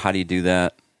square? How do you do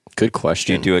that? Good Do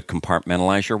question. you do it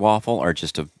compartmentalize your waffle, or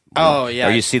just a? Oh, yeah.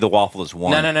 Or you see the waffle as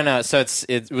one? No. So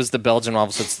it was the Belgian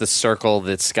waffle. So it's the circle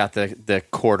that's got the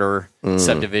quarter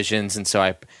subdivisions, and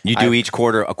so You do each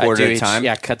quarter I at do a each- time.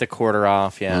 Yeah, cut the quarter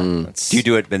off. Yeah. That's- Do you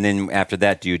do it, and then after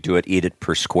that, do you do it? Eat it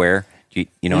per square? Do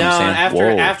you know No, what I'm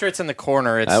saying? after it's in the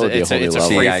corner, it's That would be a it's whole a new level.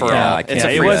 free See, for yeah, all. I It's can't a do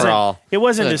it free wasn't. for all. It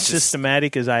wasn't So as it's just-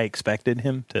 systematic as I expected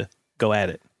him to go at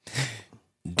it.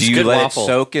 Do you good let waffle. it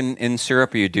soak in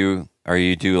syrup, or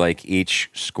you do like each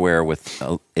square with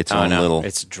its Oh own no, little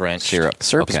it's drenched. syrup?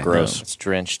 Syrup is Okay. gross. It's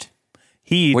drenched.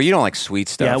 He Well, you don't like sweet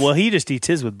stuff. yeah. Well, he just eats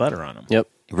his with butter on him. Yep.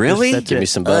 really? That's Give me it.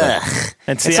 some butter.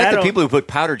 And see, It's I like the don't. people who put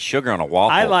powdered sugar on a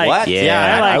waffle. I like. What?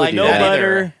 Yeah, I I would like do no that.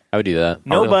 butter, I would do that.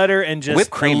 no butter, and just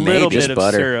Whipped cream a little maybe. bit Just of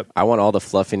butter. syrup. I want all the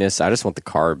fluffiness. I just want the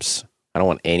carbs. I don't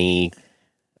want any.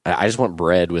 I just want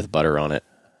bread with butter on it.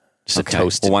 Just Okay. a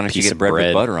toasted Well, why don't you piece get of bread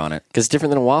with butter on it? Because it's different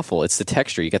than a waffle. It's the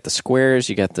texture. You got the squares.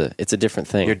 You got the. It's a different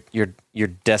thing. You're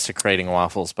desecrating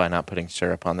waffles by not putting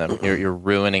syrup on them. You're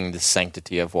ruining the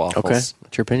sanctity of waffles. Okay.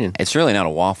 What's your opinion? It's really not a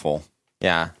waffle,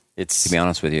 Yeah. It's to be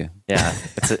honest with you. yeah.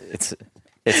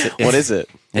 It's What is it?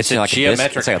 It's a like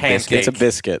geometric it's like a pancake. biscuit. It's a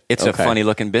biscuit. It's Okay. a funny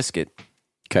looking biscuit.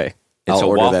 Okay. It's I'll a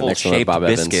order that waffle next one at shaped Bob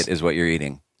Evans. biscuit is what you're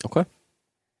eating. Okay.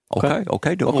 Okay.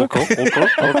 Okay.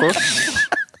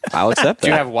 I'll accept that. Do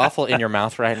you have waffle in your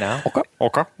mouth right now? Okay.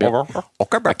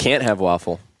 I can't have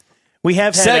waffle. We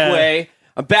have had Segue.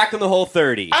 I'm back on the whole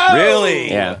 30. Really?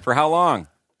 Yeah. For how long?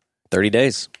 30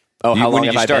 days. Oh, how When long did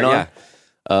have you I start?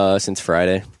 been on? Since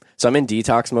Friday. So I'm in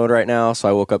detox mode right now. So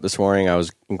I woke up this morning. I was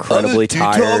incredibly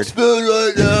tired. mode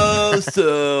right now,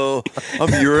 so I'm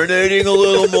urinating a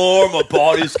little more. My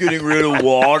body's getting rid of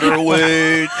water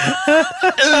weight.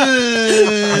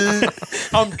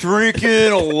 I'm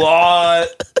drinking a lot,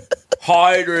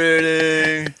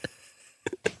 hydrating,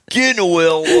 getting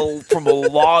away from a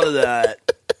lot of that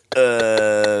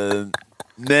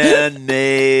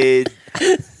man-made,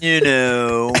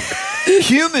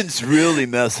 humans really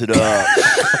mess it up.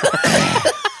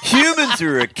 Humans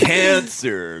are a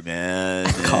cancer, man.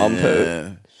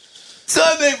 Compote. So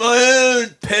I make my own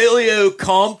paleo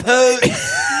compote.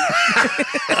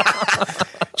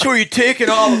 It's where you take an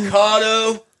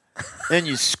avocado and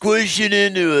you squish it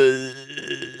into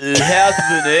a half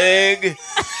of an egg. And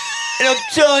I'm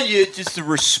telling you, it's just the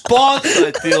response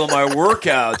I feel in my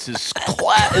workouts is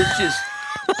it's just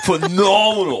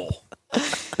phenomenal.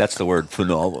 That's the word,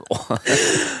 phenomenal.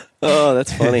 Oh,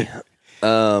 that's funny.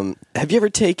 Have you ever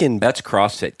taken? That's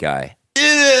CrossFit guy.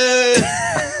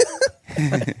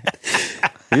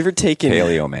 Have you ever taken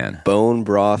Paleo man. bone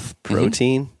broth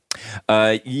protein?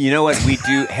 You know what we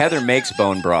do? Heather makes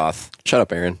bone broth. Shut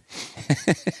up, Aaron.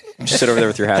 Just sit over there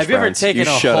with your hash Have you ever browns. taken a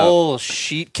shut up. whole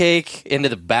sheet cake into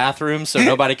the bathroom so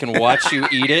nobody can watch you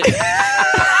eat it?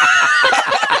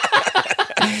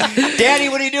 Daddy,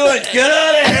 what are you doing? Get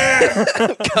out of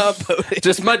here! Compoting.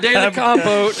 Just my daily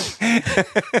compote.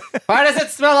 Why does it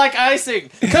smell like icing?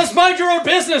 Because mind your own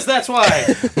business, that's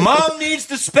why. Mom needs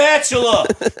the spatula.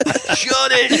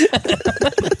 Shut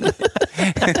it.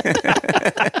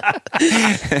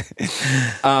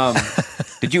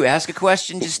 Did you ask a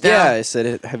question just now? Yeah, I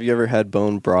said, have you ever had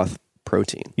bone broth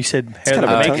protein? You said kind of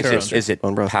a make tongue your own. twister. Is it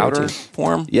Bone broth powder protein.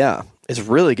 form? Yeah, it's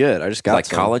really good. I just got Like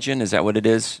some. collagen? Is that what it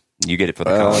is? You get it for the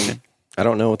collagen? I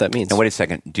don't know what that means. Now, wait a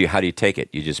second. How do you take it?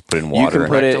 You just put it in water? You can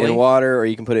put it rectally? in water, or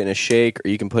you can put it in a shake, or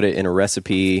you can put it in a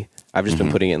recipe. I've just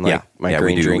been putting it in like Yeah. my Yeah, we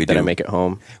green do, drink we that I do. make at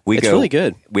home. We It's go- really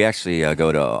good. We actually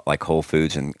go to like Whole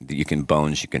Foods, and you can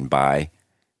buy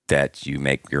that you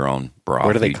make your own broth.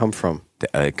 Where do they come from?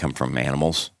 They come from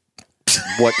animals.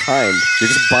 What kind? You're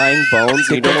just buying bones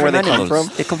and you don't know where they come from?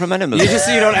 They come from animals.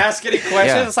 You don't ask any questions.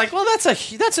 Yeah. It's like, well,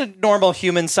 that's a normal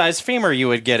human-sized femur you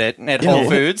would get it at Whole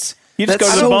Foods. You just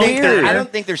That's go to so the bone weird. carrier. I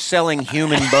don't think they're selling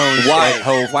human bones at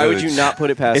Whole Foods. Why would you not put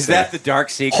it past Is them? that the dark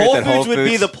secret? Whole that Foods would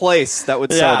be the place that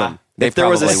would sell Yeah. them. They If there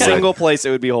was a probably would. single place, it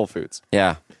would be Whole Foods.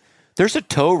 Yeah. There's a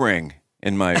toe ring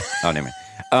in my. Oh, never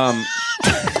mind.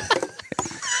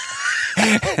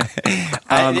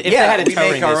 If they had a we toe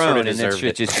make ring, our they sort own, of and deserved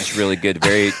it. it's just really good.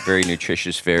 Very, very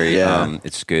nutritious. Very, Yeah.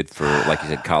 it's good for, like you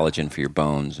said, collagen for your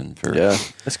bones and for. Yeah,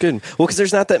 that's good. Well, because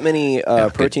there's not that many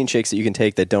protein shakes that you can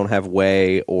take that don't have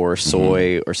whey or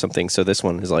soy or something. So this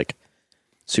one is like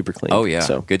super clean. Oh yeah,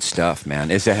 so good stuff, man.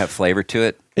 Does it have flavor to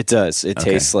it? it does. It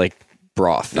tastes like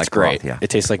broth. It's Like great. broth, yeah. It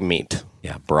tastes like meat.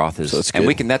 Yeah, broth is, So it's and good.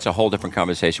 we can. That's a whole different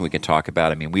conversation we can talk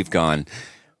about. I mean, we've gone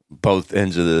both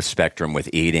ends of the spectrum with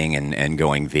eating and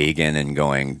going vegan and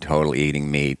going totally eating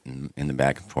meat and in the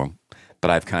back and forth. But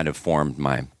I've kind of formed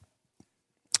my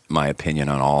opinion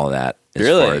on all of that as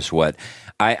Really? far as what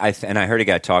and I heard a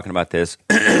guy talking about this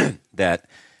that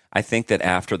I think that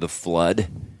after the flood,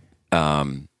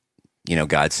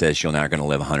 God says you're now going to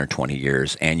live 120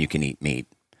 years and you can eat meat.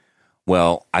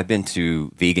 Well, I've been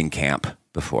to vegan camp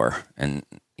before, and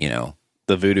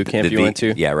The voodoo camp you went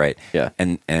to? yeah, right. Yeah.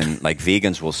 And like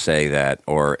vegans will say that,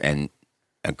 and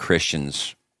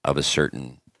Christians of a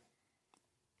certain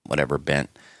whatever bent,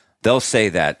 they'll say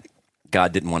that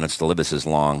God didn't want us to live as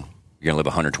long. You're going to live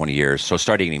 120 years, so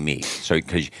start eating meat. So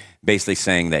because basically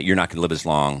saying that you're not going to live as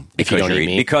long If you because don't eat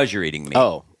meat? because you're eating meat.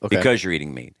 Oh, okay. Because you're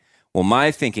eating meat. Well,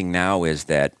 my thinking now is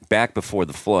that back before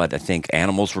the flood, I think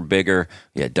animals were bigger.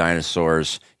 You had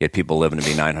dinosaurs. You had people living to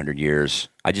be 900 years.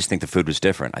 I just think the food was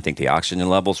different. I think the oxygen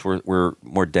levels were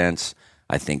more dense.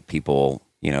 I think people,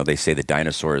 they say that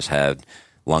dinosaurs had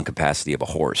lung capacity of a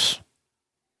horse.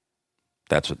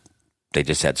 That's what they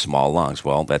just had, small lungs.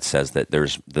 Well, that says that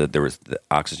the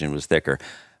oxygen was thicker.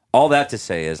 All that to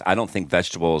say is, I don't think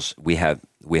vegetables we have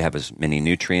as many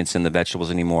nutrients in the vegetables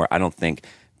anymore. I don't think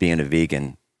being a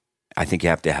vegan. I think you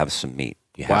have to have some meat.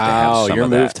 You have to have Wow, some your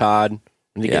of move, that. Todd.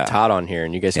 We need to Yeah. get Todd on here,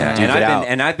 and you guys Yeah, can duke it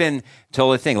out. I've been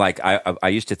told a thing like I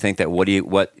used to think that what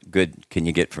good can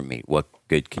you get from meat? What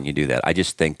good can you do that? I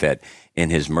just think that in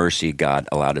His mercy, God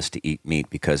allowed us to eat meat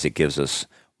because it gives us,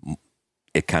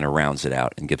 it kind of rounds it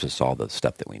out and gives us all the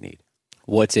stuff that we need.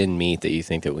 What's in meat that you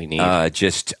think that we need?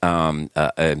 Just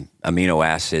amino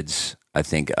acids. I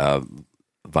think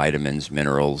vitamins,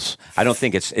 minerals. I don't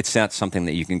think it's not something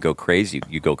that you can go crazy.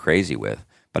 You go crazy with,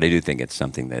 but I do think it's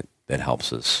something that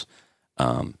helps us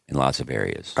in lots of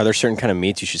areas. Are there certain kind of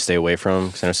meats you should stay away from?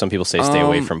 Because I know some people say stay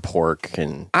away from pork.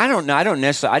 And I don't know. I don't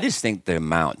necessarily. I just think the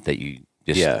amount that you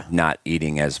just Yeah. not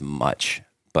eating as much.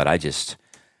 But I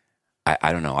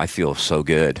don't know. I feel so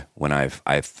good when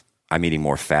I'm eating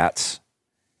more fats.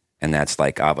 And that's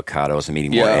like avocados. I'm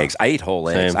eating more Yeah. eggs. I eat whole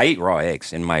eggs. Same. I eat raw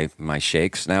eggs in my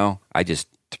shakes now. I just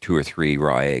 2 or 3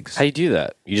 raw eggs. how do you do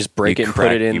that? You just break You it and crack-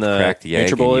 put it in you the crack the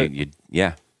egg and NutriBullet?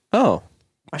 yeah. Oh,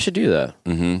 I should do that.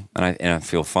 And I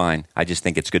feel fine. I just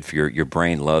think it's good for your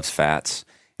brain. Loves fats,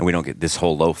 and we don't get this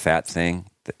whole low fat thing.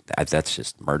 That's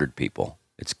just murdered people.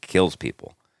 It kills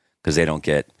people because they don't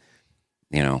get.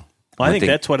 Well, I think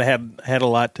that's what had a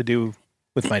lot to do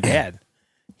with my dad.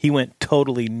 He went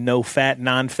totally no fat,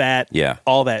 non-fat. Yeah.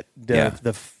 all that. Yeah.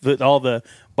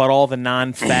 Bought all the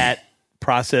non-fat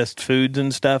processed foods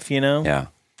and stuff. Yeah. Well,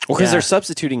 because Yeah. they're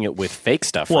substituting it with fake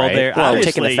stuff, Well, right? they're taking the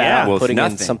obviously, fat yeah. out Well, and with putting in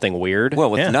nothing. something weird. Well,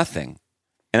 with Yeah. nothing,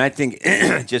 and I think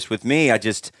just with me, I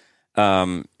just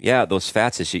those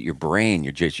fats is your brain.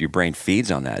 Your brain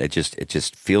feeds on that. It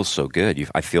just feels so good.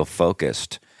 I feel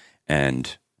focused,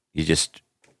 and you just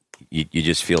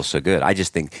feel so good. I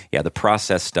just think the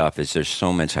processed stuff is there's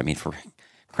so much. I mean, for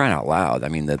crying out loud, I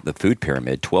mean the food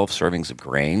pyramid, 12 servings of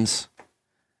grains.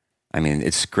 I mean,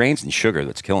 it's grains and sugar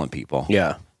that's killing people.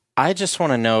 Yeah. I just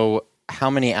want to know how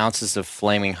many ounces of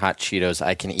flaming hot Cheetos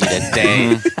I can eat a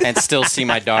day and still see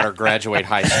my daughter graduate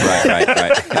high school. Right.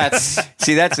 That's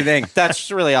That's the thing. that's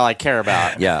really all I care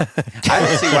about. Yeah, I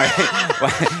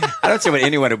don't see why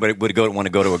anyone would want to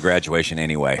go to a graduation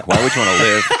anyway. Why would you want to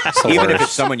live, even if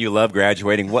it's someone you love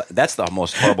graduating? That's the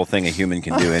most horrible thing a human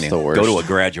can do. the worst. Go to a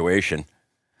graduation,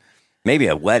 maybe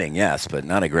a wedding, yes, but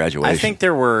not a graduation. I think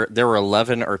there were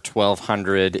 11 or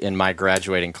 1,200 in my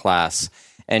graduating class.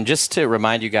 And just to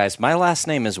remind you guys, my last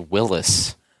name is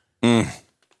Willis.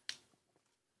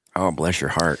 Oh, bless your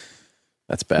heart.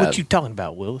 That's bad. What you talking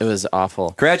about, Will? It was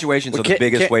awful. Graduations are the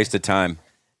biggest waste of time.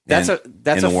 That's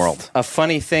in the world. A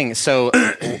funny thing. So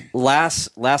last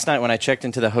night when I checked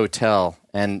into the hotel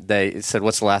and they said,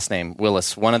 "What's the last name?"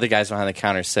 Willis. One of the guys behind the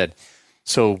counter said,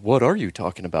 "So what are you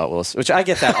talking about, Willis?" Which I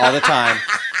get that all the time.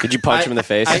 Did you punch him in the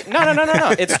face?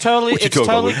 No. It's totally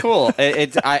cool.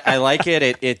 I like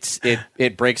it.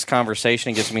 It breaks conversation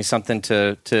and gives me something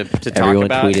to talk Everyone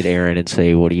about. tweeted Aaron and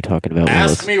say, "What are you talking about, Ask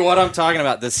Willis?" me what I'm talking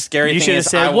about. The scary You thing should have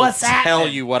is said, I will "What's that?" tell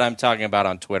you what I'm talking about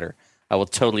on Twitter. I will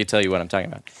totally tell you what I'm talking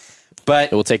about.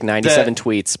 But It will take 97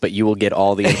 tweets, but you will get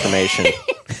all the information.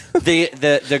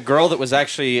 the girl that was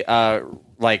actually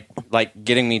like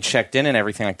getting me checked in and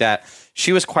everything like that,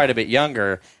 she was quite a bit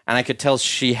younger, and I could tell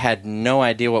she had no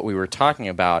idea what we were talking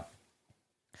about.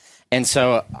 And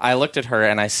so I looked at her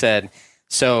and I said,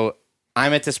 "So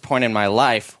I'm at this point in my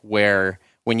life where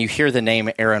when you hear the name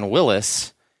Aaron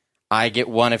Willis, I get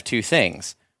one of two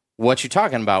things. What you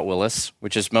talking about, Willis?"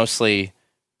 Which is mostly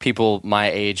people my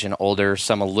age and older,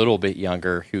 some a little bit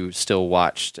younger who still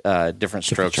watched Different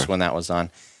Strokes when that was on.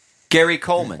 Gary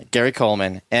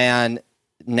Coleman. And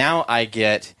now I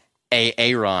get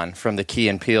Aaron from the Key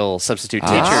and Peele substitute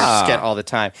teacher skit all the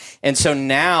time. And so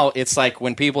now it's like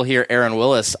when people hear Aaron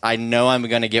Willis, I know I'm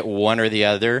going to get one or the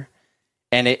other.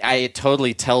 And it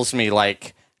totally tells me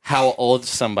like how old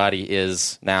somebody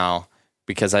is now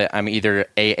because I'm either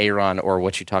Aaron or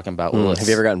what you talking about, Willis. Have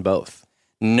you ever gotten both?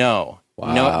 No.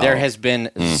 Wow. No, there has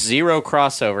been zero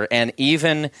crossover, and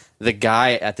even the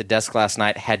guy at the desk last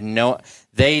night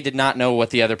they did not know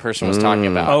what the other person was talking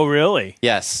about. Oh, really?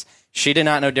 Yes. She did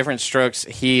not know Different Strokes.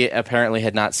 He apparently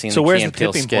had not seen So the where's Key the and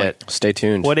Peele tipping skit. point? Stay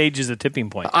tuned. What age is the tipping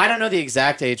point? I don't know the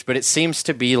exact age, but it seems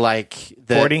to be like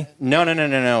 40?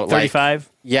 No. 35?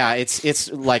 Yeah, it's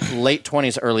like late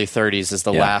 20s, early 30s is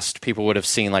the last people would have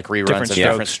seen like reruns Different of Strokes.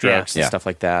 Different Strokes and Yeah. stuff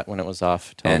like that when it was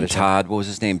off television. And Todd, what was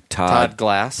his name? Todd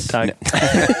Glass. Todd.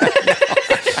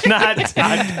 Not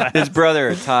Todd. His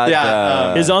brother, Todd.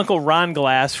 Yeah, His uncle Ron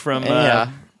Glass from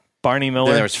Barney Then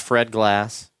Miller. there was Fred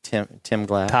Glass, Tim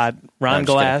Glass. Ron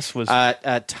Glass was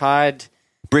Todd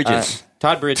Bridges.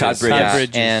 Todd Bridges. Todd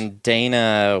Bridges. And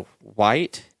Dana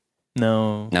White.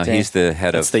 no. No, he's the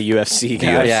head That's of the UFC guy.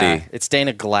 UFC. Yeah, it's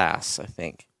Dana Glass, I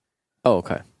think. Oh,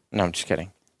 okay. No, I'm just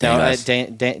kidding. Dana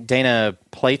No, Dana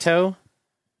Plato.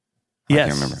 Yes.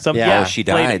 can't remember. Yeah. Oh, she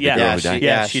died. Yeah, The girl who she, died.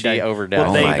 yeah, she died. overdosed.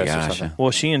 Well, Oh they- my or gosh. something.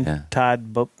 Well, she and Yeah.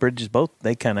 Todd Bridges both,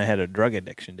 they kind of had a drug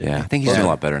addiction, didn't Yeah, I they? think he's doing a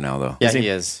lot better now, though. Yeah, Is he- he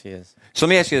is. He is. So let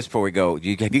me ask you this before we go: have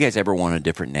you guys ever wanted a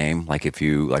different name? Like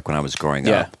when I was growing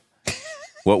Yeah. up,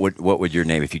 what would your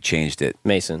name if you changed it?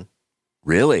 Mason.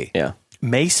 Really? Yeah.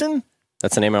 Mason?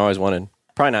 That's the name I always wanted.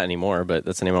 Probably not anymore, but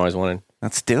that's the name I always wanted.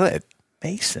 Let's do it.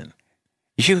 Mason.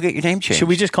 You should get your name changed. Should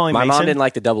we just call him My Mason? mom didn't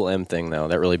like the double M thing, though.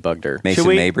 That really bugged her. Mason Should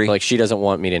we- Mabry? Like, she doesn't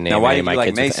want me to name Now, why any did of my you like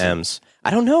kids Mason? with M's. I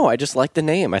don't know. I just like the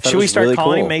name. I thought Should it we was start really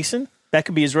calling cool. him Mason? That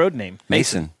could be his road name.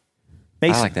 Mason.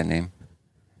 Mason. I like that name.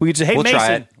 We could say, hey, we'll Mason.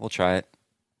 try it. We'll try it.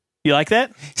 You like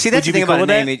that? See, Would that's you the be thing cool about a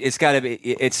with name. that? It's got to be.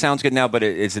 It sounds good now, but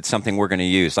is it something we're going to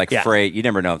use? Like Yeah. Frey, you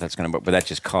never know if that's going to. But that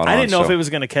just caught on. I didn't know so. if it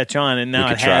was going to catch on, and now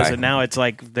We it could has. try. And now it's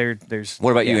like there's. What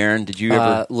about you, Aaron? Did you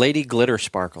ever? Lady Glitter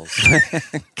Sparkles.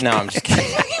 No, I'm just kidding.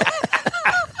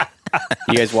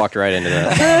 You guys walked right into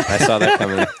that. I saw that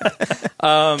coming.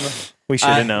 We should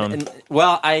have known.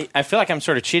 Well, I feel like I'm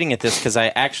sort of cheating at this because I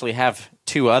actually have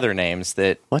two other names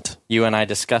that What? you and I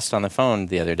discussed on the phone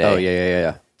the other day. Oh,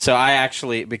 yeah. So I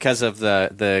actually, because of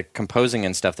the composing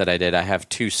and stuff that I did, I have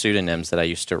two pseudonyms that I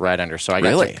used to write under. So I got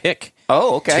Really? to pick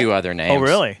Oh, okay. two other names. Oh,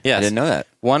 really? Yes. I didn't know that.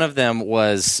 One of them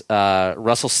was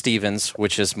Russell Stevens,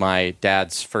 which is my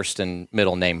dad's first and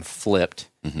middle name flipped.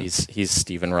 Mm-hmm. He's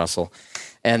Stephen Russell.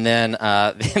 And then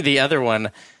the other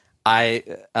one,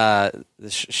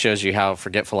 this shows you how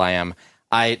forgetful I am.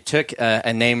 I took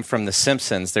a name from The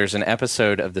Simpsons. There's an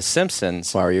episode of The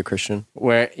Simpsons Why are you a Christian?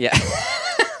 where, yeah,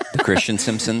 The Christian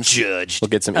Simpsons. judged. We'll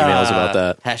get some emails about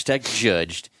that. Hashtag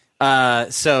judged.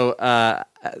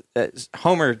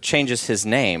 Homer changes his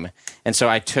name, and so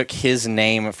I took his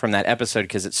name from that episode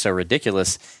because it's so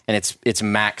ridiculous, and it's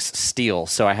Max Steel.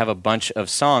 So I have a bunch of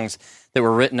songs that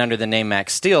were written under the name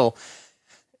Max Steel,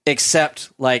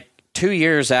 Except, like, 2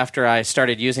 years after I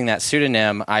started using that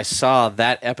pseudonym, I saw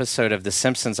that episode of The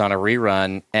Simpsons on a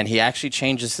rerun, and he actually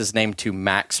changes his name to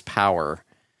Max Power,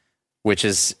 which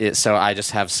is so I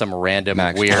just have some random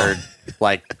Max weird,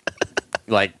 like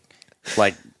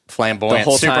flamboyant The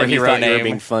whole time you superhero thought you name. were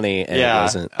being funny, and Yeah. it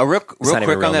wasn't. Real not quick even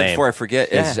a real on that name. before I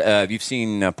forget is you've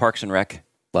seen Parks and Rec.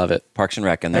 Love it. Parks and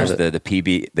Rec, and there's Love the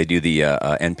PB. They do the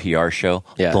NPR show.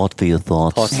 Yeah. Thought for your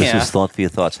thoughts. Thoughts. This Yeah. is thought for your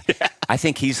thoughts. I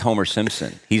think he's Homer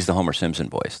Simpson. He's the Homer Simpson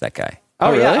voice. That guy.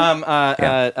 Oh, really?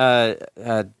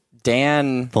 yeah.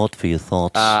 Dan. Thought for your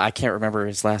thoughts. I can't remember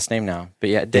his last name now, but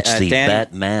yeah, it's the Dan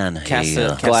Batman.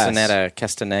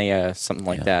 Castaneda, something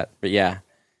like that. But yeah,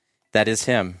 that is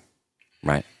him.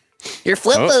 Right. Your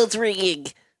flip phone's ringing.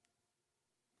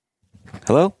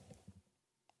 Hello.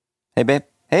 Hey, babe.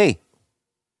 Hey.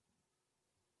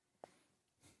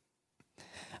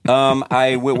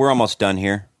 We're almost done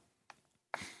here.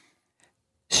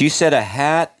 So you said a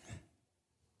hat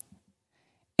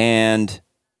and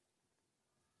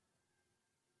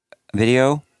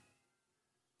video.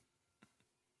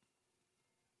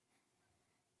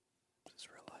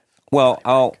 Well,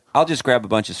 I'll just grab a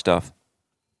bunch of stuff.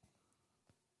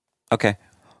 Okay.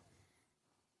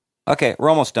 Okay, we're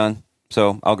almost done,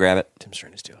 so I'll grab it. Tim's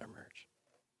trying to steal our merch.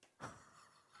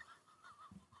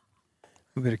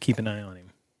 We better keep an eye on him.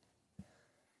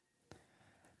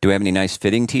 Do we have any nice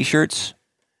fitting T-shirts?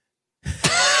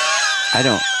 I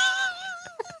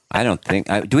don't think.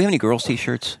 Do we have any girls'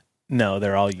 T-shirts? No,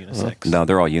 they're all unisex. No,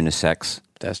 they're all unisex,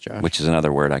 That's Josh. which is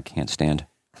another word I can't stand.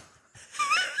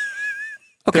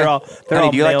 Okay. They're all Honey,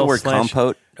 all do you like the male word slash-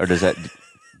 compote, or does that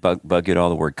bug you at all?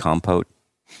 The word compote.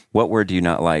 What word do you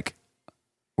not like?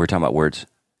 We're talking about words.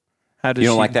 How does You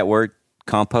don't she- like that word,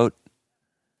 compote?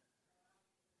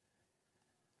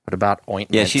 What about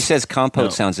ointment? Yeah, she says compote No.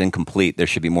 sounds incomplete. There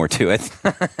should be more to it.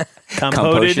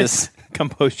 Compoted.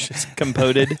 Compocious.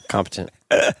 Compoted. Competent.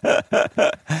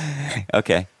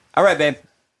 Okay. All right, babe.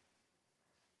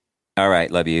 All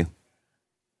right, love you.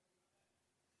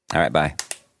 All right, bye.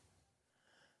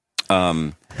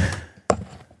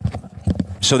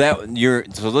 So those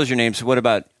are your names. What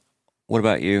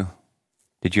about you?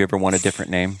 Did you ever want a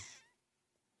different name?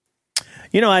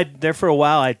 You know, there for a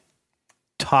while I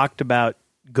talked about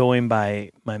going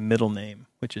by my middle name,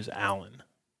 which is Allen,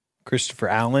 Christopher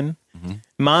Allen. Mm-hmm.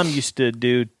 Mom used to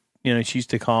do, she used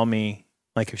to call me,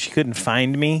 like if she couldn't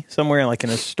find me somewhere, like in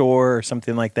a store or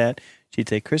something like that, she'd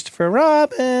say Christopher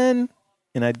Robin,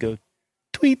 and I'd go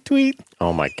tweet tweet.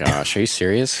 Oh my gosh, are you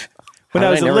serious? When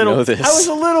How I did was a never little, know this? I was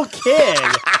a little kid.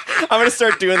 I'm gonna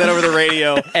start doing that over the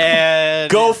radio.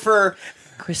 and Go for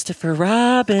Christopher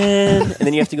Robin, and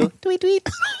then you have to go tweet tweet.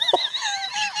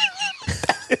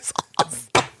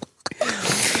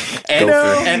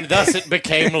 and thus it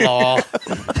became law.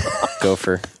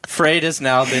 Gopher. Freight has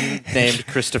now been named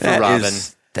Christopher Robin.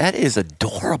 That is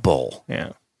adorable.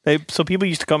 Yeah. So people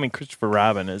used to call me Christopher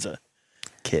Robin as a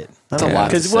kid. That's a lot. to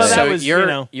Because, well, say. that So was,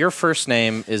 your first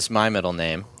name is my middle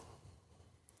name.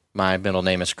 My middle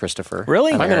name is Christopher.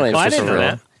 Really? My middle name's Well, I didn't know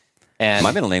Christopher. that. And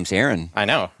My middle name's Aaron. I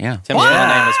know. Yeah. Tim's middle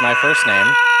name is my first name.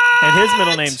 And his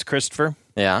middle name's Christopher.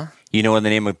 Yeah. You know what the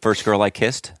name of the first girl I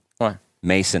kissed? What?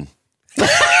 Mason.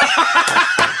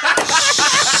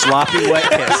 Sloppy wet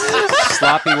kiss.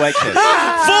 Sloppy wet kiss.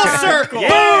 Full circle.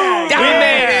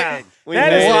 Yeah, We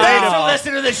made it. Thanks for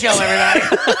listening to the show, everybody.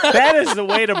 That is the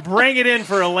way to bring it in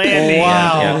for a landing.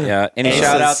 Yeah. Any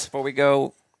shout outs before we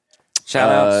go? Shout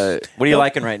outs. What are you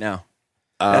liking right now?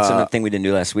 That's another thing we didn't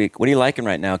do last week. What are you liking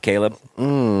right now, Caleb?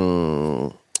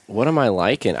 What am I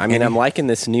liking? I mean, I'm liking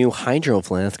this new Hydro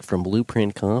Flask from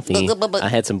Blueprint Coffee. I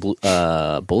had some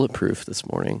bulletproof this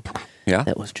morning. Yeah.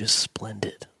 That was just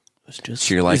splendid. It was just.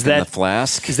 So you're liking that- the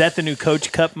flask? Is that the new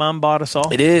Coach Cup Mom bought us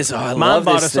all? It is. Oh, I Mom love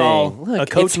bought this us thing. all Look, a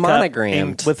Coach it's Cup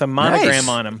monogrammed with a monogram Nice.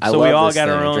 on them. I So love we all this got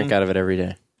thing. our I own. drink out of it every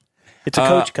day. It's a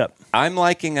Coach Cup. I'm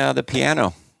liking the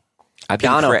piano.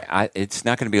 Piano. It's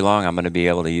not going to be long. I'm going to be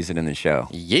able to use it in the show.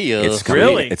 Yeah. It's coming,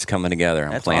 Really? It's coming together.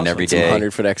 I'm That's playing awesome. every Some day.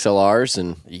 100-foot XLRs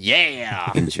and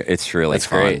Yeah. It's really That's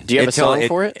fun. great. Do you have a song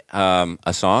for it?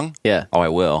 A song? Yeah. Oh, I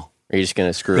will. Are you just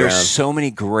gonna screw There's around? so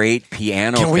many great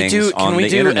piano Can we things do? on Can we the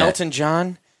do internet. Elton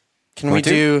John? Can we Want to?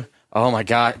 do? Oh my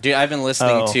god, dude! I've been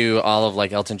listening Oh. to all of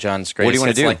like Elton John's greatest. What do you wanna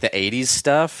hits, do? Like the '80s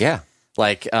stuff. Yeah.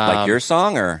 Like Like your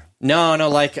song, or no,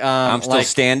 like I'm Still like,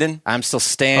 Standing? I'm still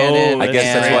standing. Oh, I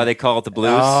guess that's and- why they call it the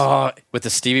blues. Oh, with the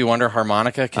Stevie Wonder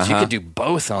harmonica, because you Uh-huh. could do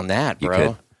both on that, You bro.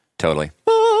 could. Totally.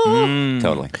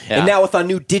 Totally. Yeah. And now with our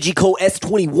new Digico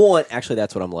S21, actually,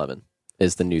 that's what I'm loving.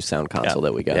 Is the new sound console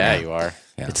that we got? Yeah, you are.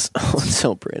 Yeah. It's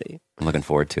so pretty. I'm looking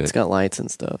forward to it. It's got lights and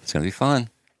stuff. It's going to be fun.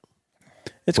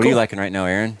 It's What cool. are you liking right now,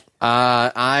 Aaron?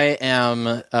 I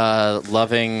am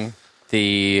loving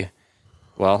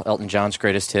Elton John's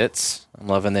greatest hits. I'm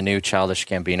loving the new Childish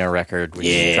Gambino record,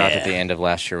 which dropped at the end of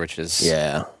last year, which is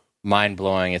mind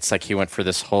blowing. It's like he went for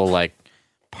this whole like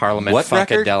Parliament What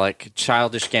record? funkadelic.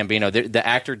 Childish Gambino, the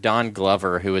actor Don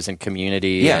Glover, who was in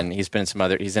Community, and he's been in some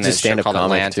other. He's in a show stand-up called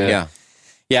comic, Atlanta. too.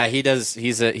 Yeah, he does.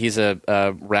 He's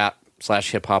a rap /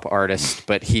 hip hop artist,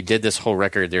 but he did this whole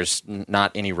record. There's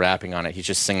not any rapping on it. He's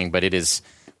just singing, but it is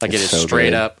like It's it is so straight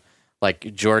good. up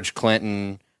like George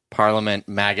Clinton, Parliament,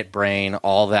 Maggot Brain,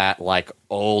 all that like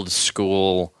old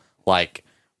school like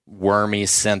wormy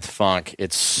synth funk.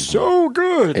 It's so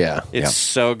good. Yeah. It's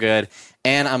so good.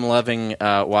 And I'm loving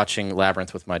watching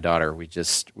Labyrinth with my daughter.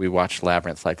 We watched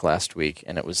Labyrinth like last week,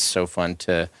 and it was so fun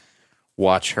to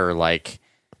watch her like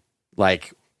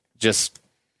just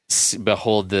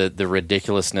behold the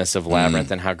ridiculousness of Labyrinth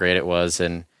and how great it was,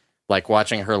 and like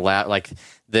watching her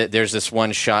there's this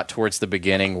one shot towards the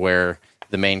beginning where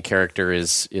the main character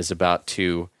is about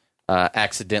to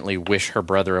accidentally wish her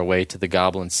brother away to the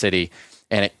Goblin City,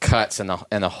 and it cuts, and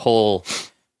the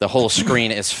whole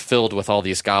screen is filled with all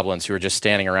these goblins who are just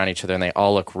standing around each other, and they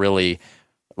all look really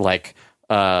like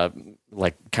kind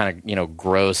of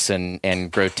gross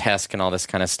and grotesque and all this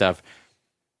kind of stuff.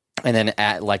 And then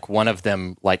like one of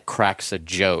them like cracks a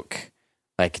joke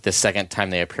like the second time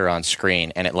they appear on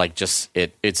screen, and it like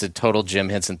it's a total Jim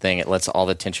Henson thing. It lets all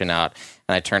the tension out,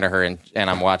 and I turn to her and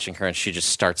I'm watching her, and she just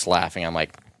starts laughing. I'm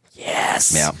like,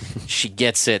 yes, Yeah. she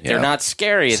gets it. Yeah. They're not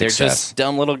scary. Success. They're just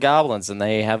dumb little goblins, and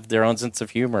they have their own sense of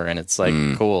humor, and it's like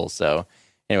cool. So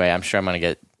anyway, I'm sure I'm gonna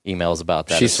get emails about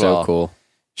that. She's as well. so cool.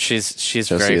 She's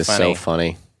Josie very is funny. so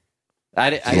funny. I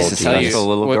didn't She's a tell you, special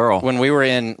little girl. when we were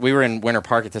in Winter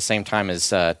Park at the same time as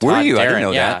Todd. Were you? Darren. I didn't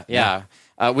know yeah, that.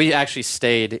 Yeah, we actually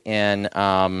stayed in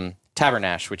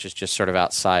Tabernash, which is just sort of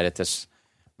outside at this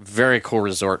very cool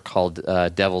resort called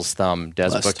Devil's Thumb.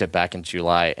 Des booked it back in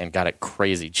July and got it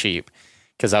crazy cheap.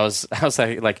 Because I was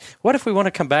like, what if we want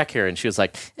to come back here? And she was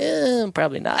like,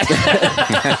 probably not.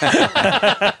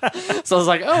 So I was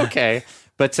like, oh, okay.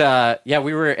 But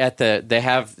we were at they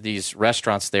have these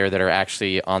restaurants there that are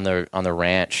actually on the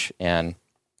ranch, and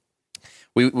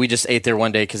we just ate there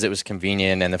one day because it was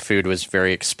convenient and the food was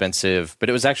very expensive, but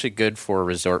it was actually good for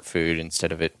resort food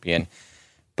instead of it being.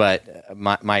 But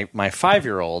my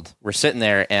 5-year-old, we're sitting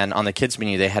there, and on the kids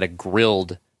menu they had a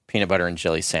grilled peanut butter and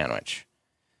jelly sandwich,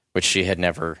 which she had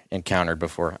never encountered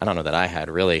before. I don't know that I had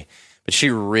really, but she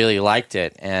really liked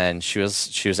it, and she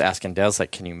was asking Des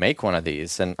like, "Can you make one of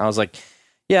these?" And I was like,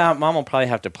 "Yeah, Mom will probably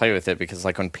have to play with it because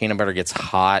like when peanut butter gets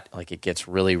hot, like it gets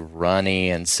really runny,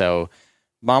 and so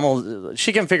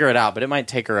she can figure it out, but it might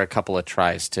take her a couple of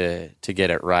tries to get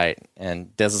it right."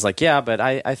 And Des is like, "Yeah, but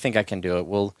I think I can do it.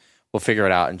 We'll figure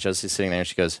it out." And Josie's sitting there, and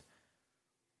she goes,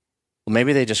 "Well,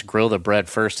 maybe they just grill the bread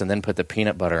first and then put the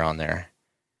peanut butter on there."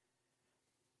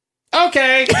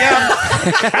 Okay, yeah,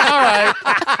 all right.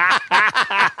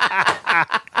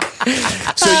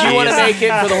 So you want to make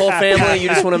it for the whole family? You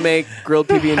just want to make grilled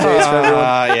PB&Js for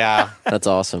everyone? Yeah, That's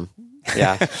awesome.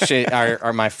 yeah.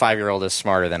 My 5-year-old is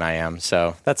smarter than I am,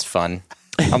 so that's fun.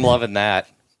 I'm loving that.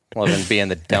 Loving being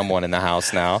the dumb one in the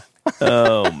house now.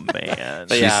 Oh man.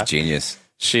 But She's yeah, genius.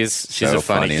 she's So a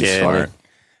funny and kid. smart.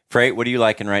 Freight, what are you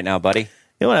liking right now, buddy?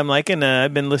 You know what I'm liking?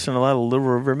 I've been listening to a lot of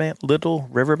Little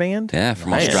River Band. Yeah,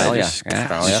 from Nice. Australia.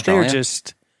 Australia.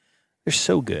 They're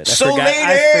so good. So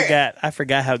I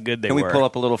forgot how good they Can we were. pull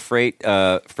up a little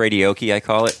Freightioke, I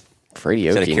call it? Instead of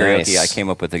Freightioke, karaoke, nice. I came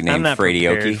up with the I'm name not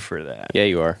prepared Freightioke. for that. Yeah,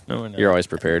 you are. No, we're not. You're always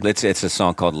prepared. It's a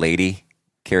song called "Lady"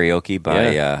 karaoke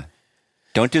by. Yeah.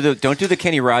 Don't do the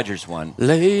Kenny Rogers one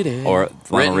Lady. or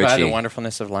Lionel Written by the Richie.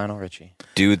 wonderfulness of Lionel Richie.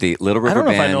 Do the Little I River don't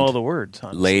know if I Band know all the words.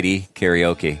 Honestly. "Lady"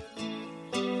 karaoke.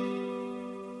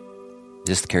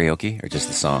 Just the karaoke or just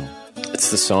the song? It's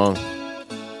the song.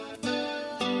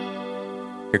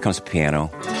 Here comes the piano.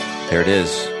 There it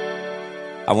is.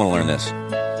 I want to learn this.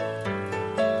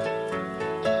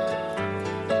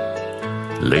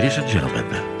 Ladies and gentlemen,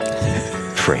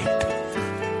 Freight.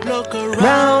 Look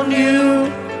around you.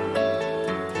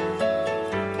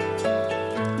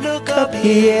 Look up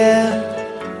here.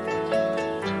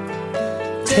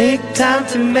 Take time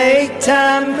to make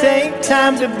time. Take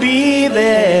time to be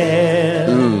there.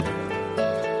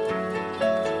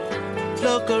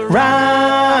 Look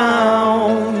around.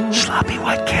 Sloppy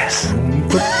white kiss.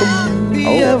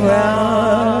 Be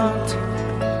around.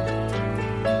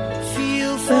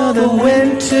 Feel for the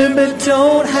winter, but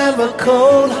don't have a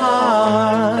cold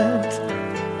heart.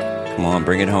 Come on,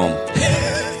 bring it home.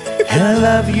 And I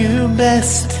love you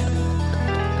best.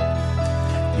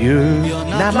 You're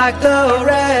not like the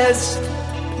rest.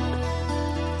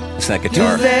 It's that You're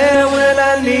guitar. there when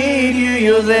I need you.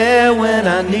 You're there when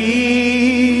I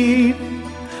need.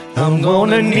 I'm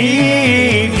gonna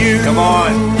need you. Come on.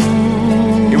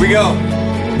 Here we go.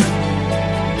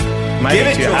 Might Give be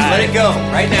it too to him. high. Let it go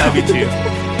right now. Might be too.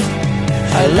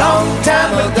 A long time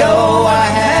ago, I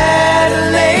had a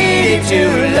lady to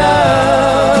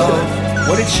love.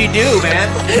 What did she do, man?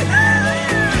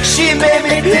 She made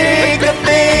me think of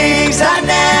things I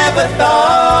never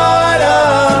thought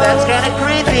of. That's kind of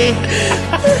creepy.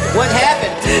 What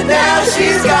happened? Now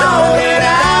she's gone and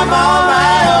I'm on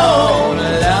my own. A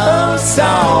love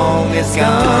song is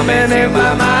coming in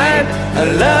my mind. A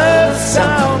love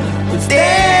song was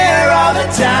there all the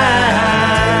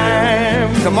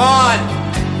time. Come on.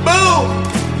 Boom.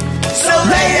 So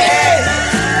lady,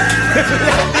 let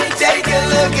me take a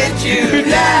look at you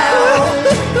now.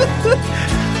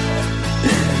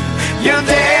 You're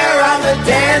there on the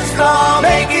dance floor,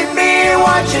 making me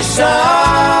want you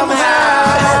somehow.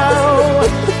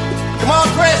 Come on,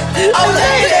 Chris. Oh,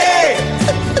 lady,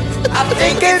 I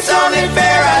think it's only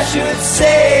fair I should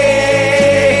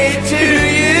say to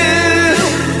you,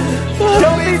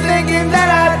 don't be thinking that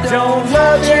I don't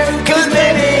love you, 'cause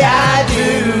maybe I do.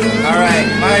 All right.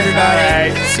 Bye, everybody. All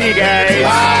right. See you guys.